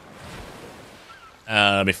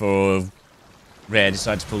 Before Rare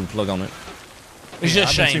decided to pull the plug on it. Which is a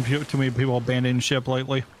shame. I've seen too many people abandoning ship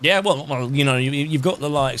lately. Yeah, well, you know, you've got the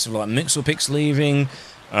likes of like Mixelpix leaving.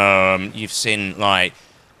 You've seen like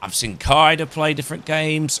I've seen Kaida play different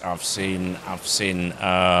games. I've seen them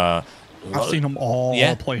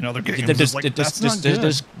all play another game. They're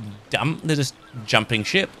just jumping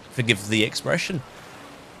ship. Forgive the expression.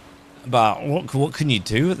 But what can you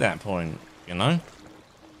do at that point? You know,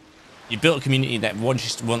 you built a community that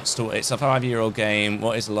wants to. It's a 5-year-old game.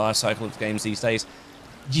 What is the life cycle of games these days?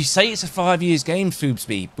 You say it's a 5 years game,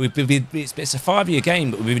 Foobsby. It's a 5-year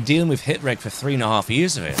game, but we've been dealing with hit reg for 3.5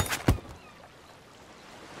 years of it.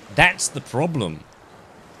 That's the problem.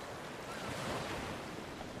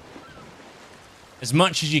 As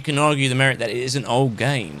much as you can argue the merit that it is an old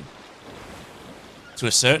game, to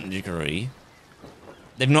a certain degree,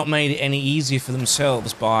 they've not made it any easier for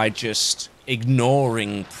themselves by just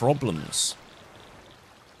ignoring problems.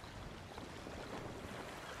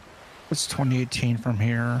 What's 2018 from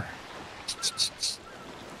here?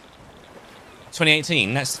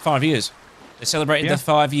 2018, that's 5 years. They celebrated their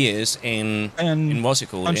 5 years in what's it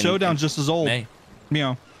called? And Showdown's just as old. May.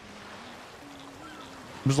 Yeah.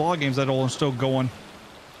 There's a lot of games that old and still going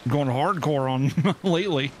hardcore on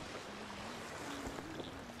lately.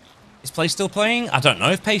 Is Play still playing? I don't know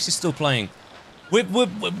if Pace is still playing. We're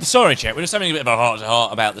sorry, chat. We're just having a bit of a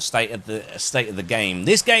heart-to-heart about the state of the game.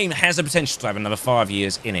 This game has the potential to have another 5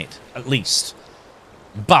 years in it, at least.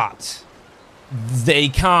 But they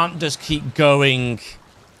can't just keep going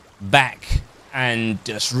back and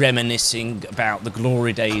just reminiscing about the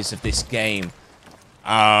glory days of this game.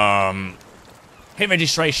 Hit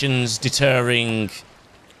registration's deterring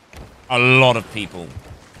a lot of people.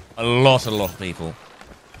 A lot of people.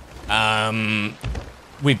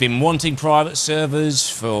 We've been wanting private servers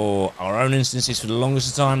for our own instances for the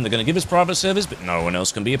longest time. They're going to give us private servers, but no one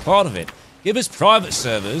else can be a part of it. Give us private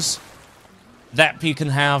servers that you can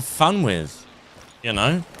have fun with, you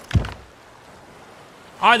know?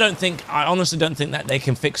 I honestly don't think that they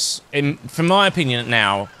can fix, from my opinion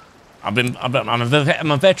now, I'm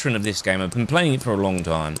a veteran of this game. I've been playing it for a long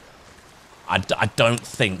time. I don't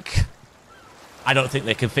think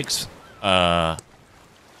they can fix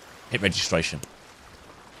hit registration.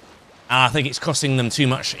 And I think it's costing them too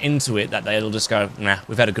much into it that they'll just go, nah,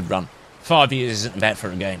 we've had a good run. 5 years isn't bad for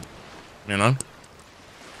a game, you know?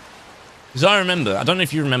 Because I remember, I don't know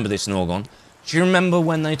if you remember this, Norgon. Do you remember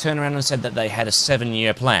when they turned around and said that they had a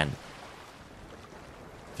 7-year plan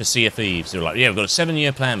for Sea of Thieves? They were like, yeah, we've got a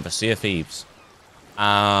 7-year plan for Sea of Thieves.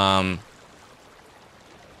 We're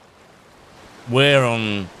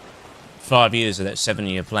on 5 years of that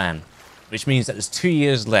 7-year plan, which means that there's 2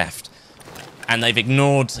 years left, and they've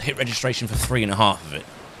ignored hit registration for 3.5 of it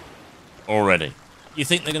already. You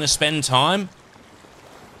think they're going to spend time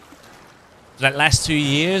for that last 2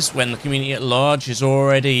 years when the community at large has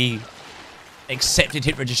already accepted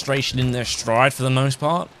hit registration in their stride for the most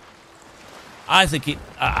part? I think it.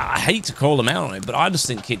 I hate to call them out on it, but I just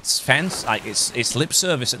think it's fans. Like it's lip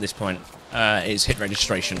service at this point. It's hit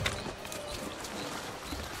registration.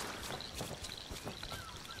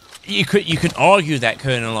 You could argue that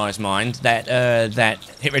kernelized mind that that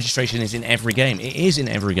hit registration is in every game. It is in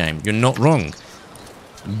every game. You're not wrong.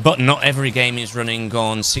 But not every game is running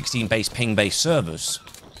on 16-base ping-based servers.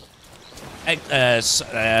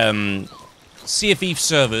 Sea of Thieves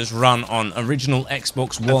servers run on original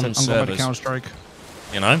Xbox One servers. Counter-Strike.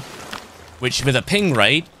 You know, which with a ping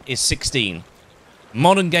rate is 16.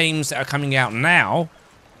 Modern games that are coming out now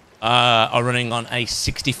are running on a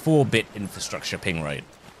 64-bit infrastructure ping rate,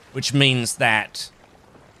 which means that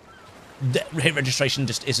hit registration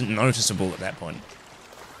just isn't noticeable at that point.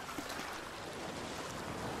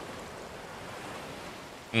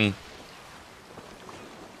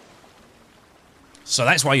 So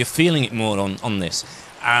that's why you're feeling it more on this.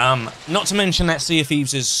 Not to mention that Sea of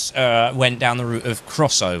Thieves went down the route of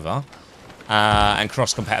crossover and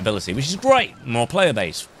cross-compatibility, which is great. More player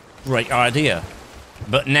base, great idea.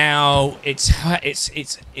 But now it's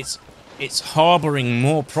harboring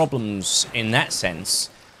more problems in that sense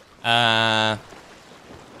than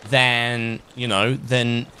than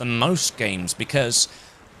most games, because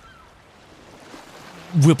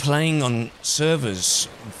we're playing on servers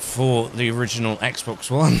for the original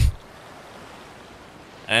Xbox One.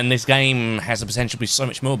 And this game has the potential to be so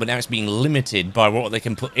much more, but now it's being limited by what they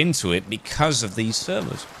can put into it because of these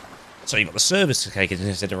servers. So you've got the servers to take into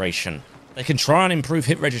consideration. They can try and improve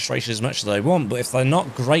hit registration as much as they want, but if they're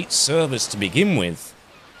not great servers to begin with,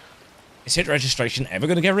 is hit registration ever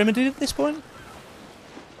going to get remedied at this point?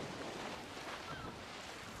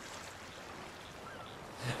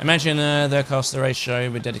 Imagine their cost to ratio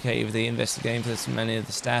were dedicated for the investigating for many of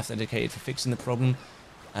the staff dedicated for fixing the problem.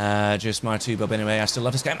 Just my 2 bob anyway. I still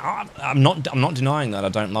love this game. I'm not denying that I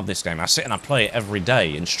don't love this game. I sit and I play it every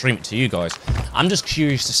day and stream it to you guys. I'm just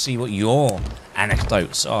curious to see what your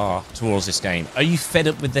anecdotes are towards this game. Are you fed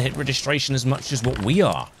up with the hit registration as much as what we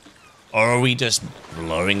are? Or are we just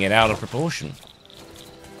blowing it out of proportion?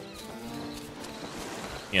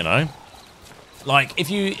 You know? Like, if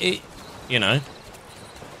you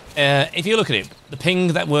look at it, the ping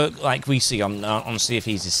that like we see on Sea of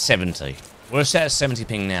Thieves is 70. We're set at 70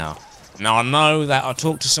 ping now. Now, I know that I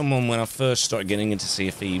talked to someone when I first started getting into Sea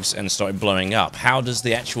of Thieves and started blowing up. How does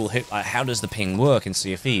the actual how does the ping work in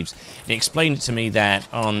Sea of Thieves? He explained it to me that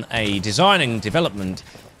on a design and development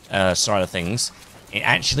side of things, it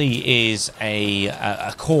actually is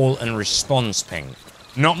a call and response ping.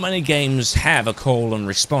 Not many games have a call and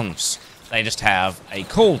response. They just have a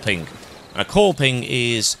call ping. And a call ping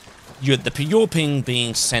is your ping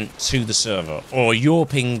being sent to the server, or your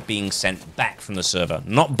ping being sent back from the server,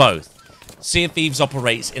 not both. Sea of Thieves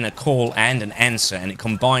operates in a call and an answer, and it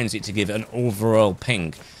combines it to give an overall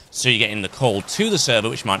ping. So you're getting the call to the server,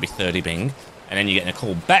 which might be 30 ping, and then you're getting a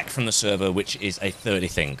call back from the server, which is a 30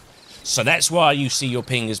 thing. So that's why you see your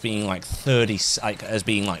ping as being like 73.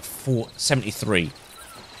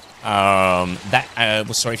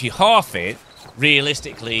 Sorry, if you half it,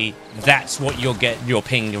 realistically, that's what your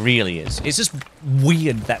ping really is. It's just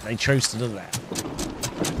weird that they chose to do that.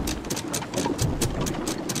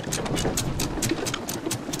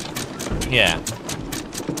 Yeah.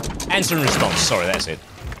 Answer and response, sorry, that's it.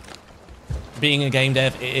 Being a game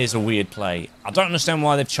dev, it is a weird play. I don't understand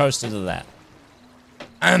why they've chose to do that.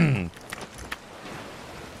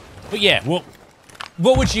 But yeah, what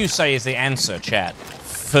would you say is the answer, chat,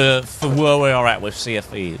 for where we are at with Sea of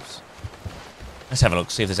Thieves? Let's have a look,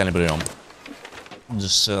 see if there's anybody on the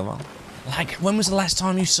server. Like, when was the last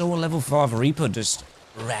time you saw a level 5 Reaper just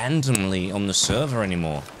randomly on the server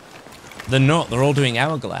anymore? They're not, they're all doing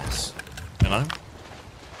Hourglass, you know?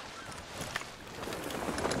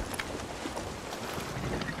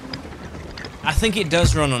 I think it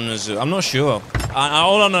does run on the zoo, I'm not sure.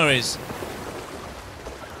 All I know is...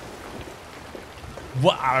 do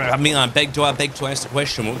I beg to ask the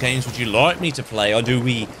question, what games would you like me to play, or do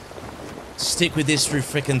we stick with this through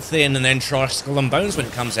frickin' thin and then try Skull and Bones when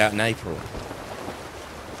it comes out in April?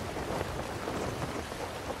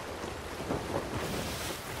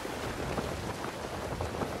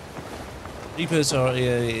 Reapers are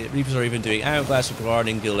even doing Hourglass with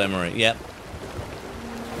Guardian Guild Emery. Yep.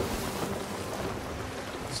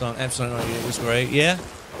 So absolutely, it was great. Yeah.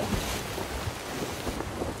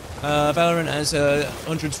 Valorant has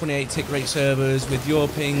 128 tick rate servers with your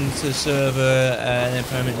ping to server and then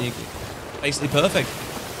permanently. Basically perfect.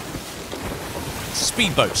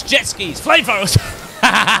 Speedboats, jet skis, flamethrowers.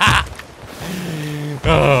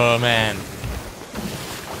 Oh man,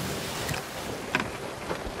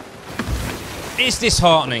 it's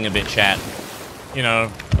disheartening a bit, chat. You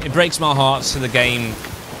know, it breaks my heart to the game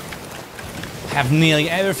have nearly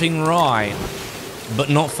everything right, but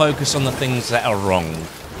not focus on the things that are wrong.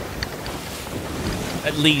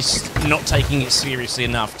 At least not taking it seriously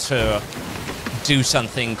enough to do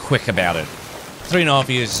something quick about it. 3.5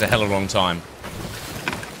 years is a hell of a long time.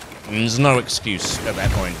 And there's no excuse at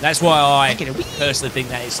that point. That's why I personally think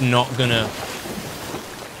that it's not gonna...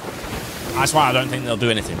 That's why I don't think they'll do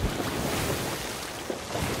anything.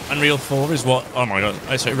 Unreal 4 is what... Oh my god.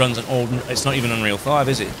 So it runs an old... It's not even Unreal 5,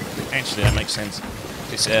 is it? Actually, that makes sense.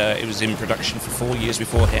 It's, it was in production for 4 years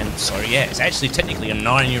beforehand. So yeah, it's actually technically a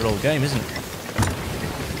 9-year-old game, isn't it?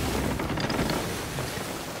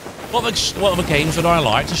 What other games would I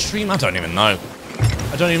like to stream? I don't even know.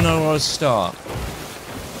 I don't even know where to start.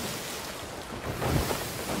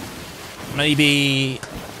 Maybe...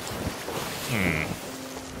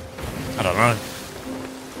 I don't know.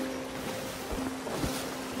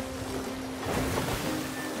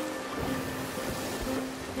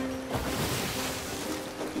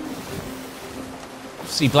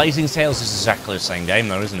 See, Blazing Sails is exactly the same game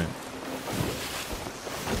though, isn't it?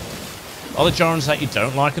 Are the genres that you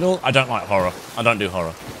don't like at all? I don't like horror. I don't do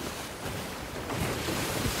horror.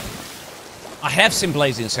 I have seen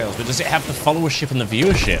Blazing Sails, but does it have the followership and the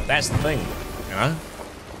viewership? That's the thing, you know?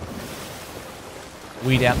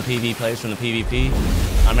 Weed out the PvP players from the PvP.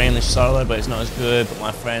 I'm mainly solo, but it's not as good, but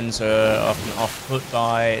my friends are often off-put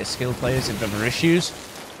by skill players with other issues.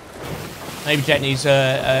 Maybe Jack needs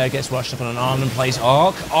gets washed up on an arm and plays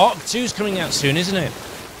Ark. Ark 2's coming out soon, isn't it?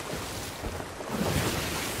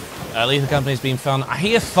 Lethal Company's been fun. I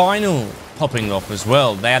hear Final popping off as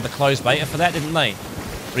well. They had the closed beta for that, didn't they?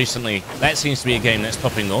 Recently. That seems to be a game that's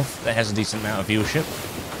popping off. That has a decent amount of viewership.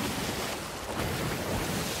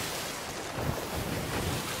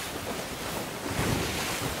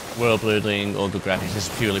 World building, all good graphics. This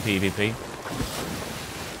is purely PvP.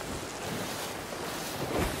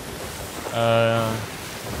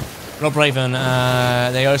 RobRaven,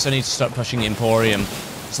 they also need to stop pushing Emporium.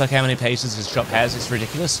 It's like how many paces this shop has. It's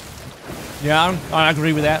ridiculous. Yeah, I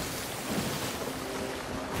agree with that.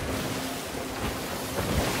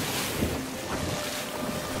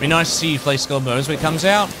 It'd be nice to see you play Skull Bones when it comes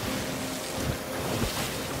out.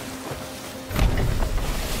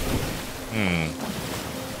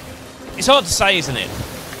 It's hard to say, isn't it?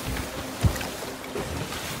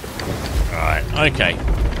 Alright, okay.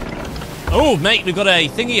 Oh, mate, we've got a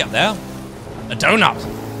thingy up there. A donut.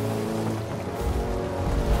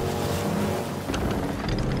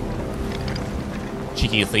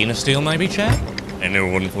 Cheeky Athena steel, maybe, chat?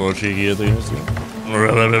 Anyone for a cheeky Athena steel?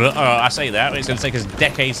 Oh, I say that, but it's going to take us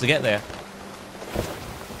decades to get there.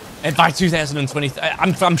 And by 2020...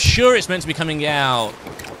 I'm sure it's meant to be coming out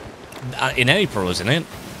in April, isn't it?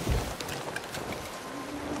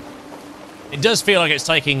 It does feel like it's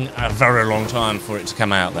taking a very long time for it to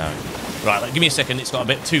come out, though. Right, give me a second. It's got a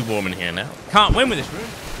bit too warm in here now. Can't win with this room.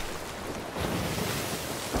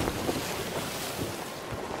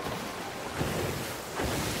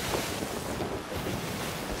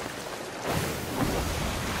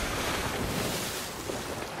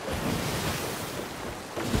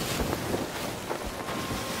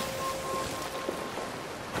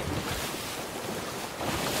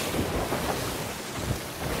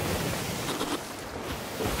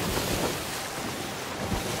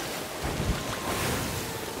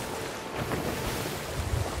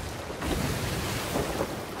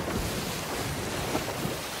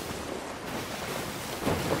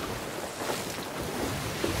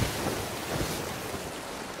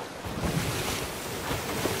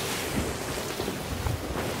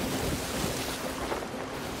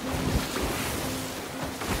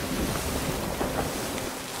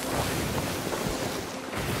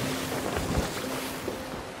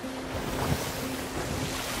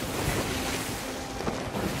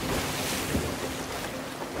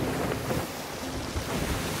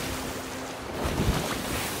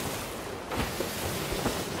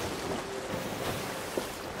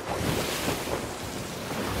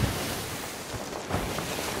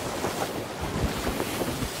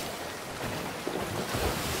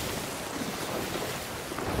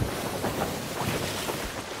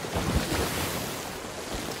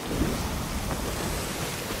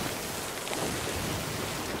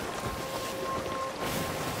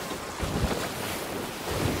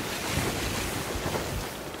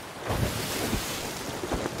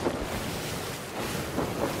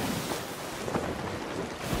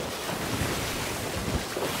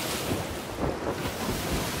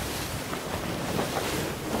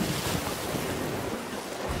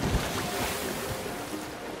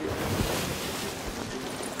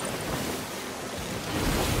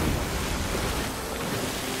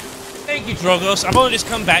 Thank you, Drogos. I've only just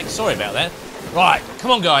come back. Sorry about that. Right,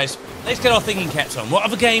 come on, guys. Let's get our thinking caps on. What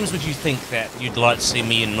other games would you think that you'd like to see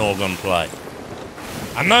me and Norgon play?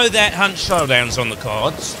 I know that Hunt Showdown's on the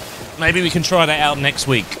cards. Maybe we can try that out next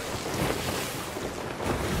week.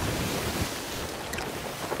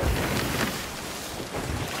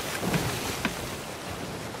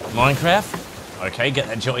 Minecraft? Okay, get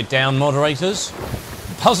that jotted down, moderators.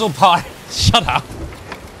 Puzzle Pie. Shut up.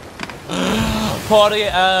 Party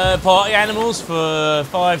animals for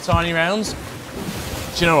 5 tiny rounds.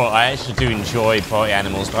 Do you know what? I actually do enjoy party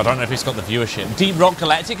animals, but I don't know if it's got the viewership. Deep Rock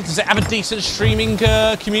Galactic, does it have a decent streaming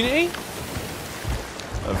community?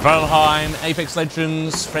 Valheim, Apex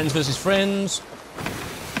Legends, Friends vs. Friends.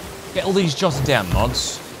 Get all these jotted down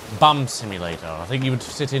mods. Bum Simulator, I think you would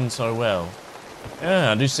sit in so well.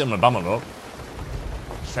 Yeah, I do sit on my bum a lot.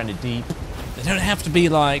 Stranded Deep. They don't have to be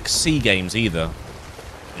like C games either.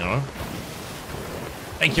 You know?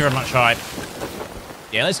 Thank you very much, Hype.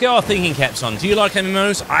 Yeah, let's get our thinking caps on. Do you like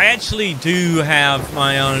MMOs? I actually do have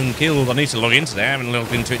my own guild. I need to log into that. I haven't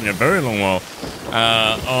logged into it in a very long while.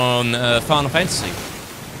 On Final Fantasy.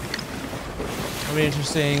 Very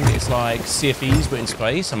interesting. It's like CFEs, but in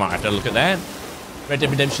space. I might have to look at that. Red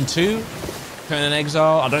Dead Redemption 2. Conan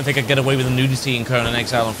Exile. I don't think I can get away with the nudity in Conan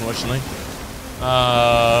Exile, unfortunately.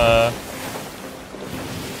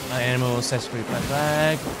 Animal, Accessory, Black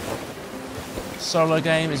Flag. Solo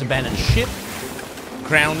game is Abandoned Ship.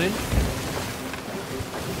 Grounded.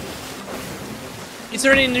 Is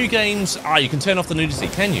there any new games? Ah, you can turn off the nudity,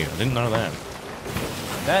 can you? I didn't know that.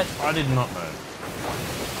 That I did not know.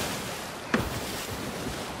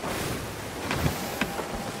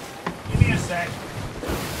 Give me a sec.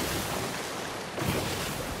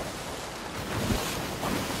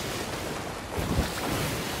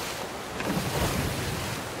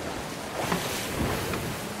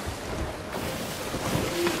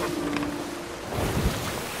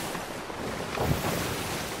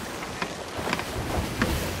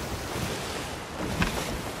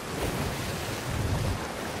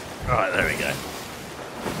 Alright, there we go.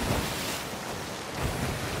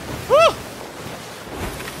 Woo!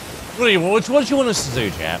 What do you want us to do,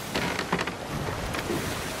 chap?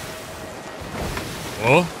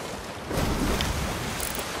 Oh?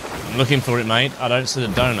 I'm looking for it, mate. I don't see the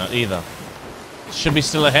donut either. Should be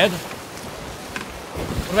still ahead.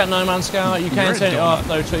 What about No Man's Sky? You can turn it off,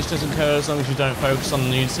 though Twitch doesn't care as long as you don't focus on the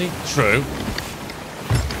nudity. True.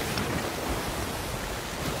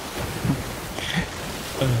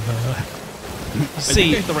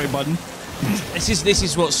 See, the right button. This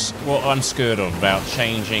is what I'm scared of about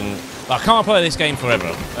changing. I can't play this game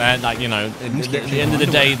forever, and like you know, at the end of the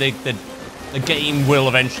day, the game will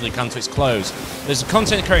eventually come to its close. There's a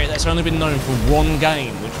content creator that's only been known for one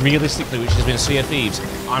game, which has been Sea of Thieves.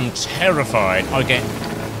 I'm terrified. I get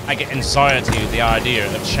anxiety with the idea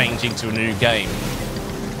of changing to a new game.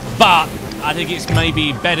 But I think it's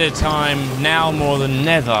maybe better time now more than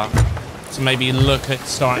never to maybe look at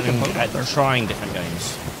trying different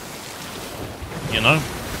games. You know?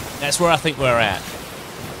 That's where I think we're at.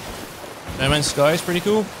 No Man's Sky is pretty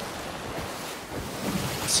cool.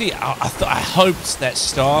 See, I hoped that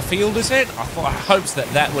Starfield is it. I hoped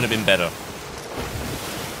that would have been better.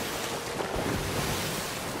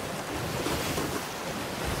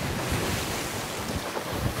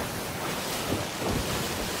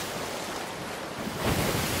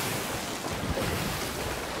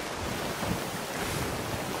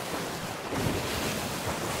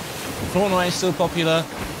 Fortnite is still popular,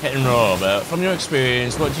 hit and roll, but from your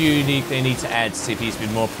experience, what do you think they need to add to CPs to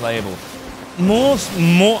be more playable?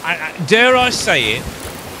 Dare I say it,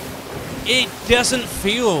 it doesn't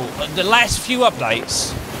feel, the last few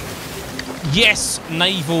updates, yes,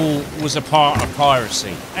 naval was a part of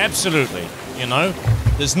piracy, absolutely, you know?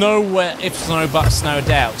 There's no ifs, no buts, no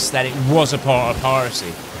doubts that it was a part of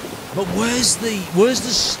piracy. But where's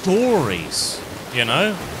the stories, you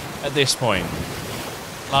know, at this point?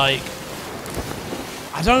 Like,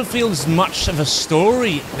 I don't feel as much of a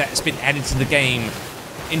story that's been added to the game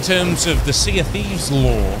in terms of the Sea of Thieves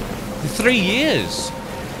lore for 3 years.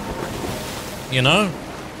 You know?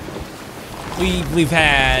 We've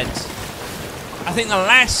had... I think the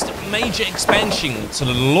last major expansion to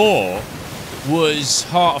the lore was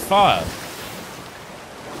Heart of Fire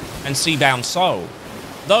and Seabound Soul.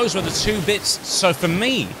 Those were the 2 bits. So for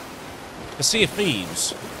me, the Sea of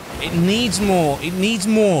Thieves, it needs more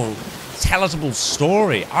palatable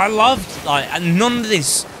story. I loved like none of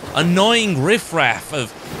this annoying riffraff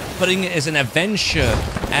of putting it as an adventure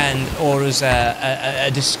or as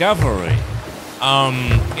a discovery.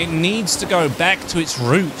 it needs to go back to its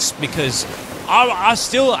roots because I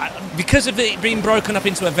still, because of it being broken up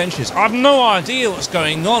into adventures, I have no idea what's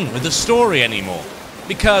going on with the story anymore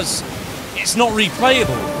because it's not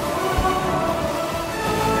replayable.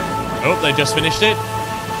 Oh, they just finished it.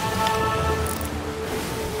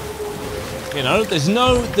 You know,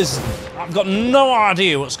 I've got no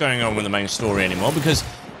idea what's going on with the main story anymore because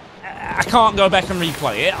I can't go back and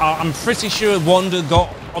replay it. I'm pretty sure Wanda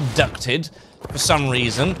got abducted for some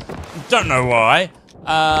reason. Don't know why.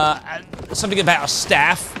 Something about a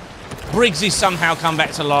staff. Briggsy's somehow come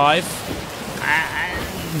back to life.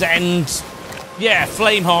 And yeah,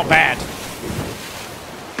 Flameheart bad.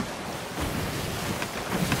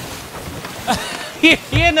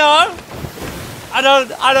 You know? I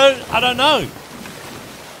don't know.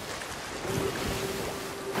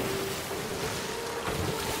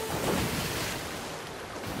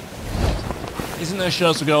 Isn't there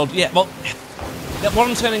Shores of Gold? Yeah, well, what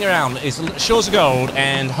I'm turning around is Shores of Gold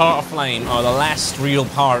and Heart of Flame are the last real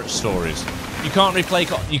pirate stories. You can't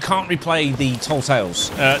replay the Tall Tales.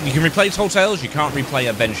 You can replay Tall Tales, you can't replay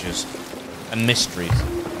Adventures and Mysteries,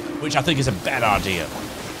 which I think is a bad idea.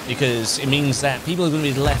 Because it means that people are going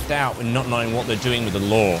to be left out and not knowing what they're doing with the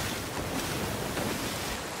lore.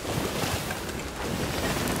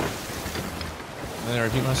 I'm going to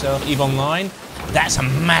repeat myself. EVE Online. That's a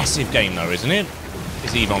massive game though, isn't it?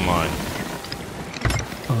 It's EVE Online.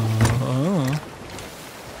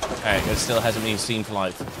 Okay, it still hasn't been seen for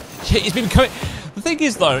like... It's been coming... The thing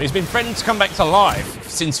is though, it's been threatened to come back to life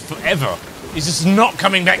since forever. It's just not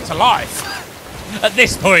coming back to life. At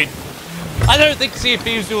this point. I don't think Sea of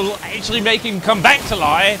Thieves will actually make him come back to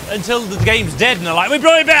life until the game's dead and they're like, we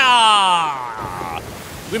brought him back!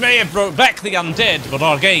 We may have brought back the undead, but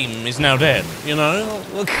our game is now dead, you know?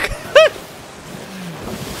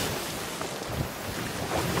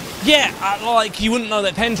 Yeah, like, you wouldn't know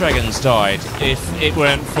that Pendragon's died if it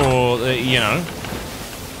weren't for, you know...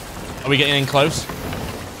 Are we getting in close?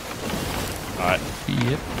 Alright.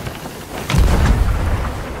 Yep.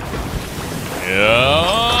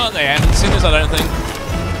 Yeah, they haven't seen us, I don't think.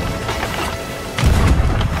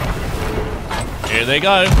 Here they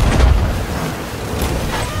go.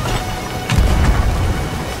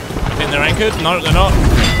 I think they're anchored. No, they're not.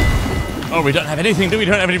 Oh, we don't have anything, do we?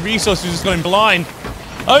 We don't have any resources, we're just going blind.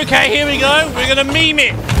 Okay, here we go. We're going to meme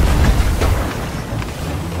it.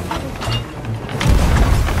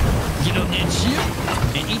 You don't need shit.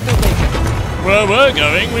 And eat the bacon. Where we're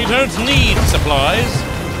going, we don't need supplies.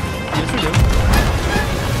 Yes, we do.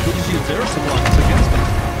 We just use their supplies against them.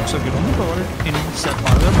 So get on the border and set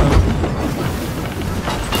fire to their boat.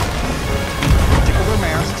 Tickle their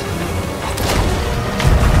mast.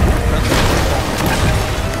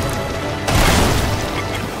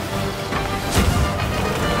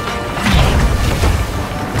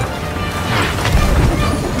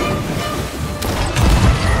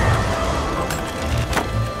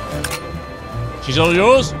 She's all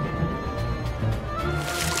yours?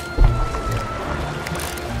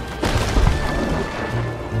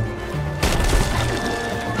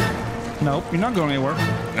 Nope, you're not going anywhere.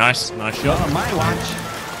 Nice Not shot. on my watch.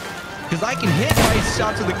 Because I can hit my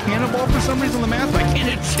shots with a cannonball for some reason on the map, but I can't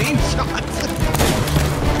hit chain shots.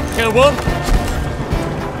 Kill one.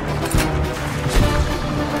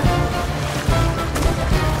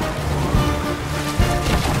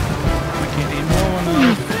 I can't aim low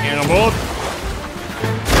enough. Cannonball.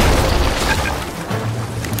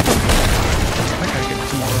 I gotta get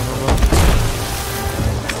some more of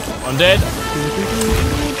One dead.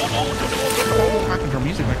 I can turn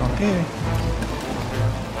music back on. Okay.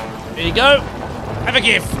 Here you go. Have a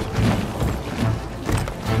gift.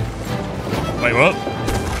 Wait, what?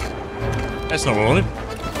 That's not what I wanted.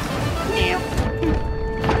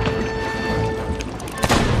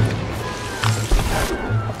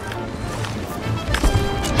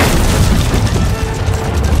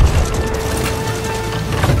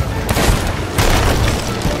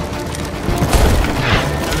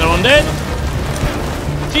 Another one dead.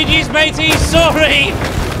 GG's matey, sorry!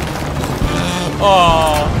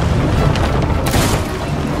 Oh.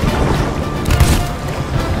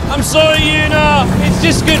 I'm sorry, Una. It's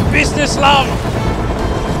just good business, love.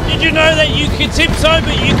 Did you know that you can tip toe,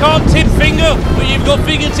 but you can't tip finger? But you've got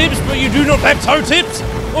fingertips, but you do not have toe tips?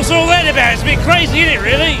 What's all that about? It's a bit crazy, isn't it,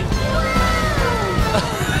 really?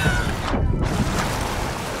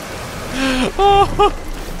 Oh.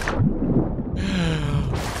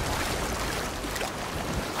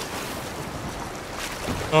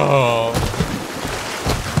 Oh.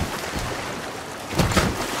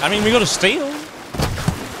 I mean, we got to steal.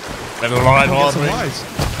 Never mind, We got hardly. supplies.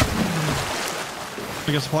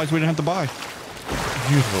 We got supplies we didn't have to buy.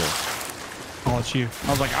 Beautiful. Oh, it's you.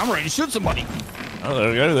 I was like, I'm ready to shoot somebody. Oh, there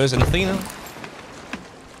we go. There's an Athena.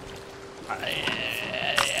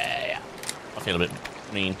 I feel a bit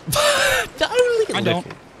mean. I don't.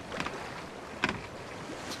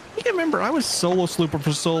 You can remember, I was solo slooper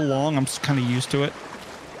for so long. I'm kind of used to it.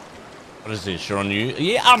 What is this? You're on you?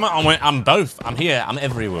 Yeah, I'm both. I'm here. I'm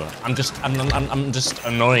everywhere. I'm just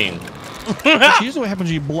annoying. That's usually what happens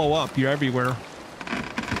when you blow up. You're everywhere.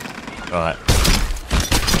 All right.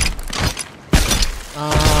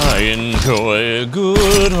 I enjoy a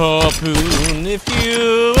good harpoon. If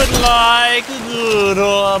you would like a good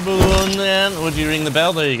harpoon, then would you ring the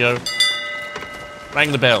bell? There you go.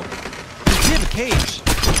 Rang the bell. You have a cage.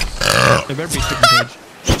 There better be a chicken cage.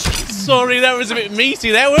 Sorry, that was a bit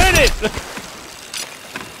meaty there, weren't it?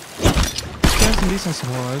 There's some decent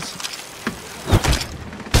supplies.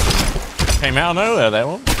 Came out of nowhere, that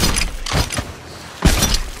one.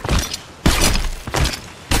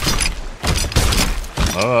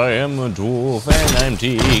 I am a dwarf and I'm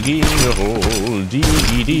digging a hole,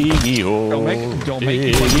 diggy hole. Don't make me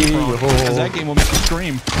play Deep Rock, because that game will make you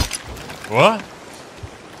scream. What?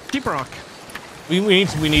 Deep Rock. We need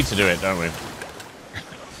to do it, don't we?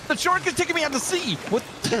 The shark is taking me out to sea. What?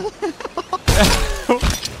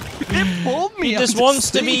 It pulled me. He just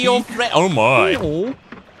wants to be your friend. Oh my.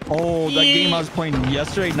 Oh, that game I was playing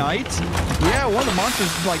yesterday night. Yeah, one of the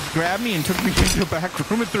monsters like grabbed me and took me into a back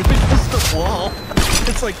room and threw me against the wall.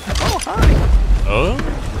 It's like, oh hi. Oh?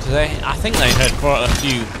 I think they had quite a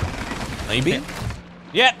few. Maybe.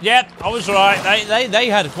 Yep. I was right. They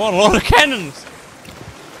had quite a lot of cannons.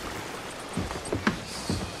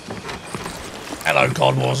 Hello,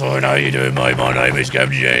 Codwars. How are you doing, mate? My name is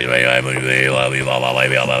Captain James.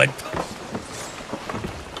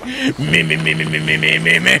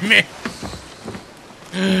 Me.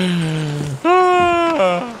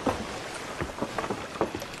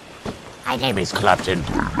 My name is Clapton.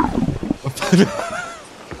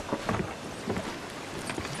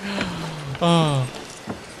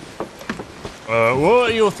 What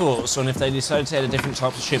are your thoughts on if they decided to add a different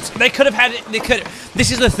types of ships? They could have had it.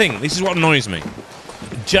 This is the thing. This is what annoys me.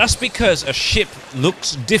 Just because a ship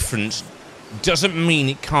looks different doesn't mean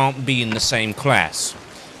it can't be in the same class.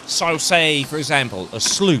 So, say, for example, a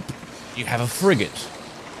sloop, you have a frigate.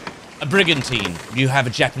 A brigantine, you have a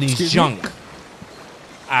Japanese junk.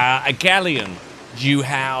 A galleon, you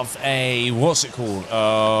have a what's it called?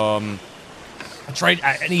 An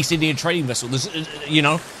East Indian trading vessel. There's,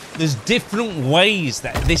 there's different ways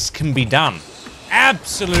that this can be done.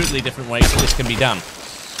 Absolutely different ways that this can be done.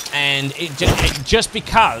 And just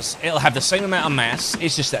because it'll have the same amount of mass,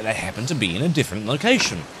 it's just that they happen to be in a different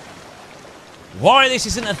location. Why this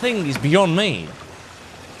isn't a thing is beyond me.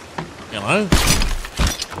 You know?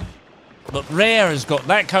 But Rare has got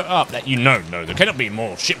that coat up that no, there cannot be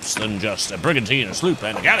more ships than just a brigantine, a sloop,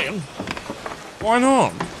 and a galleon. Why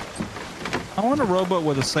not? I want a rowboat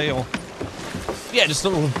with a sail. Yeah, just a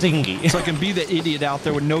little dinghy. So I can be the idiot out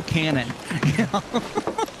there with no cannon. And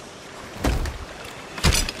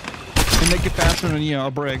make it faster than,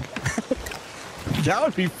 a brig. That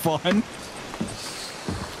would be fun.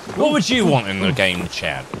 What would you want in the game,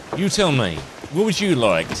 Chad? You tell me. What would you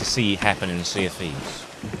like to see happen in Sea of Thieves?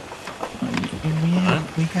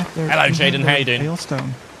 We have their, hello, Jaden. How you doing?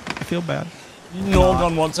 Hailstone. I feel bad.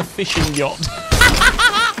 Norgon wants a fishing yacht.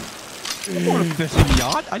 I want a fishing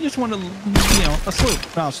yacht. I just want a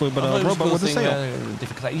sloop. Not a sloop, but a rowboat with a sail.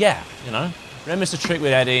 Yeah, Ren missed a trick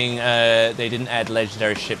with adding, they didn't add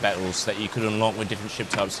legendary ship battles that you could unlock with different ship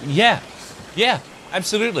types. Yeah,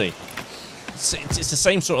 absolutely. It's the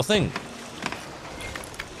same sort of thing.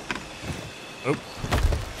 Oh.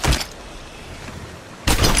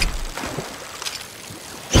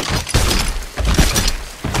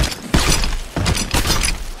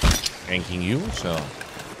 Thanking you, so.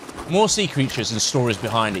 More sea creatures and stories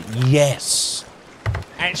behind it. Yes.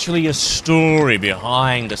 Actually a story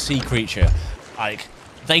behind a sea creature. Like,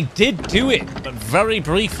 they did do it, but very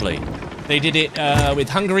briefly. They did it with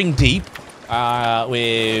Hungering Deep,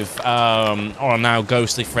 with our now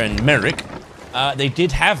ghostly friend Merrick. They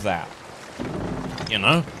did have that.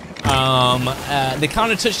 They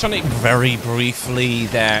kind of touched on it very briefly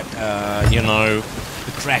that,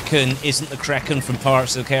 the Kraken isn't the Kraken from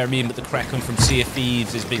Pirates of the Caribbean, but the Kraken from Sea of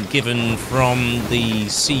Thieves has been given from the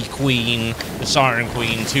Sea Queen, the Siren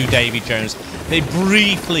Queen, to Davy Jones. They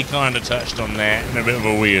briefly kind of touched on that in a bit of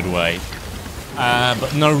a weird way.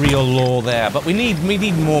 But no real lore there. But we need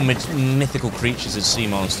more mythical creatures as sea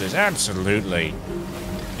monsters. Absolutely.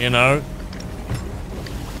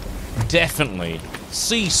 Definitely.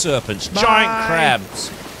 Sea serpents, giant crabs.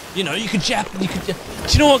 Do you know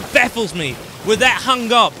what baffles me? We're that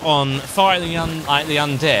hung up on fighting the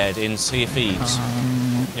undead in Sea of Thieves,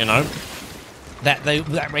 you know,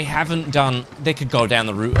 that we haven't done. They could go down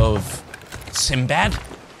the route of Sinbad.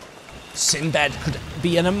 Sinbad could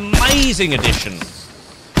be an amazing addition,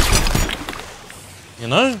 you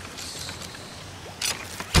know.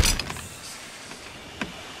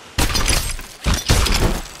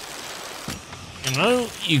 You know,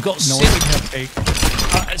 you got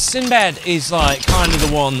Sinbad is like kind of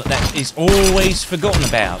the one that is always forgotten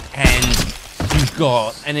about, and you've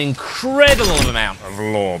got an incredible amount of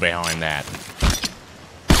lore behind that.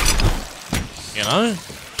 You know,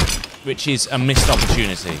 which is a missed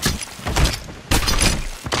opportunity.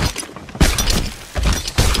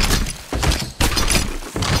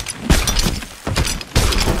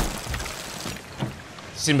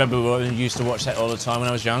 Sinbad used to watch that all the time when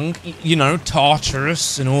I was young. You know,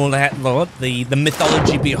 Tartarus and all that lot, the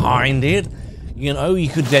mythology behind it. You know, you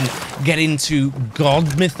could then get into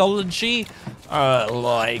god mythology.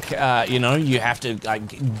 You know, you have to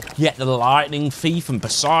get the lightning thief and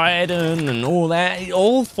Poseidon and all that. It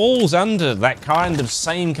all falls under that kind of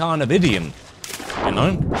same kind of idiom. You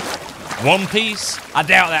know? One Piece, I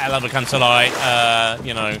doubt that'll ever come to light.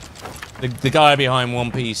 You know, the guy behind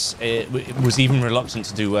One Piece was even reluctant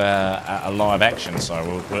to do a live action,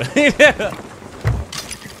 so we'll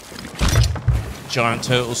Giant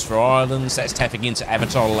Turtles for Islands, that's tapping into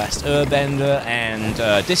Avatar The Last Airbender and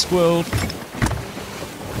Discworld.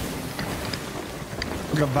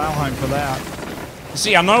 We got Valheim for that.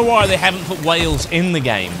 See, I know why they haven't put whales in the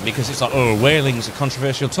game, because it's like, oh, whaling's a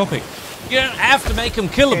controversial topic. You don't have to make them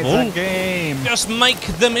killable. It's a game. Just make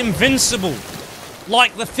them invincible.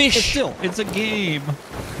 Like the fish. It's a game.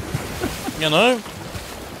 You know?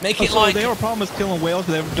 Make it so like... they have a problem with killing whales,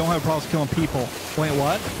 but they don't have a problem with killing people. Wait,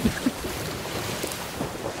 what?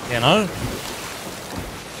 You know?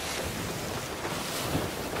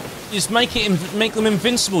 Just make them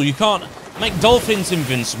invincible. You can't make dolphins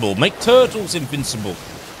invincible. Make turtles invincible.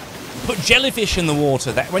 Put jellyfish in the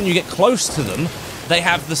water that when you get close to them, they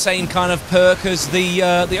have the same kind of perk as the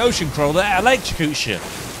ocean crawler that electrocutes you.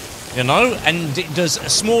 You know? And it does a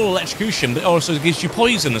small electrocution, but also gives you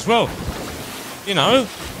poison as well. You know?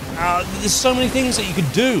 There's so many things that you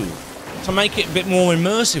could do to make it a bit more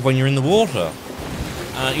immersive when you're in the water.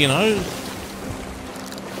 You know,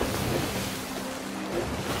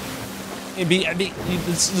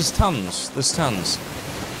 there's tons.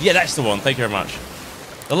 Yeah, that's the one. Thank you very much.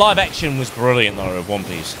 The live action was brilliant, though, of One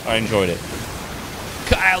Piece. I enjoyed it.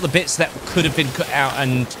 Cut out the bits that could have been cut out,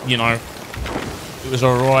 and you know, it was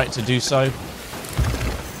all right to do so.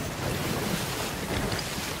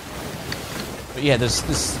 But yeah, there's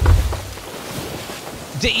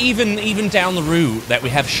even down the route that we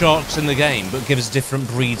have sharks in the game, but give us different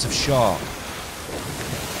breeds of shark.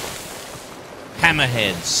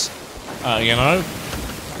 Hammerheads, you know,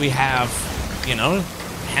 we have, you know,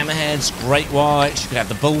 hammerheads, great whites. You could have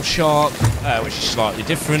the bull shark, which is slightly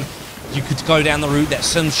different. You could go down the route that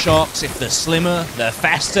some sharks, if they're slimmer, they're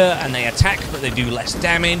faster and they attack, but they do less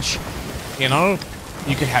damage. You know,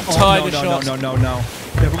 you could have tiger sharks. No.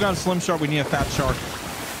 If we're going to slim shark, we need a fat shark.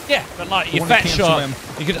 Yeah, but like your fat shark,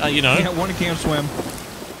 you could, you know. Yeah, one that can't swim.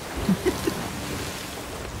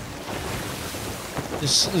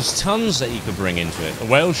 There's tons that you could bring into it. A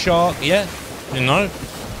whale shark, yeah, you know.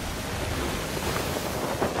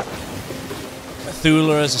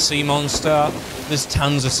 Cthulhu as a sea monster. There's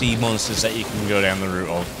tons of sea monsters that you can go down the route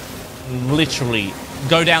of. Literally,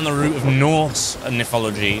 go down the route of Norse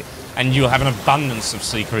mythology, and you'll have an abundance of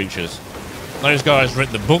sea creatures. Those guys wrote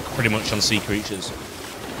the book pretty much on sea creatures.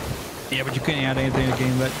 Yeah, but you can't add anything to the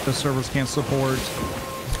game that the servers can't support.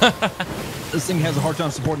 This thing has a hard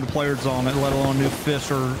time supporting the players on it, let alone new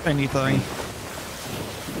fish or anything.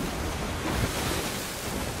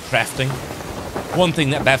 Crafting. One thing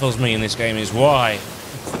that baffles me in this game is why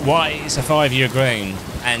it's a 5-year game,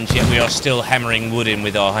 and yet we are still hammering wood in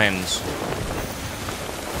with our hands.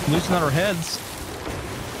 At least not our heads.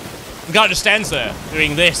 The guy just stands there,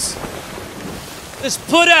 doing this. Just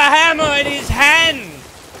put a hammer in his hand!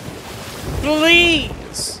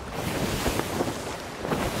 Please!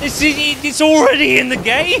 It's already in the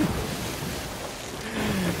game!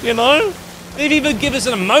 You know? They've even given us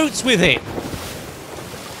an emotes with it.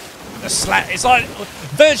 It's like,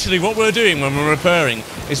 virtually what we're doing when we're repairing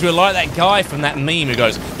is we're like that guy from that meme who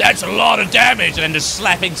goes, "That's a lot of damage," and then just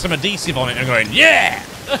slapping some adhesive on it and going, "Yeah!"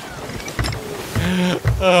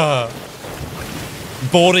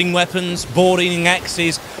 Boarding weapons, boarding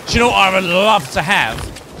axes. Do you know what I would love to have,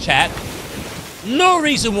 chat? No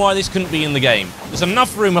reason why this couldn't be in the game. There's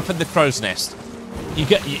enough room up at the crow's nest.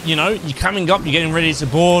 You know, you're coming up, you're getting ready to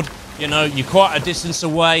board, You know, you're quite a distance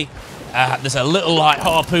away. There's a little like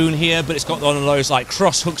harpoon here, but it's got one of those like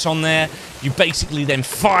cross hooks on there. You basically then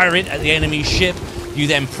fire it at the enemy ship. You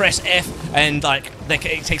then press F, and like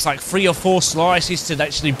it takes like 3 or 4 slices to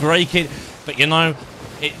actually break it. But you know,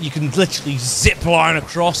 you can literally zip line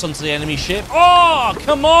across onto the enemy ship. Oh,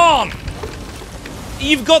 come on!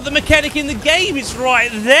 You've got the mechanic in the game. It's right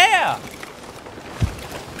there.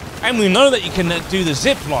 And we know that you can do the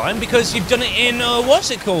zip line because you've done it in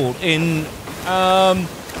what's it called? In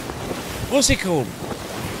what's it called?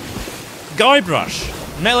 Guybrush,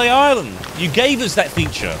 Melee Island. You gave us that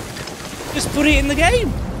feature. Just put it in the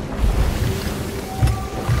game.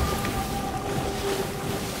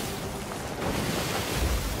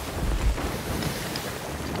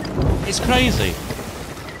 It's crazy.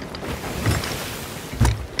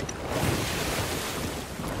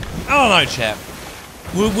 I don't know, chap.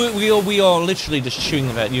 We are literally just chewing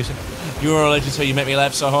about you. You're a legend, so you make me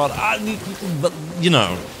laugh so hard. But you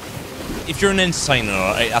know, if you're an entertainer,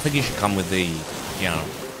 I think you should come with the, you know,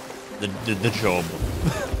 the job.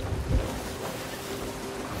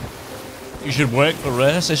 You should work for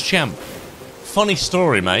us as champ. Funny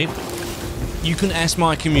story, mate. You can ask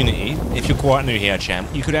my community, if you're quite new here,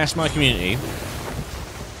 champ. You could ask my community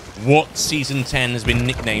what season 10 has been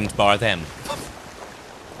nicknamed by them.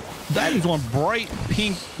 That is one bright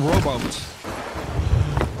pink rowboat.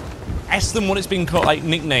 Ask them what it's been called, like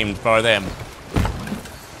nicknamed by them,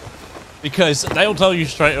 because they'll tell you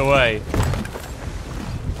straight away.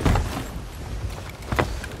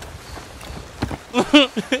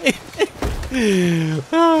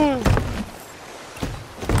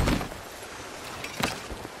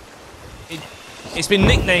 It's been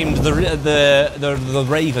nicknamed the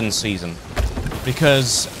Raven season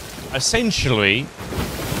because essentially.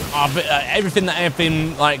 Everything that I've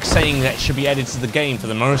been like saying that should be added to the game for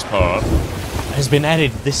the most part has been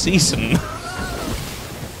added this season.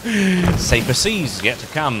 Safer seas yet to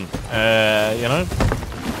come. You know,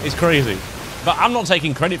 it's crazy, but I'm not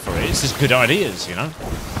taking credit for it. It's just good ideas, you know.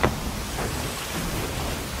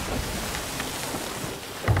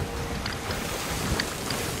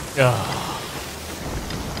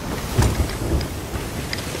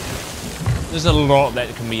 There's a lot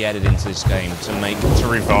that can be added into this game to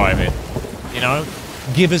revive it. You know,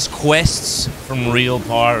 give us quests from real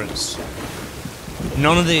pirates.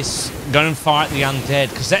 None of this go and fight the undead,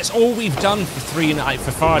 because that's all we've done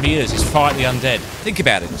for 5 years is fight the undead. Think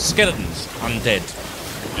about it: skeletons, undead.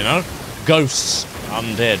 You know, ghosts,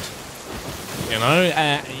 undead. You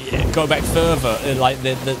know, go back further. Like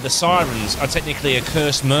the sirens are technically a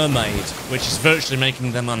cursed mermaid, which is virtually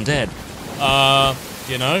making them undead.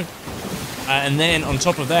 You know. And then on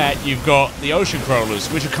top of that, you've got the ocean crawlers,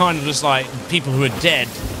 which are kind of just like people who are dead,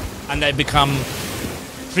 and they become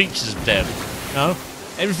creatures of dead. You know,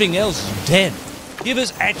 everything else is dead. Give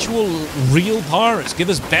us actual, real pirates. Give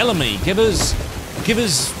us Bellamy. Give us,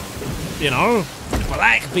 you know,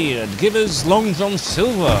 Blackbeard. Give us Long John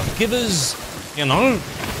Silver. Give us, you know,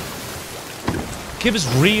 give us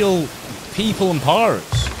real people and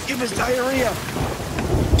pirates. Give us diarrhea.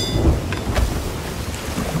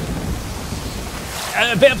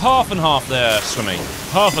 A bit of half and half there, Swimmy.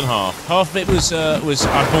 Half and half. Half of it was I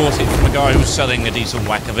bought it from a guy who was selling a decent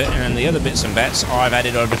whack of it, and the other bits and bats I've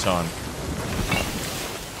added over time.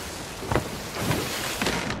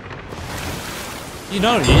 You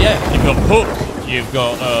know, yeah, you've got Hook, you've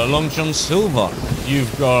got Long John Silver,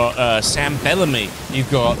 you've got Sam Bellamy, you've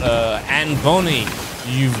got Anne Bonny,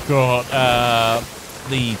 you've got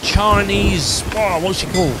the Chinese, what's she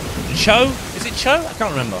called? Cho? Is it Cho? I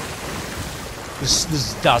can't remember.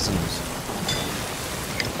 There's dozens.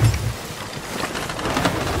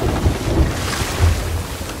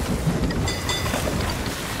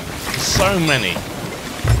 So many.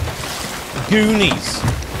 Goonies.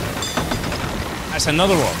 That's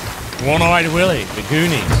another one. One-Eyed Willie, the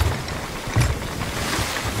Goonies.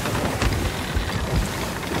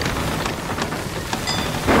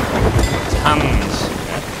 Tons.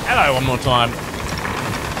 Hello, one more time.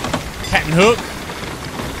 Captain Hook.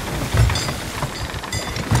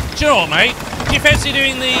 Do you know what, mate? Do you fancy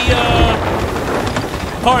doing the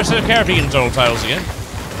Pirates of the Caribbean Tall Tales again?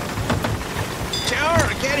 Sure,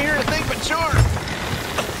 I can't hear a thing but sure.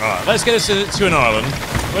 Alright, let's get us to an island.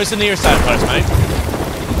 Where's the nearest outpost, mate?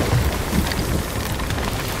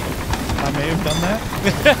 I may have done that.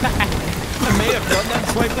 I may have done that,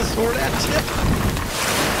 swipe the sword at you.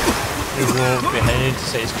 Who will beheaded to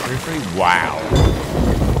set his crew free? Wow.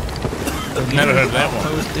 Never heard of that one.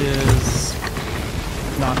 Outpost is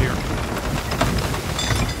not here.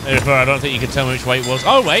 Therefore, I don't think you can tell me which way it was.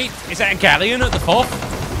 Oh, wait. Is that a galleon at the fourth?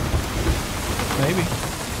 Maybe.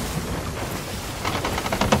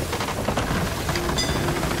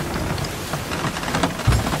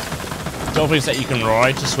 dolphins that you can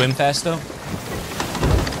ride to swim faster?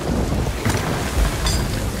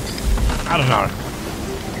 I don't know.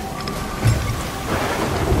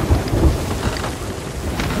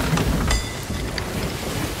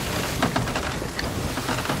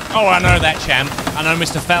 Oh, I know that, champ. I know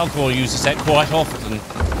Mr. Falcor uses that quite often.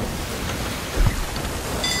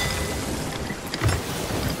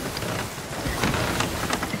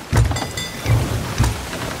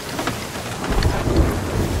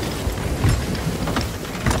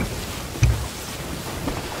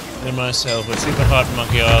 Myself was super hard for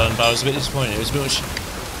Monkey Island, but I was a bit disappointed. It was a bit much.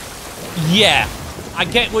 Yeah, I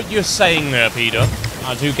get what you're saying there, Peter.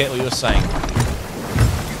 I do get what you're saying.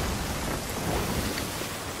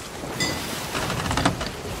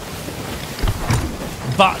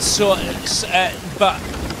 But but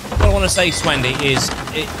what I want to say, Swendy, is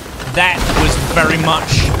that was very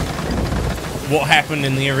much what happened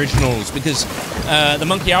in the originals, because the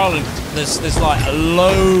Monkey Island, there's like a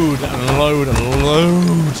load and load and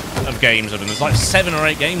load of games of them. There's like 7 or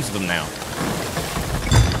 8 games of them now.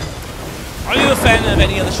 Are you a fan of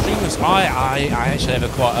any other streamers? I actually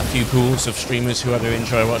have quite a few pools of streamers who I do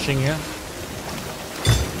enjoy watching, yeah.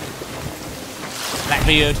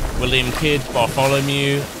 Blackbeard, William Kidd,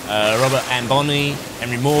 Bartholomew, Robert Amboni,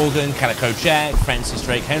 Henry Morgan, Calico Jack, Francis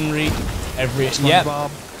Drake Henry,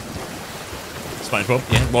 SpongeBob. SpongeBob,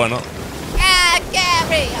 yeah, why not? Ah,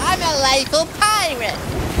 Gary, I'm a local pirate.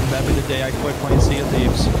 That'd be the day I quit playing Sea of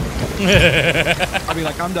Thieves. I'd be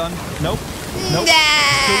like, I'm done. Nope. Nope.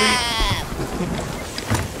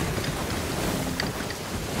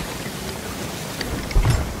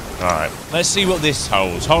 Alright, let's see what this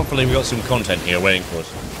holds. Hopefully we've got some content here waiting for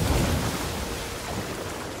us.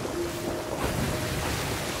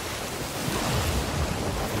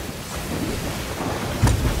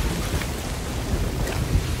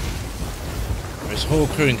 His whole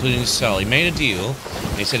crew, including Sully, made a deal.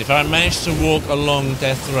 He said, if I manage to walk along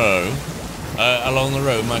death row, along the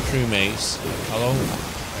road, my crewmates, if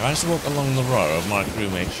I manage to walk along the row of my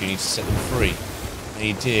crewmates, you need to set them free. And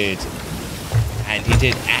he did. And he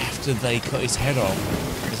did after they cut his head off.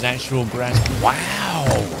 His an actual grass. Wow!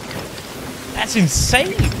 That's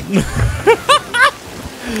insane!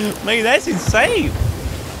 Mate, that's insane!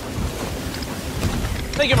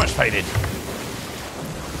 Thank you much, Faded.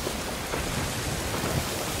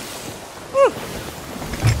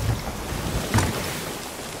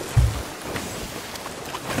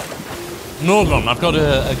 Norgon, I've got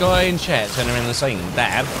a guy in chat turning around and saying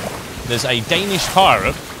that there's a Danish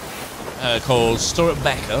pirate called Stuart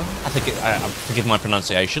Becker, I forgive my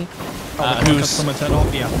pronunciation, who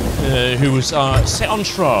was set on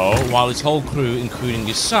trial while his whole crew, including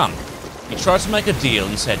his son. He tried to make a deal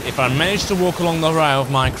and said, if I manage to walk along the row of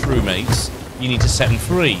my crewmates, you need to set them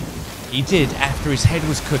free. He did after his head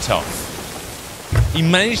was cut off. He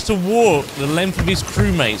managed to walk the length of his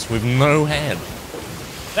crewmates with no head.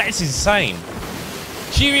 That's insane.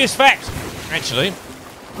 Curious fact, actually.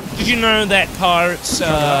 Did you know that pirates,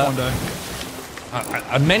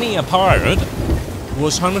 many a pirate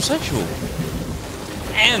was homosexual?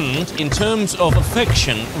 And in terms of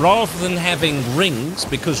affection, rather than having rings,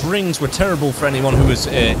 because rings were terrible for anyone who was,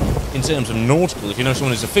 in terms of nautical, if you know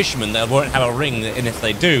someone who's a fisherman, they won't have a ring, and if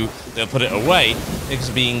they do, they'll put it away, because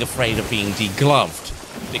of being afraid of being degloved.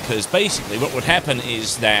 Because basically what would happen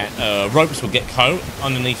is that ropes would get caught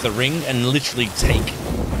underneath the ring and literally take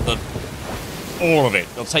all of it.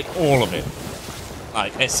 They'll take all of it,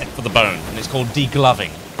 like except for the bone, and it's called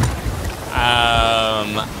degloving.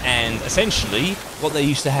 And essentially, what they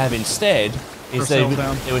used to have instead is they would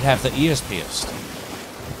have their ears pierced.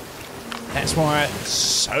 That's why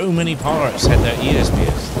so many pirates had their ears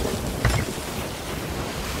pierced.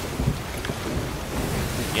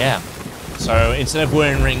 Yeah. So instead of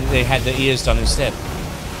wearing ring, they had their ears done instead.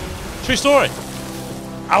 True story.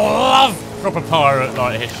 I love proper pirate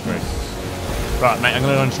like history. Right, mate, I'm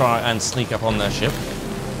going to try and sneak up on their ship.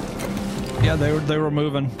 Yeah, they were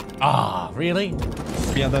moving. Ah, really?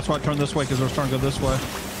 Yeah, that's why I turned this way, because I was trying to go this way.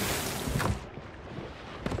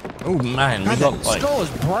 Oh man, we got like. Skull is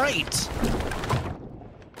bright.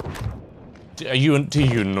 Do you and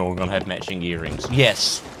Norgon have matching earrings?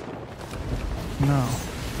 Yes. No.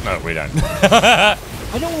 No, we don't. I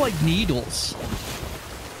don't like needles.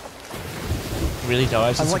 Really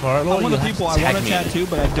dies as a pirate lord? I'm one of the people I want a tattoo,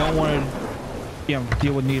 but I don't want to,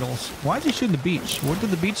 deal with needles. Why is he shooting the beach? What did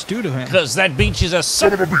the beach do to him? Because that beach is a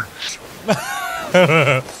son of a beach.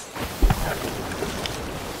 I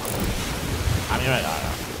mean, right.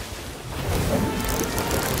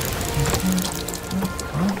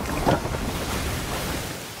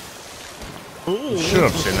 Sure,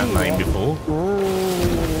 I've seen that name before.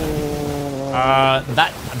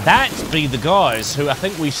 That be the guys who I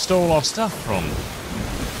think we stole our stuff from.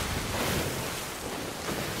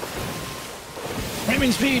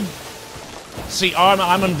 Flaming speed. See,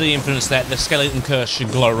 I'm under the influence that the skeleton curse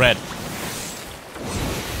should glow red.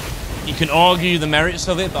 You can argue the merits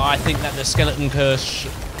of it, but I think that the skeleton curse.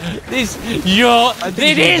 It is you. Come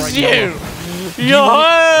here.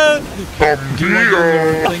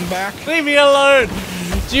 Thing back. Leave me alone.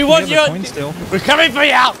 Do you want your coin still? We're coming for you.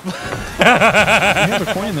 You have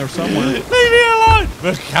a coin there somewhere. Leave me alone.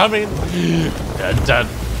 We're coming. Dun, dun.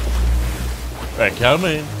 We're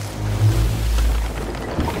coming.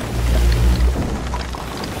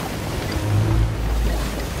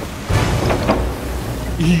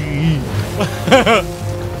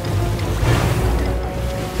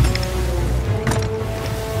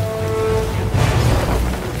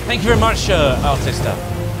 Thank you very much, Artista.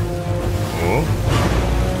 Oh.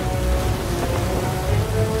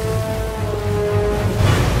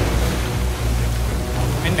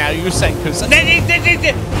 And now you're saying,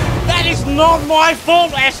 that is not my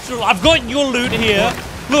fault, Astral. I've got your loot here.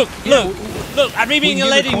 Look. I'm even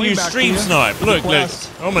letting you stream snipe. Look. Oh,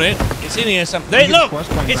 a minute. It's in here something. There, look,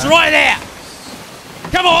 it's right there.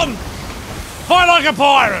 Come on. Fight like a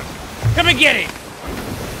pirate. Come and get it.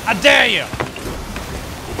 I dare you.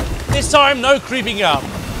 This time, no creeping up.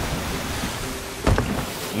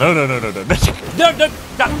 No. No.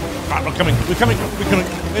 Right, we're coming.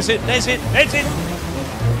 That's it.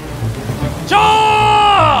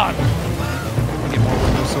 Charge! Get more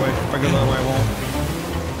windows so if I go that way, I won't.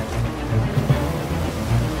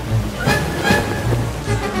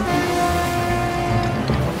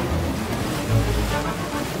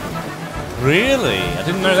 Really? I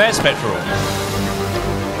didn't know that spectral.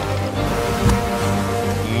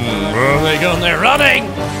 Where are they going? They're running!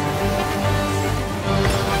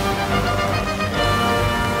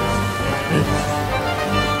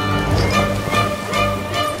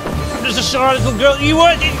 I'm just a shy little girl. You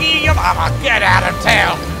weren't. Get out of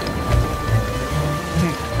town!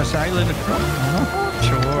 A silent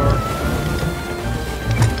Sure.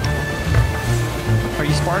 Are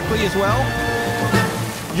you sparkly as well?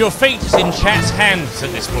 Your fate is in chat's hands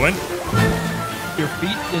at this point. Your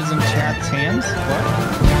feet is in chat's hands? What?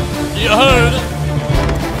 You heard?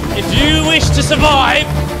 If you wish to survive,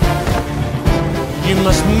 you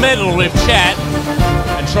must meddle with chat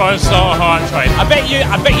and try and start a hard trade. I bet you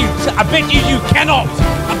cannot.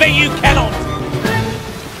 I bet you cannot.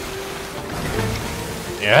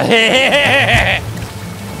 Yeah.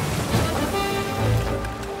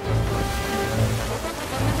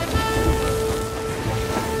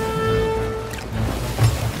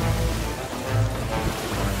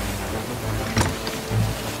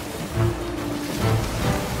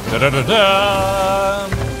 Da-da-da-da!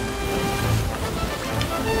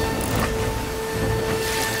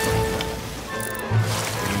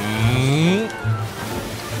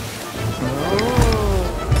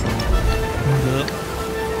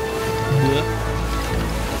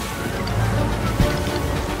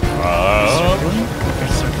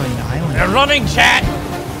 They're running, chat!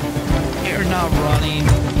 You're not running.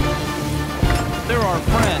 They're our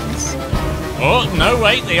friends. Oh, no,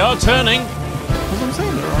 wait, they are turning. That's what I'm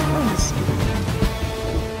saying, they're our friends.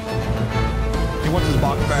 He wants his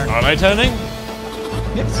box back. Are they turning?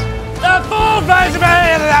 Yes. The full version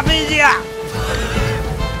of the media!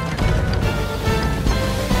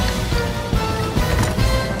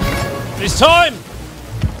 It's time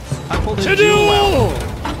I pulled his to jewel duel! out.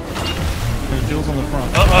 There's jewels on the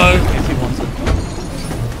front. Uh-oh. If he wants it.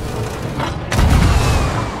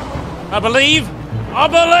 I believe!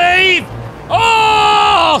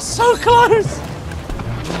 Oh, so close!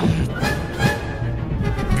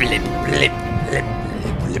 Blip, blip, blip,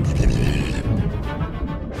 blip, blip, blip.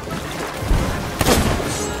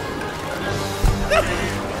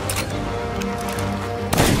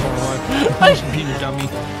 Being a dummy.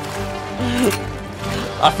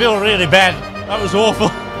 I feel really bad. That was awful.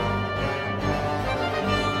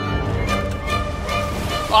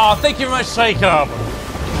 Oh, thank you very much, Jacob.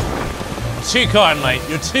 Too kind, mate.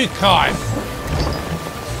 You're too kind.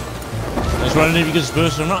 That's running if you can spur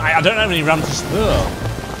some. I don't have any rum to spur.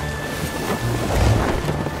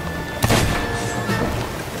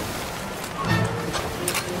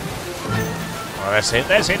 Oh, that's it.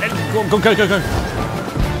 Go.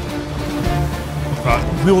 Right,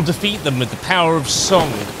 we'll defeat them with the power of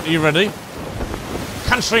song. Are you ready?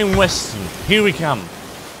 Country and Western. Here we come.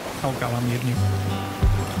 Oh god, I'm muting you.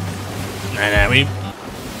 No, we...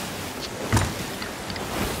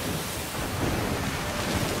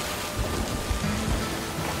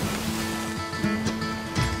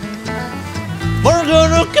 We're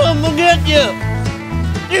gonna gonna come and get you.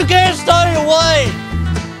 You can't stay away.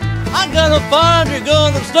 I'm gonna find you,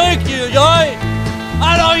 gonna stake you, yay.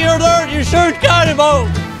 I know you're there, you shoot cannibal.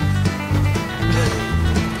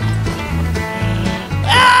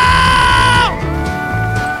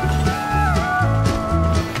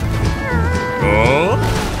 Oh.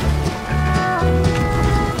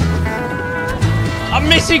 I'm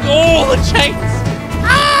missing all the chains.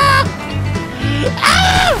 Ah!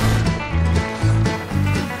 Ah!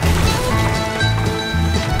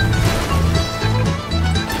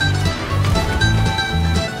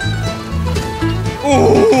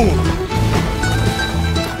 Ooh.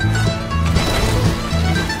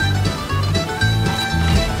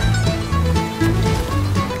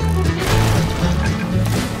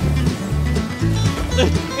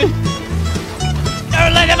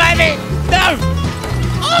 Don't let him at me! No!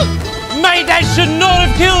 Oh! Mate, that should not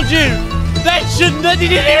have killed you! That shouldn't have, he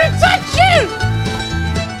didn't even touch you!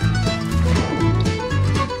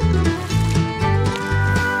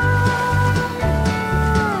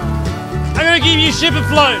 I'm gonna give you ship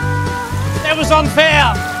afloat! That was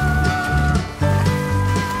unfair!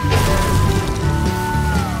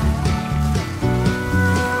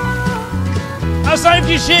 I saved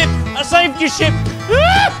your ship! I saved your ship!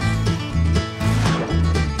 Ah!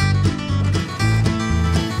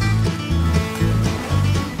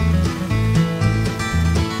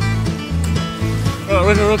 Oh,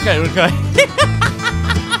 we're okay, we're okay.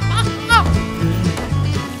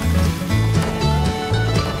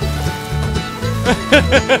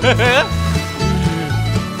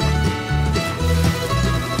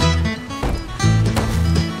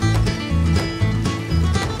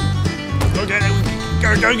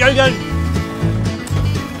 Go.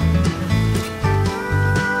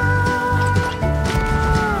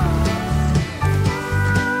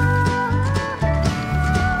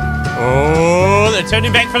 Oh, they're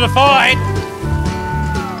turning back for the fight.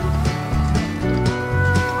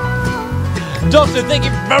 Doctor, thank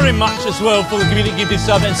you very much as well for the community gifted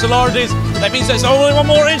sub and Solarities. That means there's only one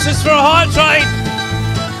more instance for a hard trade.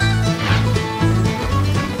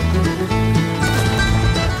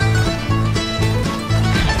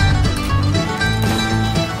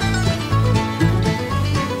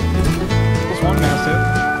 Just one massive.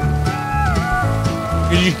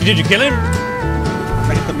 Did you kill him? I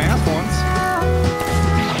hit the math once.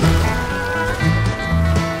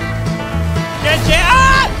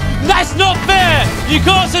 Ah! That's not fair! You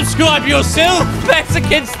can't subscribe yourself! That's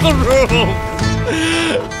against the rules!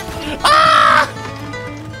 Ah!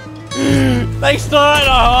 They started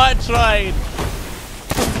a hard trade!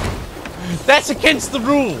 That's against the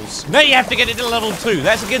rules! Now you have to get it to level 2.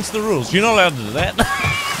 That's against the rules. You're not allowed to do that.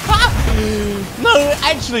 No,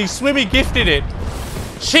 actually, Swimmy gifted it.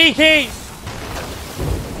 Cheeky!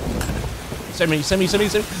 Send me.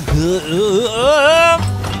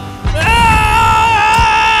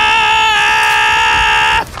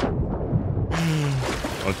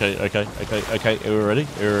 Okay. Are we ready?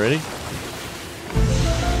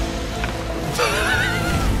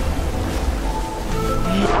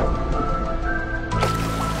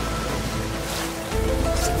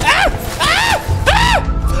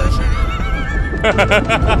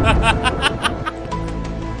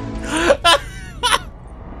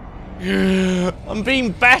 I'm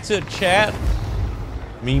being battered, chat.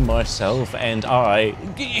 Me, myself, and I.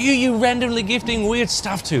 Who you randomly gifting weird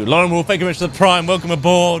stuff to? Lone Wolf, thank you very much for the Prime. Welcome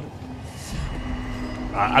aboard.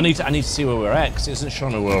 I need to see where we're at, because it isn't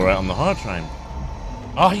showing me where we're at on the hard train.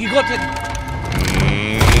 Oh, you got to.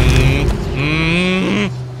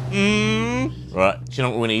 Right. Do you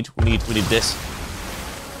know what we need? We need this.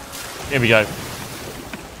 Here we go.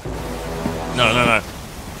 No.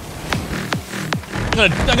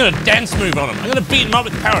 I'm gonna dance move on him. I'm gonna beat him up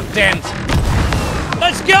with the power of dance.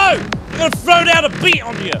 Let's go! I'm gonna throw down a beat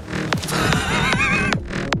on you.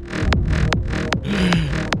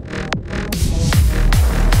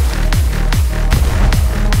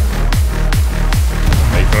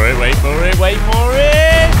 Wait for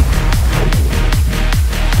it!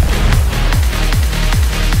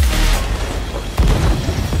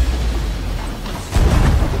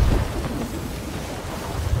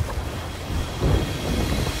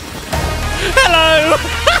 Hello!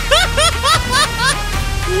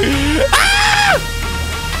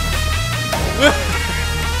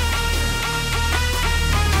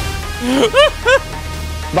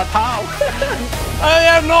 But how? I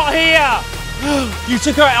am not here! You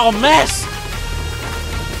took out our mess!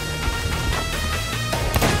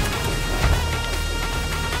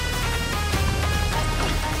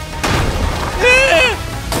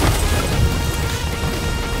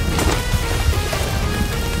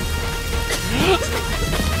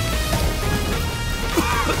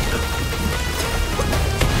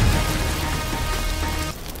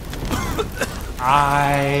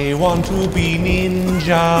 I want to be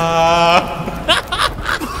ninja.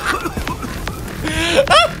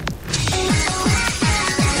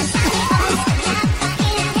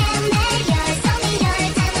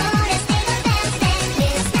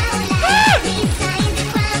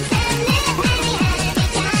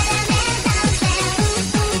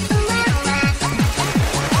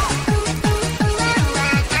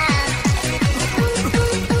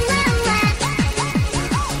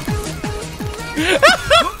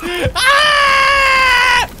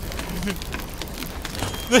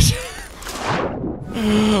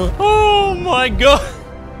 Oh my god!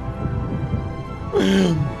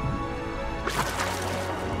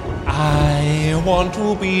 I want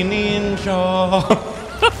to be ninja.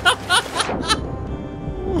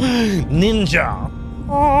 Ninja.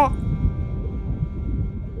 Oh.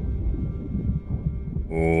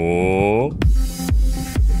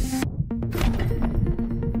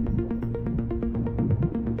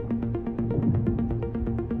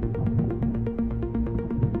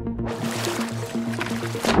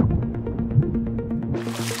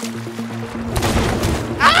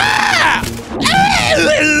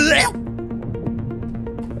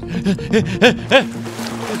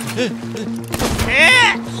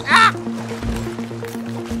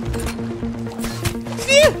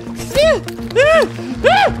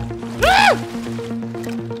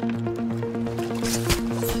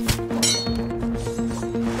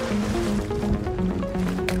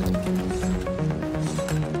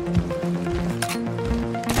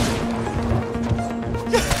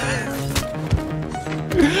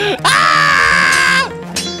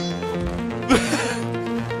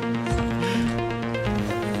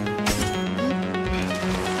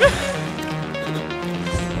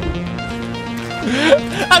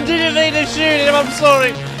 I didn't mean to shoot him, I'm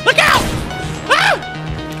sorry. Look out! Ah!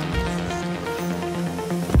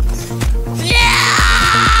 Yeah!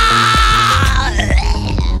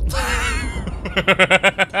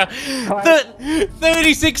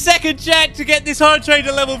 36-second chat to get this hard trade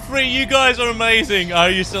to level 3. You guys are amazing. Are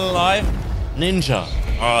you still alive? Ninja.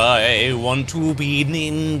 I want to be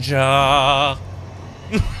ninja.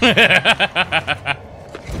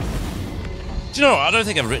 Do you know what? I don't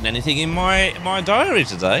think I've written anything in my diary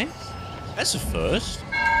today. That's a first.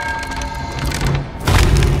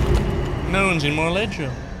 No one's in my ledger.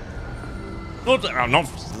 Not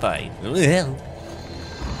for today.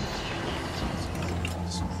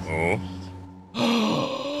 Oh.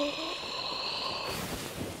 Oh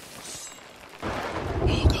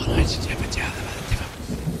god, I just have it down.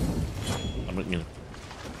 I'm looking at.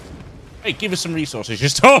 Hey, give us some resources. You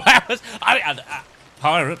stole ours.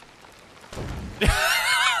 Pirate.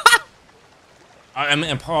 I am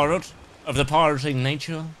a pirate of the pirating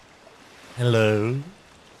nature. Hello.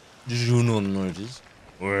 Did you not notice?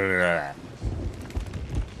 Alright,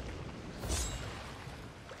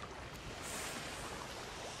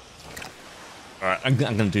 I'm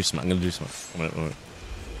gonna do something.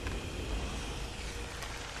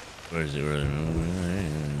 Where is it?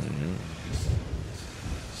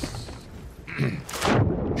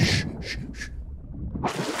 Shh.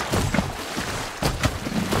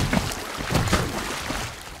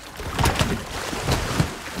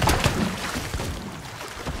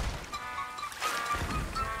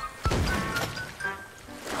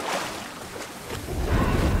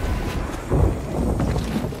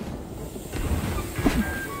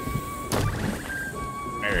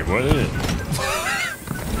 What is it?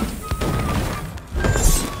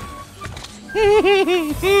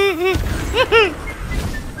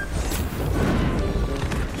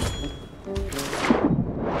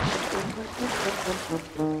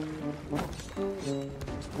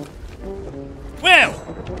 Well,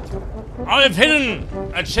 I've hidden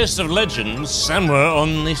a chest of legends somewhere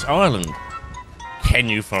on this island. Can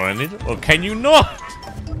you find it, or can you not?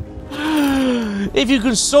 If you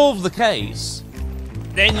can solve the case,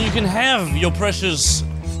 then you can have your precious,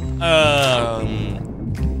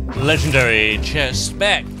 legendary chest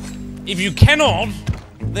back. If you cannot,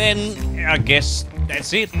 then I guess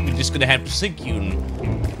that's it. We're just gonna have to sink you and,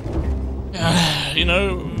 you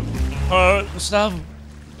know, pirate and stuff.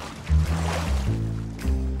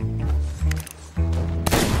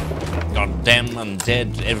 Goddamn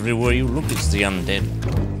undead. Everywhere you look, it's the undead.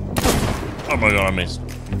 Oh my god, I missed.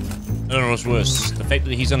 I don't know what's worse, the fact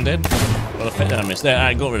that he's undead, or the fact that I missed. There,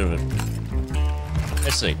 I got rid of it.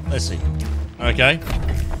 Let's see. Okay.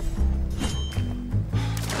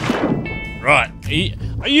 Right,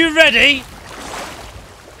 are you ready?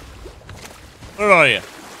 Where are you?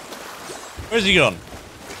 Where's he gone?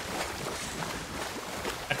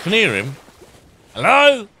 I can hear him.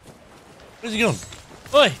 Hello? Where's he gone?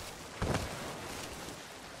 Oi!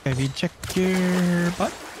 Have you checked your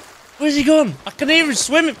butt? Where's he gone? I can hear him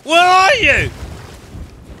swimming. Where are you?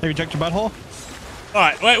 Have you checked your butthole? All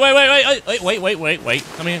right, wait.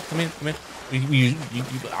 Come here.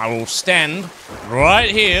 I will stand right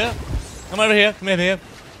here. Come over here.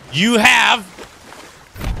 You have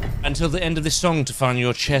until the end of this song to find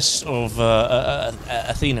your chest of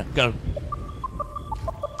Athena. Go.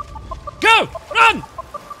 Run!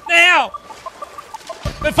 Now!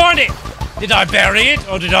 Go find it! Did I bury it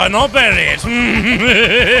or did I not bury it?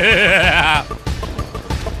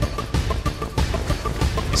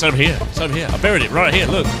 It's over here. I buried it right here.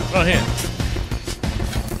 Look, right here.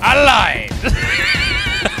 I lied!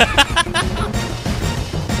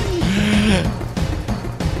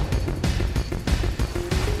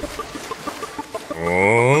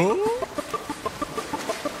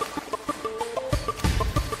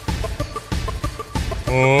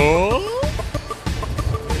 Oh.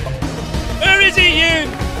 Where is he, you?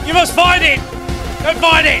 You must find it! Go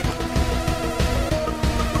find it!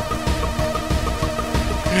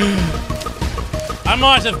 I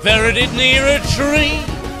might have buried it near a tree.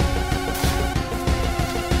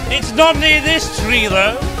 It's not near this tree,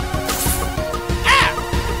 though. Ah!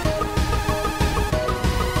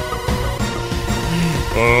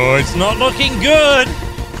 Oh, it's not looking good.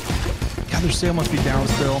 God, their sail must be down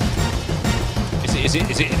still. Is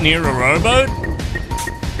it near a rowboat?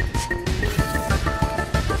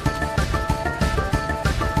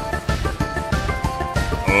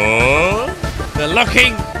 Oh, they're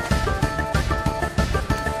looking.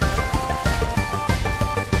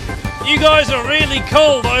 You guys are really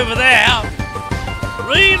cold over there.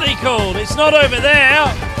 Really cold. It's not over there.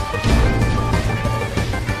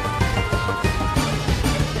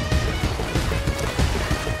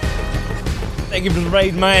 Thank you for the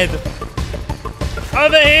raid, mate.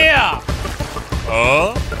 Over here!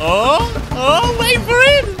 Oh, wait for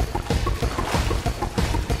him!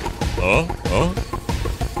 Oh.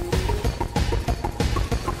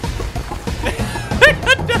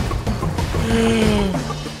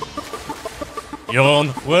 Yawn,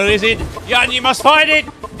 where is it? Yawn, you must find it!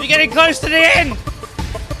 You're getting close to the end!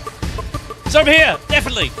 It's over here,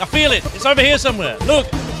 definitely. I feel it. It's over here somewhere. Look,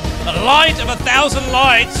 the light of 1,000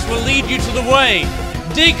 lights will lead you to the way.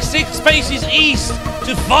 Dig 6 spaces east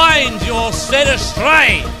to find your set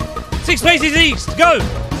astray. 6 spaces east. Go.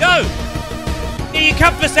 Get your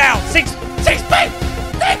compass out. 6 spaces.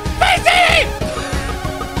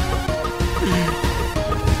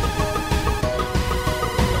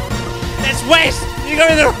 That's west. You go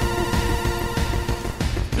there.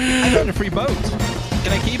 I got a free boat.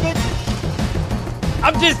 Can I keep it?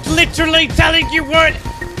 I'm just literally telling you where.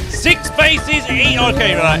 6 spaces east.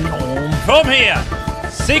 Okay, right. From here.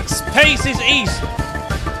 6 paces east.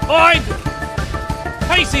 5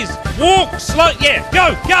 paces. Walk slow. Yeah,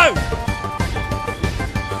 go.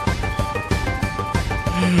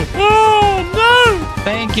 Oh, no.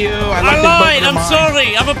 Thank you. I lied. I'm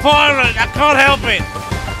sorry. I'm a pirate. I can't help it.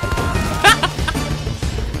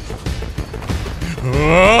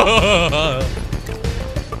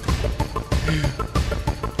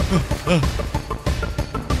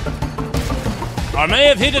 I may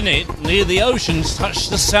have hidden it near the oceans touch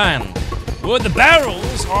the sand, where the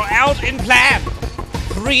barrels are out in plan.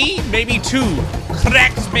 3, maybe 2,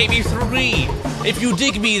 cracks maybe 3. If you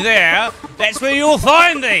dig me there, that's where you'll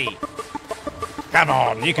find thee. Come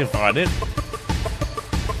on, you can find it.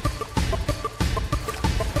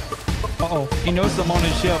 Uh-oh, he knows I'm on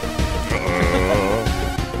his ship.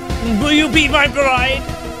 Will you be my bride?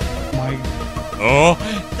 Oh,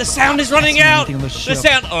 the sound is running out. The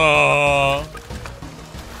sound. Oh.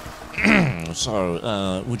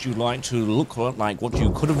 So, would you like to look like what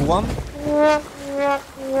you could have won?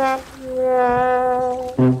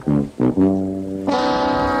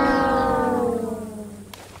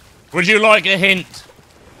 Would you like a hint?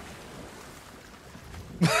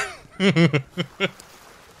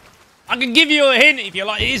 I can give you a hint if you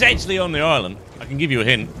like. It is actually on the island. I can give you a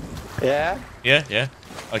hint. Yeah? Yeah.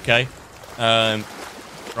 Okay.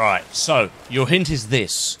 Right, so your hint is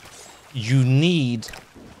this. You need,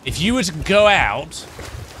 if you were to go out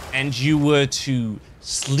and you were to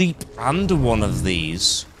sleep under one of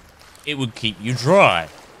these, it would keep you dry.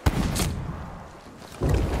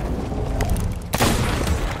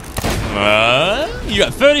 You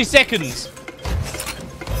got 30 seconds.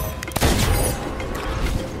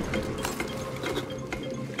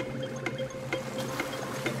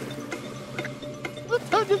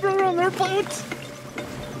 Time to run around their boat.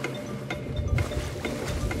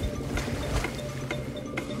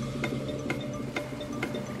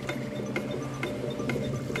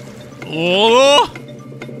 Oh,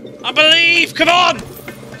 I believe. Come on.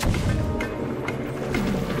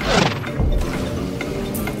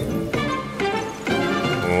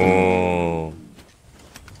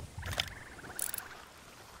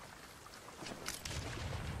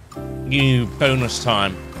 Bonus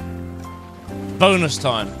time. Bonus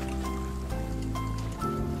time.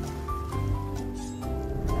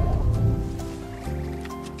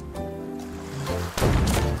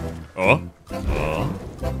 Oh. Oh.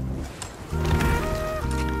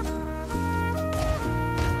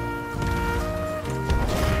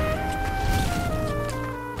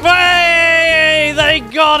 Hey! They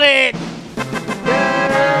got it!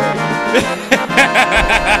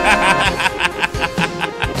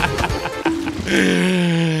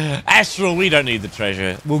 Astral, we don't need the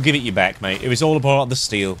treasure. We'll give it you back, mate. It was all about the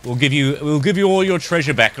steal. We'll give you all your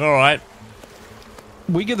treasure back, alright?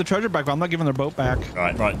 We give the treasure back, but I'm not giving their boat back.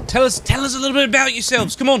 Right. Tell us a little bit about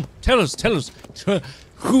yourselves. Come on, tell us.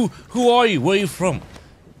 Who are you? Where are you from?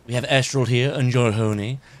 We have Astral here and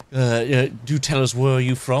Jorhoni. Do tell us where are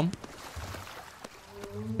you from?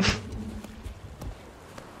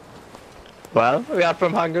 Well, we are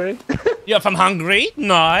from Hungary. You're from Hungary?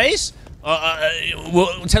 Nice.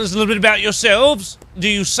 Well, tell us a little bit about yourselves. Do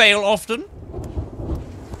you sail often?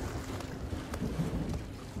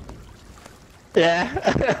 Yeah,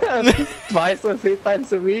 twice or 3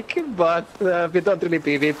 times a week, but we don't really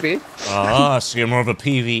PvP. Ah, so you're more of a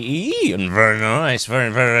PvE, and very nice,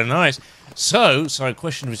 very nice. So,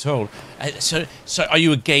 question to be told. So are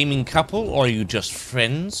you a gaming couple, or are you just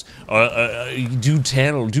friends? Or do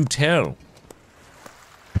tell.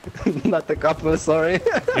 Not a couple, sorry.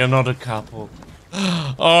 You're not a couple.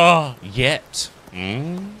 Oh, yet.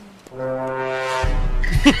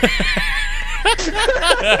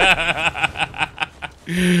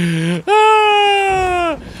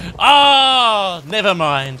 Never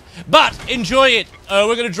mind. But enjoy it.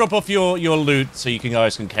 We're gonna drop off your loot so you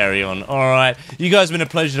guys can carry on. All right. You guys have been a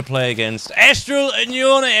pleasure to play against. Astral and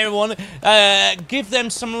Yorna, everyone. Give them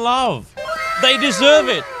some love. They deserve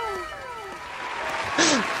it.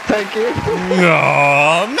 Thank you.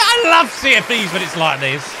 Oh, I love CFEs when it's like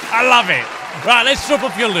this. I love it. Right, let's drop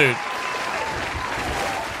off your loot.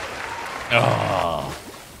 Oh,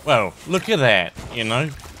 well, look at that, you know.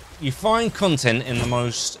 You find content in the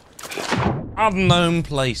most unknown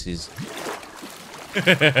places.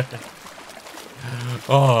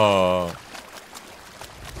 Oh.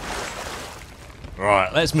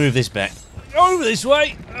 Right, let's move this back. Over this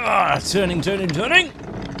way. Turning.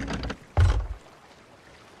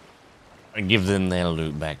 And give them their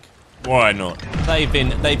loot back. Why not? They've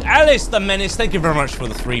Alice the Menace, thank you very much for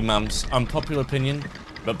the 3 months. Unpopular opinion,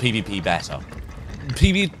 but PvP better.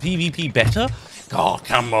 PvP better? Oh,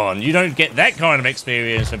 come on. You don't get that kind of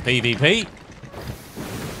experience from PvP.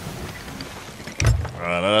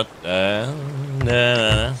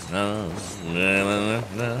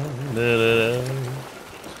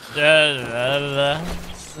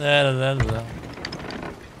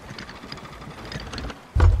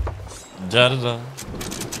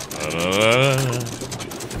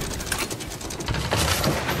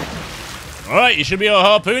 Alright, you should be able to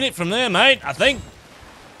harpoon it from there, mate, I think.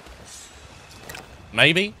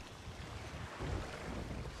 Maybe?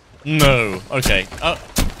 No. Okay.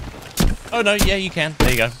 Oh no, yeah, you can.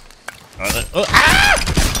 There you go. Alright then.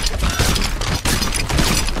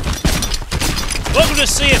 Welcome to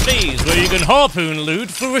CFEs, where you can harpoon loot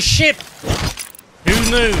for a ship. Who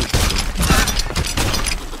knew?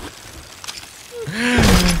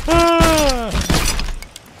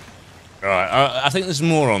 Alright, I think there's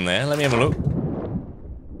more on there. Let me have a look.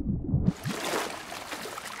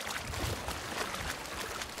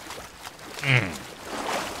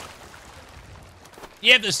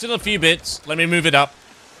 Yep, there's still a few bits. Let me move it up.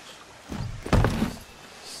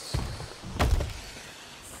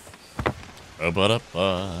 There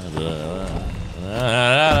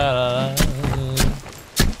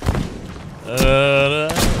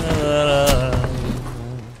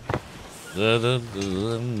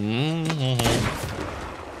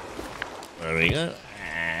we go.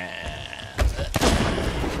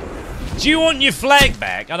 Do you want your flag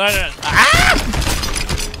back? I don't know.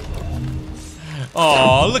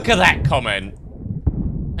 Oh, look at that comment.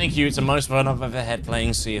 Thank you. It's the most fun I've ever had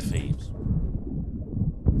playing Sea of Thieves.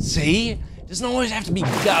 See? It doesn't always have to be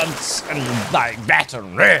guns and like that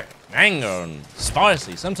and anger and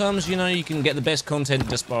spicy. Sometimes, you know, you can get the best content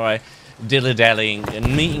just by dilly-dallying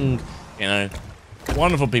and meeting, you know,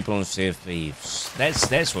 wonderful people in Sea of Thieves.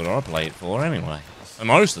 That's what I play it for anyway.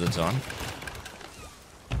 Most of the time.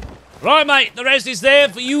 Right, mate. The rest is there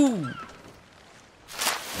for you.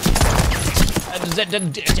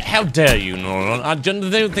 How dare you, Noron? I don't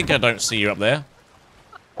think I don't see you up there.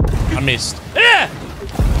 I missed. Yeah!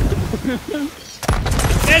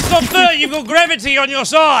 That's not fair! You've got gravity on your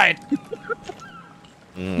side!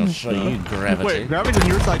 I'll show you gravity. Wait, gravity's on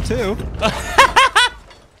your side too?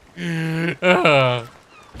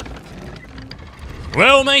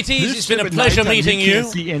 Well, mateys, it's been a pleasure meeting you. Can't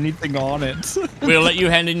see anything on it. We'll let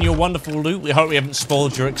you hand in your wonderful loot. We hope we haven't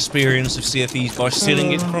spoiled your experience of CFEs by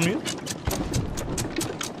stealing it from you.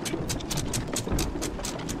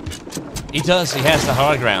 He does. He has the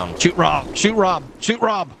high ground. Shoot Rob. Shoot Rob. Shoot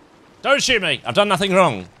Rob. Don't shoot me. I've done nothing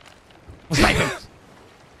wrong. Snipe him.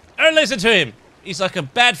 Don't listen to him. He's like a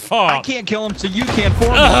bad fart. I can't kill him, so you can't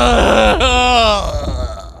for me.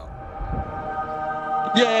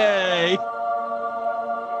 Yay!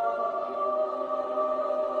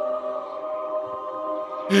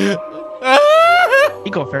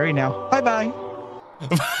 Eco Fairy now. Bye bye.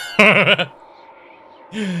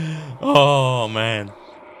 Oh man.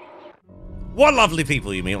 What lovely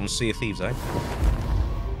people you meet on Sea of Thieves, eh?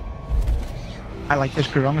 I like this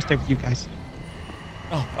crew. I'm gonna stay with you guys.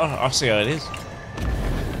 Oh, I see how it is.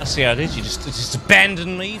 I see how it is. You just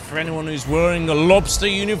abandon me for anyone who's wearing a lobster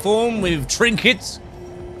uniform with trinkets.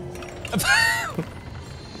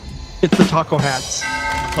 It's the taco hats.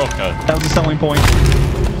 Taco. That was the selling point.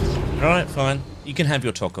 Alright, fine. You can have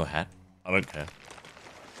your taco hat. I don't care.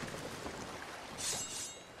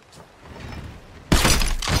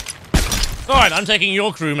 Alright, I'm taking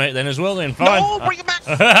your crewmate then as well then, fine. No, bring it back!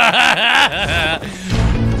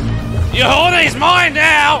 Your horny's mine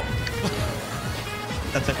now!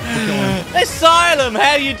 That's it. We kill him. Asylum,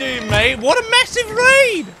 how you doing, mate? What a massive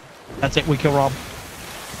raid! That's it. We kill Rob.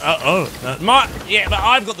 Yeah, but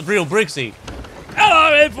I've got the real Brixie.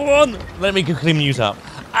 Hello, everyone! Let me quickly mute up.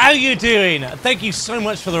 How you doing? Thank you so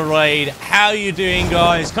much for the raid. How you doing,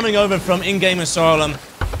 guys? Coming over from in-game Asylum.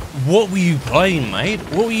 What were you playing, mate?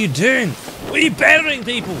 What were you doing? Were you battering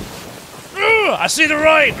people? I see the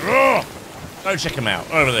raid! Go check him out.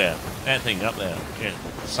 Over there. That thing up there. Yeah,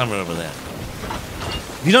 somewhere over there.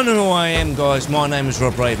 If you don't know who I am, guys, my name is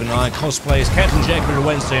RobRaven. I cosplay as Captain Jack every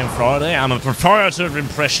Wednesday and Friday. I'm a proprietor of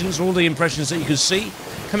impressions. All the impressions that you can see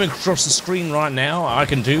coming across the screen right now, I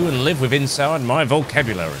can do and live with inside my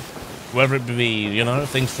vocabulary. Whether it be, you know,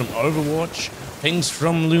 things from Overwatch, things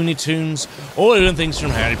from Looney Tunes, or even things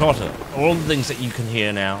from Harry Potter. All the things that you can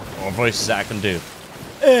hear now, or voices that I can do.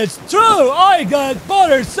 It's true! I got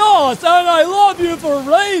butter sauce, and I love you for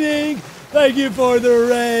raiding! Thank you for the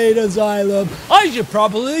raid, Asylum. I should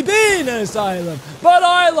probably be in an asylum, but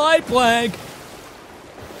I like Plank.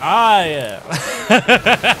 Ah, yeah.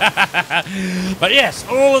 But yes,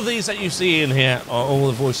 all of these that you see in here are all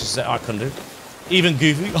the voices that I can do. Even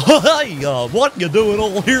Goofy. Hey, what you doing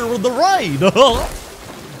all here with the raid?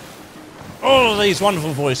 All of these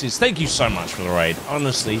wonderful voices. Thank you so much for the raid.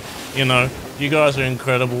 Honestly, you know, you guys are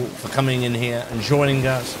incredible for coming in here and joining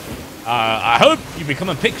us. I hope you become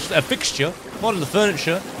a fixture, part of the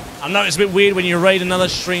furniture. I know it's a bit weird when you raid another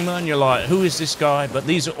streamer and you're like, who is this guy? But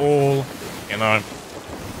these are all, you know,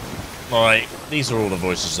 like, these are all the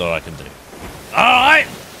voices that I can do. Alright!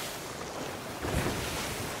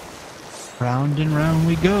 Round and round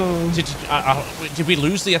we go. Did we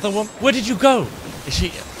lose the other one? Where did you go? Is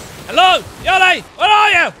she... Hello? Yole! Where are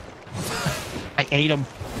you? I ate him.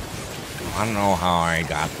 I don't know how I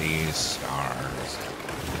got these stars.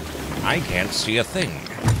 I can't see a thing.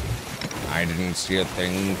 I didn't see a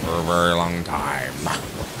thing for a very long time.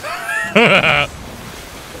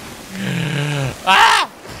 Ah!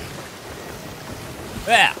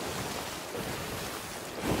 There.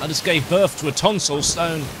 I just gave birth to a tonsil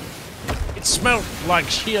stone. It smelled like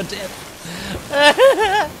sheer death.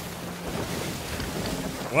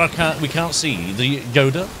 Well, we can't see the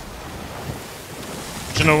Yoda.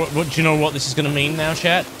 Do you know what this is going to mean now,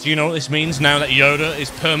 chat? Do you know what this means now that Yoda is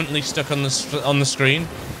permanently stuck on the screen?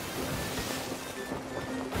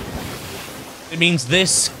 It means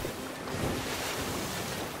this.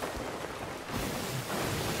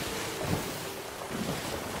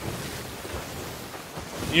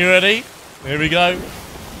 You ready? Here we go.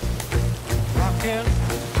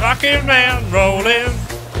 Rockin' man, rolling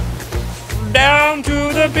down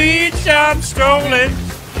to the beach. I'm strolling,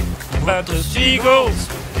 but the seagulls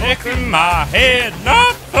tickling my head.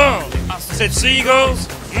 Not fun. I said seagulls,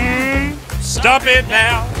 stop it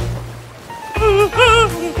now.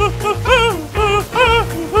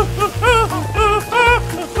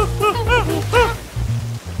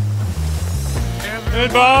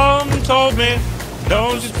 And Mom told me,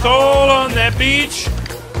 don't you toll on that beach.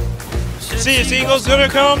 See a seagull's gonna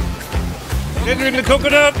come, get in the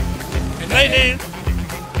coconut, and they did,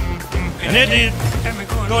 and they did.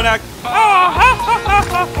 Go like,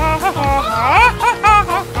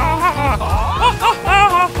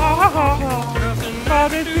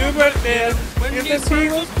 nothing to but death. When the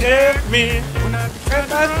seagulls get me, when I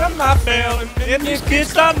tried to my fell, and these kids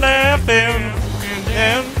start laughing,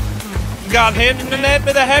 and Got hit in the net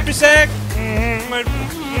with a happy sack.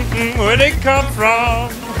 Where'd it come from?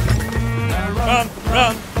 Run,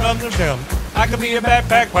 run, run, run, run. I could be a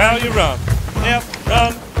backpack while you run. Yep,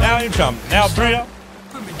 run, now you jump. Now free up.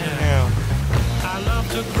 Now. I love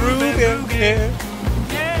to groove in here.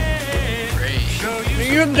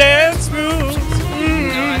 You dance moves. No,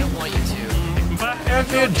 I don't want you to.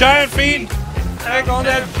 And your giant feet back on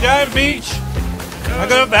that giant beach. I'm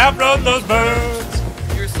gonna outrun those birds.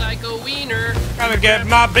 You're psycho wiener. Gonna get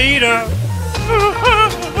my beater.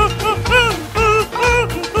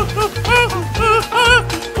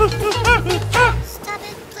 Stop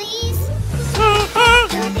it, please.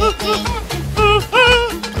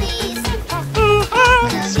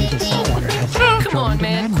 Come on,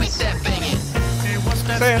 man, quit that begging.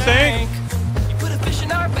 Same thing. You put a fish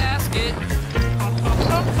in our basket.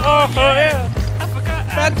 Oh yeah,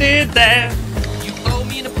 I did that. You owe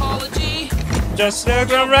me an apology. Just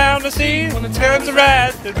look around to see when it turns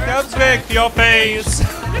around, it comes back to your face.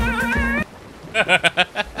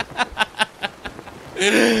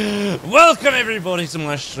 Welcome everybody to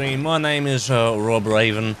my stream. My name is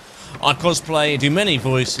RobRaven. I cosplay, do many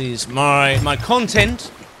voices. My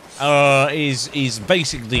content is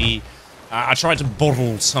basically I try to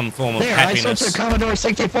bottle some form of happiness. I switched to Commodore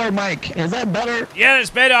 64 mic. Is that better? Yeah, it's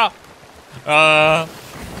better.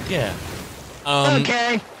 Yeah.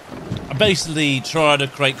 Okay. I basically try to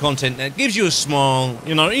create content that gives you a smile,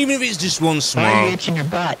 you know, even if it's just one I'm smile. itching your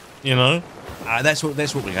butt. You know, that's what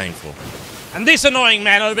we're going for. And this annoying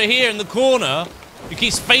man over here in the corner, who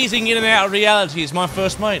keeps phasing in and out of reality, is my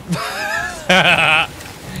first mate.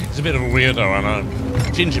 He's a bit of a weirdo, I know.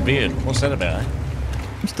 Ginger beard, what's that about? Eh?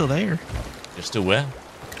 I'm still there. You're still where?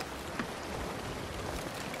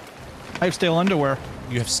 I have stale underwear.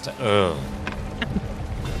 You have oh.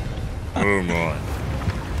 Oh my.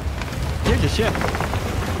 Here's your ship.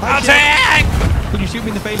 Attack! Can you shoot me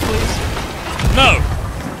in the face, please? No.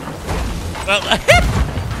 Well,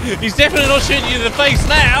 he's definitely not shooting you in the face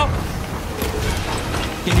now.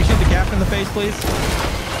 Can you shoot the captain in the face, please?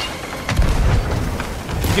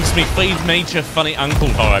 Gives me feed nature funny uncle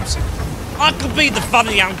vibes. I could be the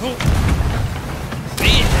funny uncle.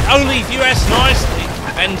 Only if you ask nicely,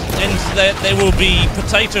 and there will be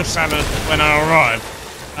potato salad when I arrive.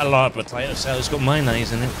 I like potato salad. It's got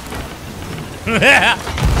mayonnaise in it.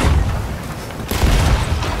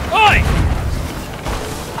 Oi!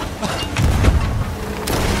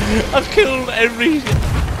 I've killed every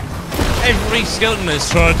skeleton that's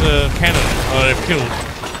tried to cannon. I've killed.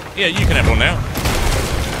 Yeah, you can have one now.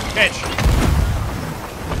 Catch.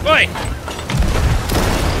 Oi!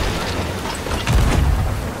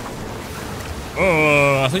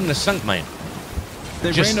 Oh, I think they sunk, mate.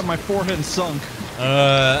 They rained on my forehead and sunk.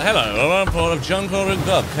 Hello, I'm part of John Corey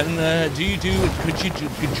Club. Could you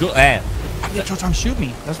Don't shoot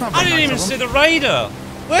me. That's not I didn't nice even of see them. the raider.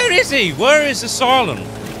 Where is he? Where is this island?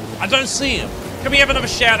 I don't see him. Can we have another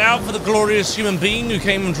shout out for the glorious human being who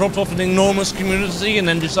came and dropped off an enormous community and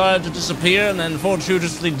then decided to disappear and then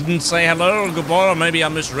fortuitously didn't say hello or goodbye, or maybe I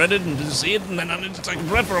misread it and didn't see it and then I need to take a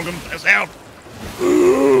breath or I'm going to pass out.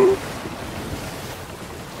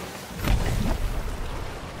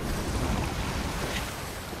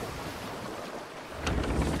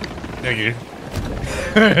 Thank you.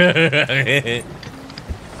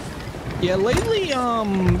 Yeah, lately,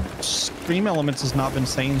 Stream Elements has not been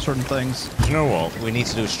saying certain things. Do you know what? We need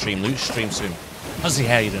to do a stream soon. Huzzy,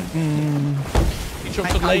 how you doing? You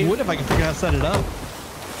dropped it I late? would if I could figure out how to set it up.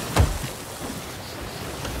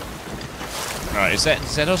 Alright, is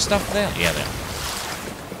that our stuff there? Yeah, there.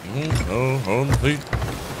 On the feet.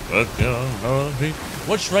 On the feet.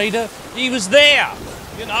 Watch Raider? He was there!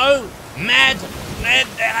 You know? Mad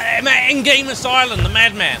in-game asylum, the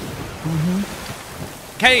madman.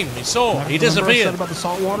 Came, he saw, he disappeared. Said about the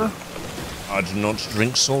salt water? I do not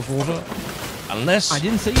drink salt water unless I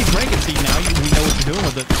didn't say you drank it. See, now we know what you're doing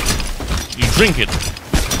with it. you drink it.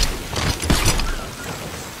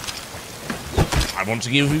 I want to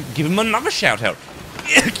give him another shout out.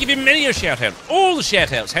 Give him many a shout out. All the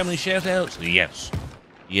shout outs. How many shout outs? Yes.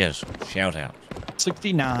 Yes, shout outs.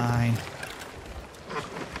 69.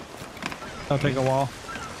 That'll take a while.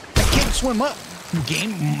 I can't swim up.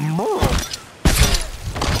 Game. I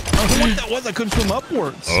don't know what that was. I couldn't swim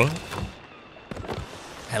upwards. Oh?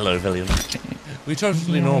 Hello, William. We're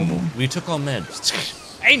totally normal. We took our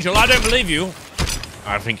meds. Angel, I don't believe you.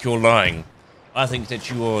 I think you're lying. I think that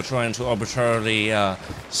you are trying to arbitrarily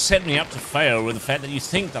set me up to fail with the fact that you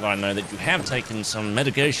think that I know that you have taken some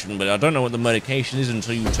medication, but I don't know what the medication is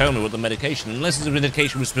until you tell me what the medication, unless the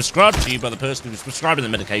medication was prescribed to you by the person who was prescribing the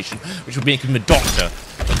medication, which would be a doctor.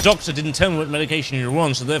 The doctor didn't tell me what medication you're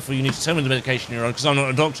on, so therefore you need to tell me the medication you're on, because I'm not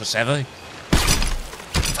a doctor, savvy.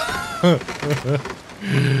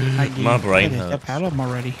 My brain hurts. I've had them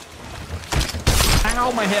already.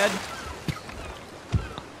 Ow, my head.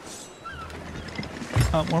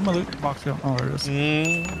 Where my loot box go? Oh, there it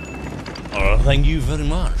is. Oh, thank you very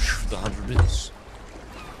much for the 100 bits.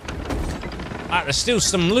 There's still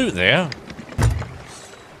some loot there.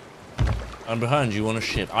 I'm behind you on a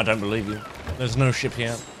ship. I don't believe you. There's no ship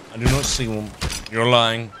here. I do not see one. You're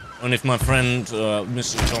lying. And if my friend,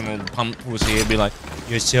 Mr. Donald Pump was here, he'd be like,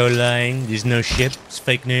 "You're so lying. There's no ship. It's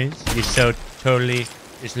fake news. You're so totally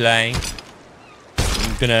just lying."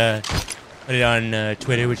 I'm gonna put it on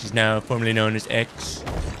Twitter, which is now formerly known as X.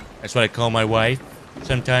 That's what I call my wife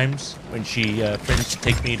sometimes when she threatens to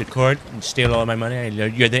take me to court and steal all my money. I go,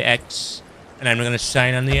 "You're the X, and I'm not gonna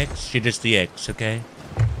sign on the X. You're just the X, okay?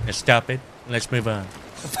 Now stop it. And let's move on."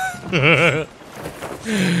 All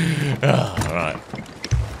right.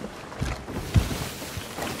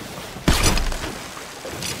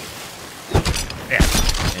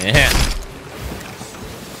 Yeah.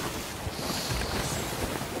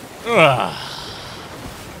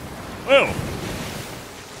 Well,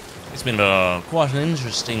 it's been quite an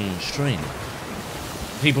interesting stream.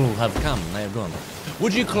 People have come, they have gone.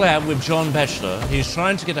 Would you collab with John Batchelor? He's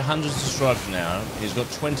trying to get 100 subscribers now. He's got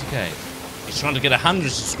 20k. He's trying to get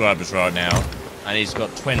 100 subscribers right now, and he's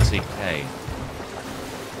got 20k.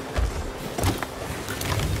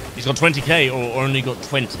 He's got 20k or only got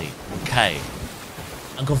 20k?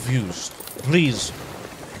 I'm confused. Please,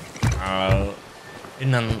 let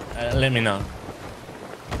me know.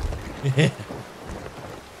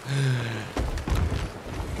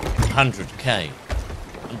 $100k.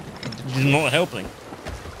 You're not helping.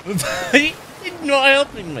 You're not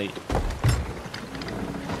helping me.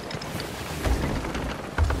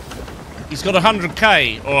 He's got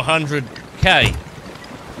 100k or 100k.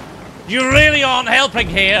 You really aren't helping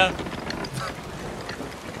here.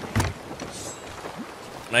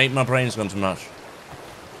 Mate, my brain's gone too much.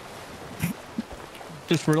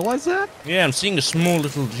 Just realized that? Yeah, I'm seeing a small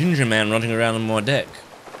little ginger man running around on my deck.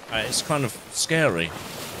 It's kind of scary.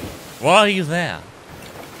 Why are you there?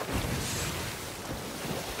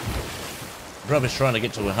 Rubbish trying to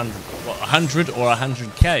get to 100. What, 100 or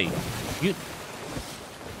 100k? You...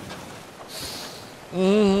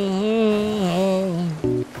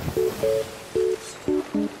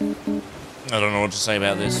 I don't know what to say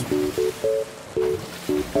about this.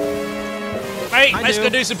 Hey, let's go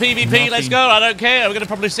do some PvP. Nothing. Let's go. I don't care. I'm gonna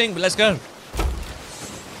probably sing, but let's go.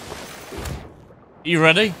 You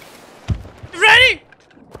ready? You ready?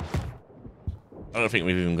 I don't think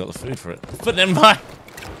we've even got the food for it. But never mind.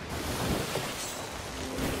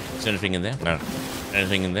 Is there anything in there? No.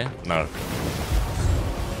 Anything in there? No.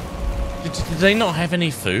 Did they not have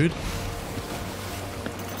any food?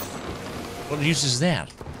 What use is that?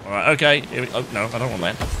 Alright, okay. Here we, oh, no, I don't want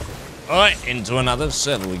that. Alright, into another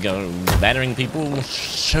cell we go. Battering people,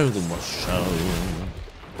 show them what's show.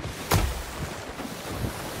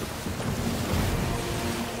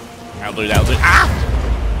 That'll do, that'll do. Ah!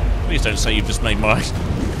 Please don't say you've just made mine.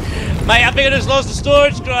 Mate, I think I just lost the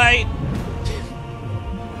storage crate.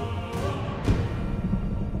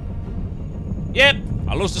 Yep,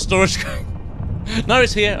 I lost the storage crate. No,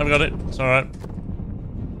 it's here. I've got it. It's alright.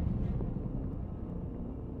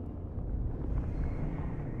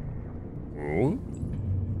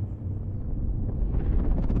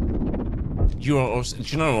 Do you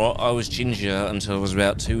know what? I was ginger until I was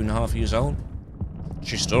about 2.5 years old.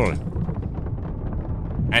 True story.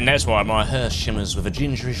 And that's why my hair shimmers with a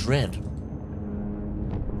gingerish red.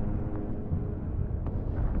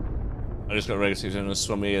 I just got regular season and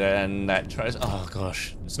swim me and that tries. Oh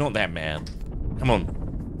gosh, it's not that bad. Come on,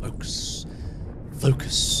 focus,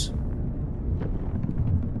 focus.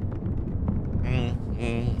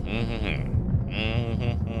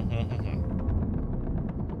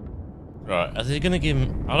 Right, are they gonna give me...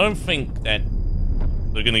 I don't think that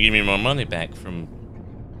they're gonna give me my money back from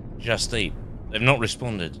Just Eat. They've not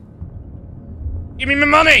responded. Give me my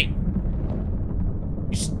money!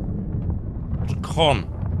 What a con.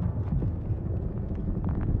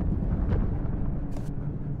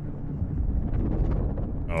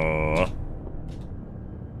 Oh.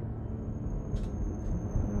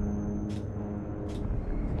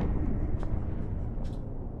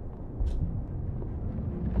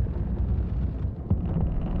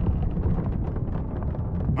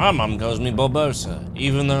 My mum calls me Barbosa,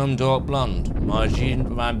 even though I'm dark blonde. My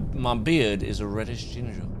beard is a reddish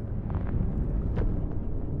ginger.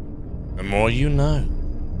 The more you know.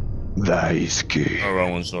 Vaisky. Oh,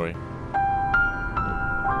 wrong one, sorry.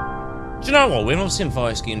 Do you know what? We've not seen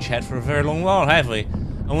Vaisky in chat for a very long while, have we?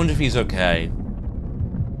 I wonder if he's okay.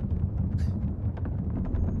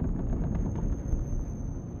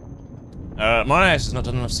 My ass has not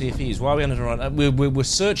done enough CFEs. Why are we under the right? We're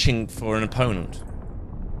searching for an opponent.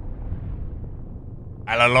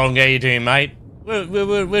 How long are you doing, mate?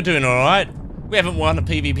 We're doing all right. We haven't won a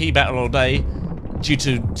PvP battle all day due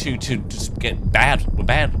to just get bad. We're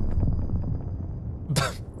bad.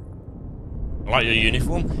 I like your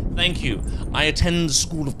uniform. Thank you. I attend the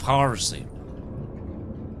School of Piracy.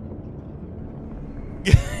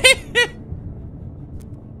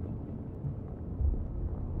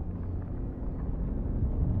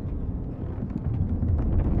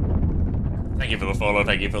 Thank you for the follow,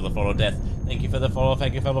 thank you for the follow, Death. Thank you for the follow,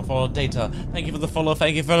 thank you for the follow, Data. Thank you for the follow,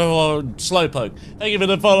 thank you for the follow, Slowpoke. Thank you for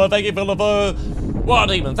the follow, thank you for the follow, War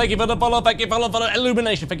Demon. Thank you for the follow, thank you for the follow,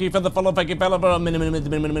 Illumination. Thank you for the follow, thank you for the follow,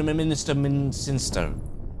 Minister Mincinsto.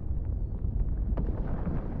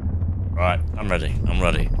 Right, I'm ready, I'm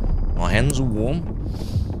ready. My hands are warm.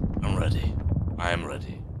 I'm ready. I am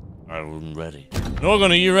ready. I'm ready.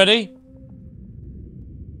 Norgon, are you ready?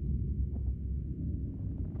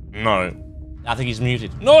 No. I think he's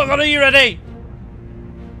muted. Norgon, are you ready?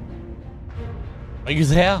 Are you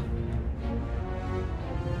there?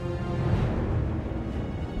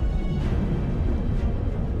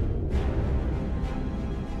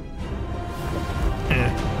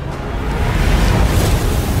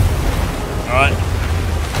 Alright.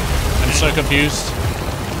 I'm so confused.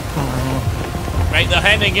 Make the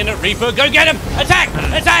handing in at Reaper. Go get him! Attack!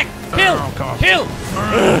 Attack! Kill! Kill!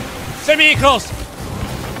 Send me across!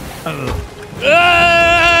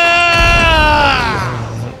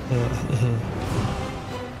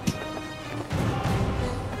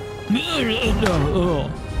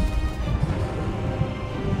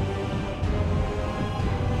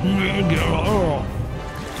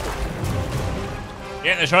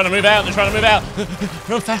 Yeah, they're trying to move out, they're trying to move out.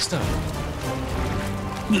 Run faster.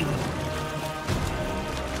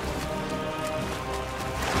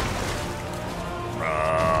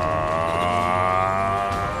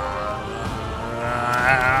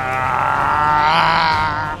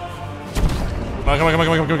 Come on,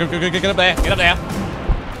 get up there, get up there.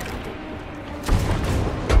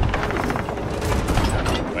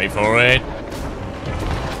 Wait for it.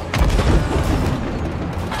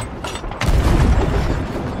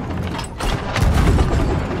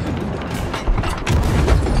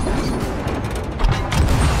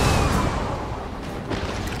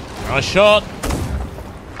 Nice shot.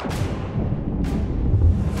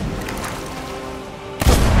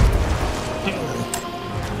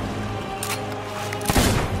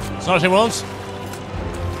 It's not what he wants.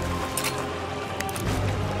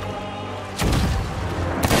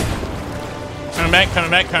 Coming back,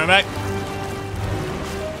 coming back, coming back.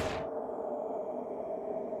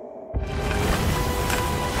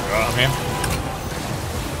 Right, I'm here.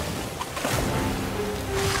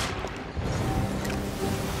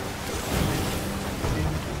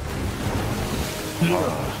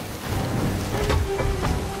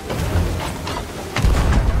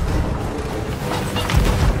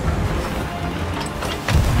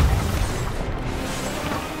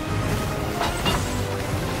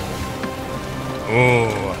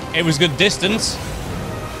 Oh, it was good distance.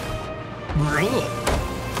 Right.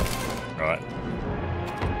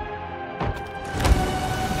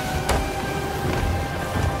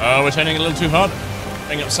 Oh, we're turning a little too hard.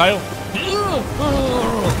 Bring up sail.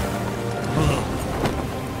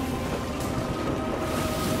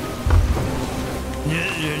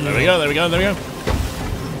 There we go, there we go, there we go.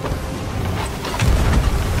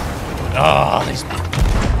 Oh, these...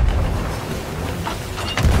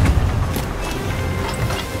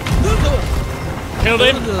 Killed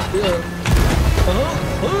him.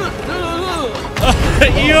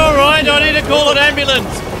 You alright? I need to call an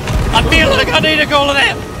ambulance. I feel like I need to call an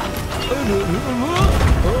ambulance.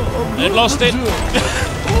 They've lost it.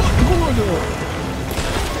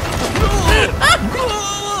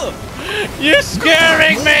 You're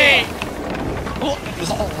scaring me!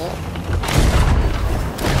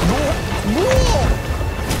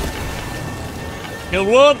 Killed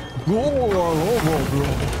one.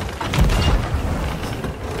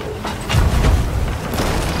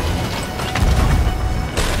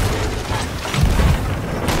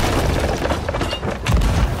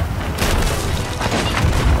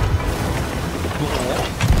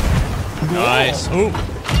 Nice. Ooh.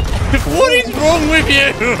 What is wrong with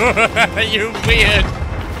you? You're weird.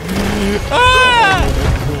 Ah!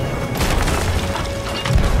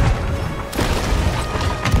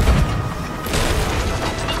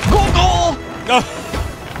 Goal!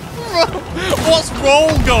 What's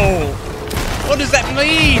roll goal? What does that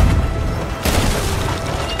mean?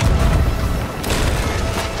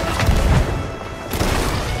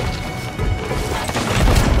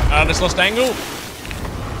 Just lost angle.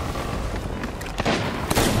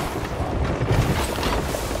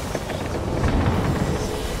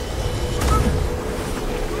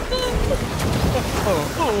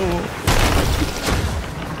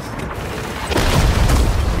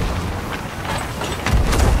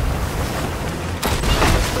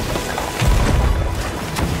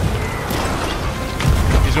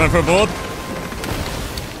 He's going for a board.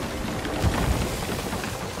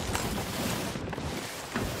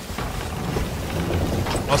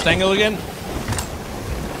 Lost angle again.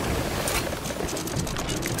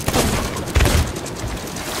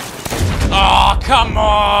 Oh, come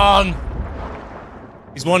on!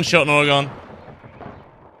 He's one shot, Oregon.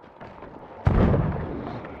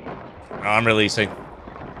 Oh, I'm releasing.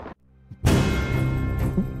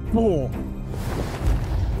 Oh.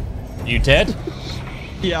 You dead?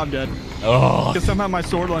 Yeah, I'm dead. Oh. Because somehow my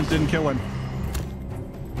sword lunge didn't kill him.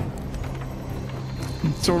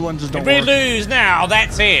 Sword lunges don't If we work. lose now,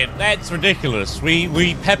 that's it. That's ridiculous.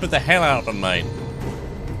 We peppered the hell out of them, mate.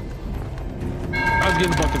 I was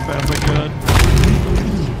getting the bucket fast I could.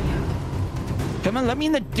 Come on, let me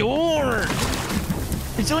in the door.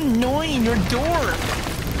 It's so annoying, your door.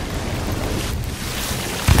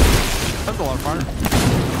 That's a lot of fire.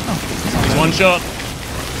 Oh, He's one shot.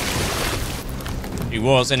 He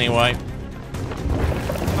was, anyway.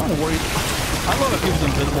 Don't worry. I love that he was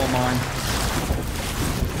invisible in mine.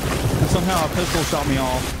 And somehow a pistol shot me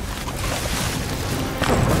off.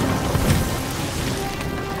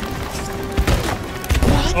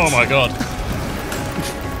 Oh my god.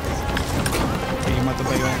 Hey, you might have to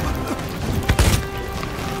bail.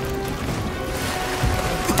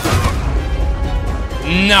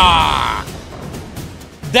 Nah.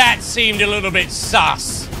 That seemed a little bit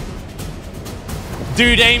sus.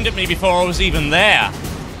 Dude aimed at me before I was even there.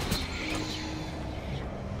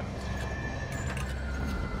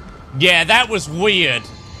 Yeah, that was weird.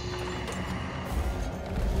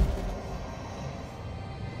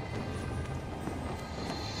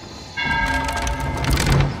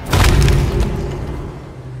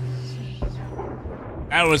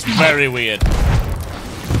 That was very weird.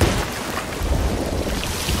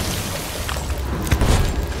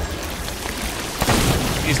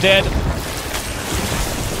 He's dead.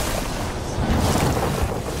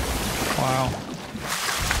 Wow.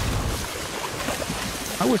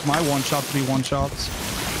 I wish my one-shots would be one-shots.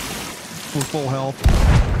 With full health.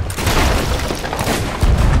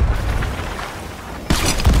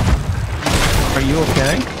 Are you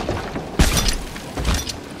okay?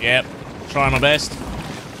 Yep. Trying my best.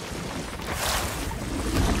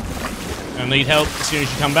 I need help as soon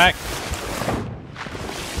as you come back.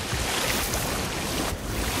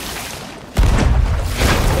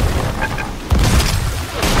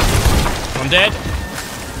 I'm dead.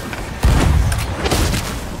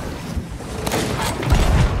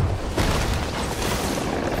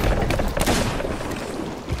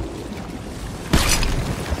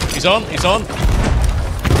 He's on, he's on.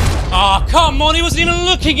 Ah, oh, come on, he wasn't even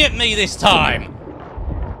looking at me this time.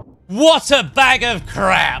 What a bag of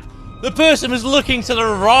crap. The person was looking to the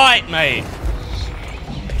right, mate.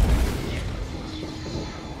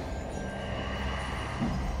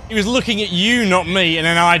 He was looking at you, not me, and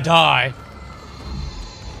then I die.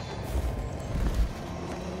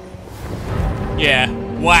 Yeah,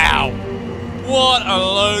 wow. What a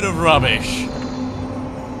load of rubbish.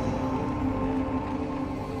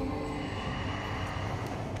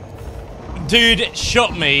 Dude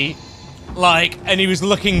shot me, like, and he was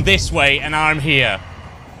looking this way, and I'm here.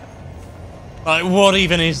 Like, what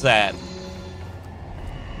even is that?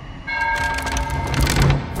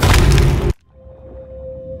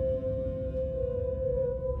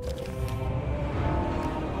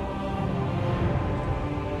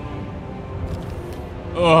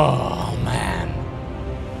 Oh, man.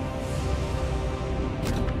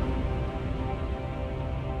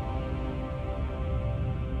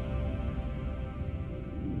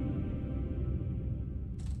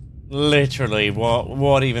 Literally,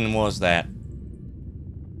 what even was that?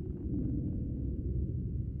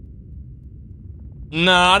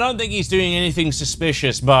 No, I don't think he's doing anything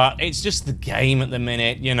suspicious, but it's just the game at the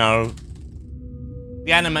minute, you know.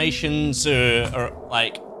 The animations are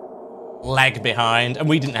like, lag behind, and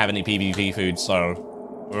we didn't have any PvP food,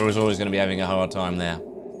 so I was always going to be having a hard time there.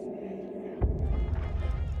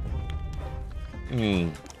 Hmm.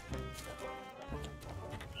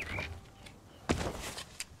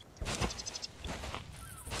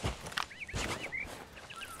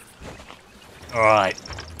 Alright.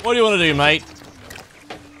 What do you want to do, mate?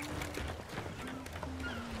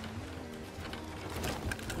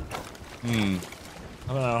 I don't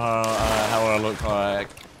know how I look like.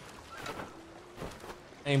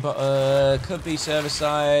 Aimbot could be server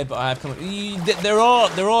side, but I have come. There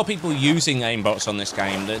are people using aimbots on this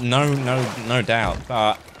game. No doubt.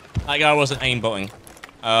 But that guy wasn't aimbotting.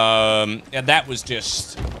 Yeah, that was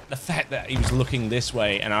just the fact that he was looking this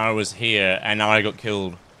way and I was here and I got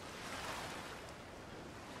killed.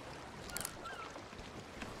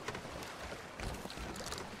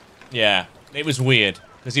 Yeah, it was weird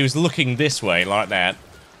because he was looking this way like that,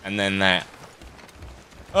 and then that.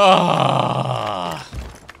 Ah.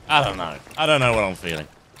 I don't know. I don't know what I'm feeling.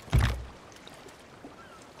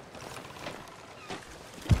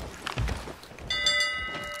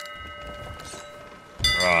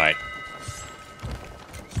 Right.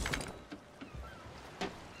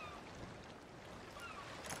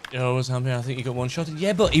 Oh, what's happening? I think he got one-shotted.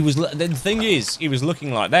 Yeah, but he was... The thing is, he was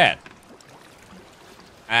looking like that.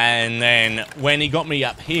 And then when he got me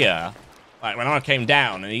up here... Like, when I came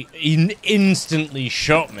down, and he instantly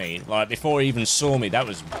shot me, like, before he even saw me. That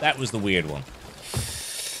was the weird one.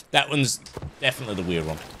 That one's definitely the weird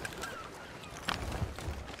one.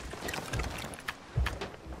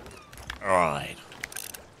 Alright.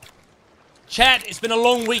 Chat, it's been a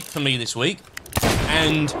long week for me this week.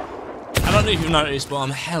 And I don't know if you've noticed, but I'm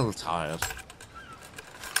hell tired.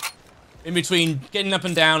 In between getting up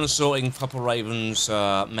and down and sorting RobRaven's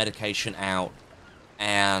medication out,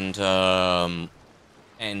 and the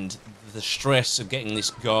stress of getting this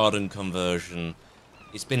garden conversion,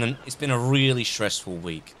 it's been a really stressful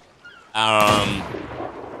week. I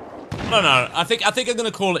don't know. I think I'm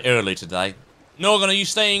gonna call it early today. Norgan, are you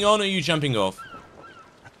staying on or are you jumping off?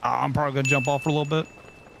 I'm probably gonna jump off for a little bit.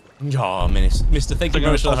 Oh, Mister, thank you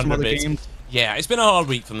very much for the 100 bits. Games. Yeah, it's been a hard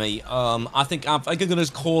week for me. I think I'm gonna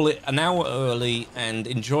call it an hour early and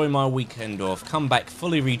enjoy my weekend off. Come back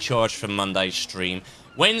fully recharged from Monday's stream.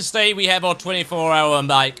 Wednesday we have our 24-hour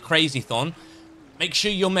like crazy-thon. Make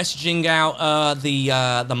sure you're messaging out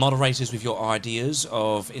the moderators with your ideas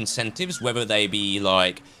of incentives, whether they be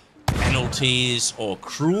like penalties or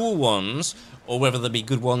cruel ones, or whether they be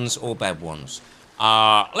good ones or bad ones.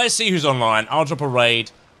 Let's see who's online. I'll drop a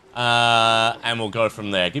raid. And we'll go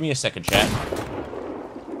from there. Give me a second, chat.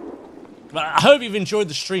 But I hope you've enjoyed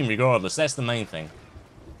the stream regardless. That's the main thing.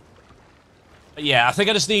 But yeah, I think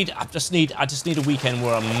I just need a weekend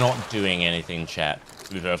where I'm not doing anything, chat,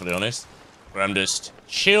 to be perfectly honest. Where I'm just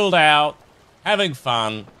chilled out, having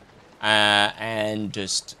fun, and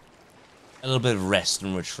just a little bit of rest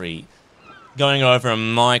and retreat. Going over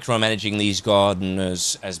and micromanaging these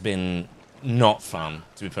gardeners has been not fun,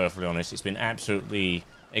 to be perfectly honest. It's been absolutely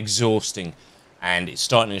exhausting, and it's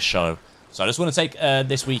starting to show. So I just want to take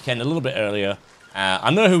this weekend a little bit earlier. I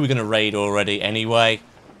know who we're going to raid already anyway,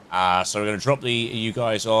 so we're going to drop you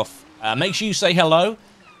guys off. Make sure you say hello.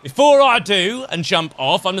 Before I do and jump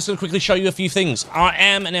off, I'm just going to quickly show you a few things. I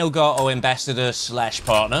am an Elgato ambassador /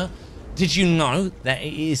 partner. Did you know that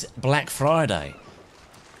it is Black Friday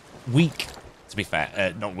week? To be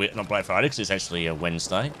fair, not Black Friday, because it's actually a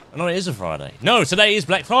Wednesday. Oh, no, it is a Friday. No, today is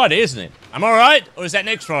Black Friday, isn't it? Am I right? Or is that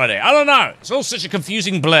next Friday? I don't know. It's all such a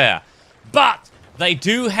confusing blur. But they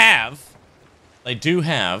do have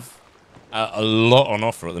a lot on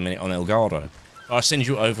offer at the minute on Elgato. I'll send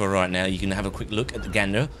you over right now. You can have a quick look at the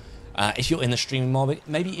gander. If you're in the streaming market,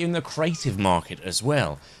 maybe in the creative market as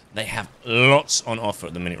well, they have lots on offer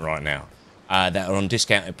at the minute right now that are on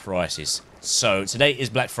discounted prices. So today is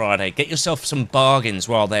Black Friday. Get yourself some bargains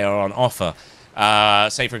while they are on offer.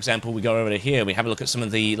 Say, for example, we go over to here. We have a look at some of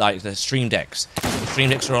the Stream Decks. The Stream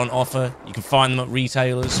Decks are on offer. You can find them at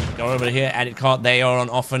retailers. Go over to here. Added cart. They are on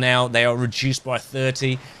offer now. They are reduced by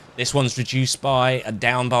 30. This one's reduced by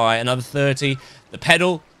down by another 30. The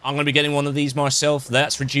pedal, I'm going to be getting one of these myself.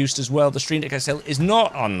 That's reduced as well. The Stream Deck XL is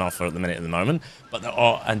not on offer at the minute at the moment, but there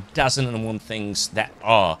are a dozen and one things that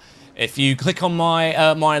are. If you click on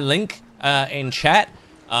my my link in chat,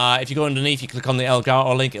 if you go underneath, you click on the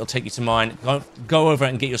Elgato link, it'll take you to mine. Go over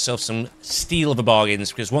and get yourself some steal of the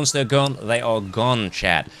bargains, because once they're gone, they are gone,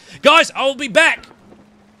 chat. Guys, I'll be back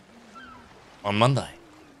on Monday.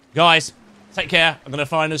 Guys, take care. I'm going to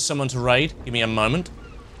find us someone to raid. Give me a moment.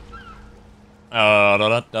 Who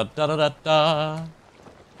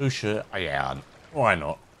should? Oh, yeah, why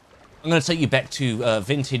not? I'm going to take you back to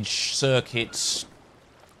Vintage Circuits.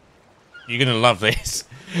 You're going to love this.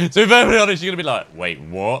 To be perfectly honest, you're going to be like, wait,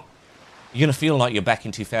 what? You're going to feel like you're back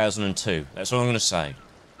in 2002. That's all I'm going to say.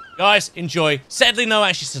 Guys, enjoy. Sadly, no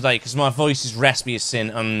ashes today because my voice is raspy as sin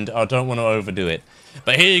and I don't want to overdo it.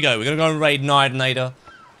 But here you go. We're going to go and raid Nidinator.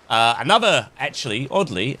 Actually,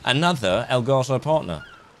 oddly, another Elgato partner.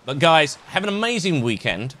 But guys, have an amazing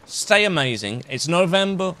weekend. Stay amazing. It's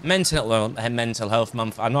November, mental health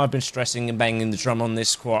month. I know I've been stressing and banging the drum on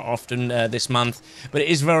this quite often this month, but it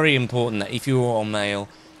is very important that if you are male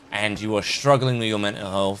and you are struggling with your mental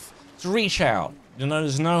health, to reach out. You know,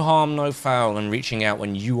 there's no harm, no foul in reaching out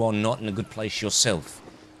when you are not in a good place yourself.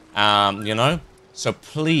 You know? So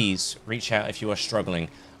please reach out if you are struggling.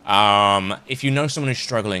 If you know someone who's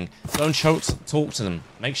struggling, don't talk to them.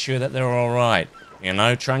 Make sure that they're alright. You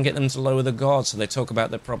know, try and get them to lower the guard so they talk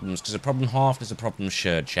about their problems. Because a problem halved is a problem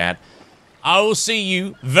shared, Chad. I will see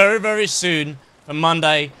you very, very soon for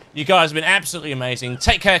Monday. You guys have been absolutely amazing.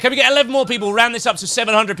 Take care. Can we get 11 more people? Round this up to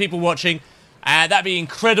 700 people watching. That'd be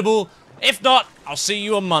incredible. If not, I'll see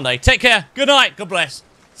you on Monday. Take care. Good night. God bless.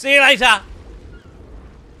 See you later.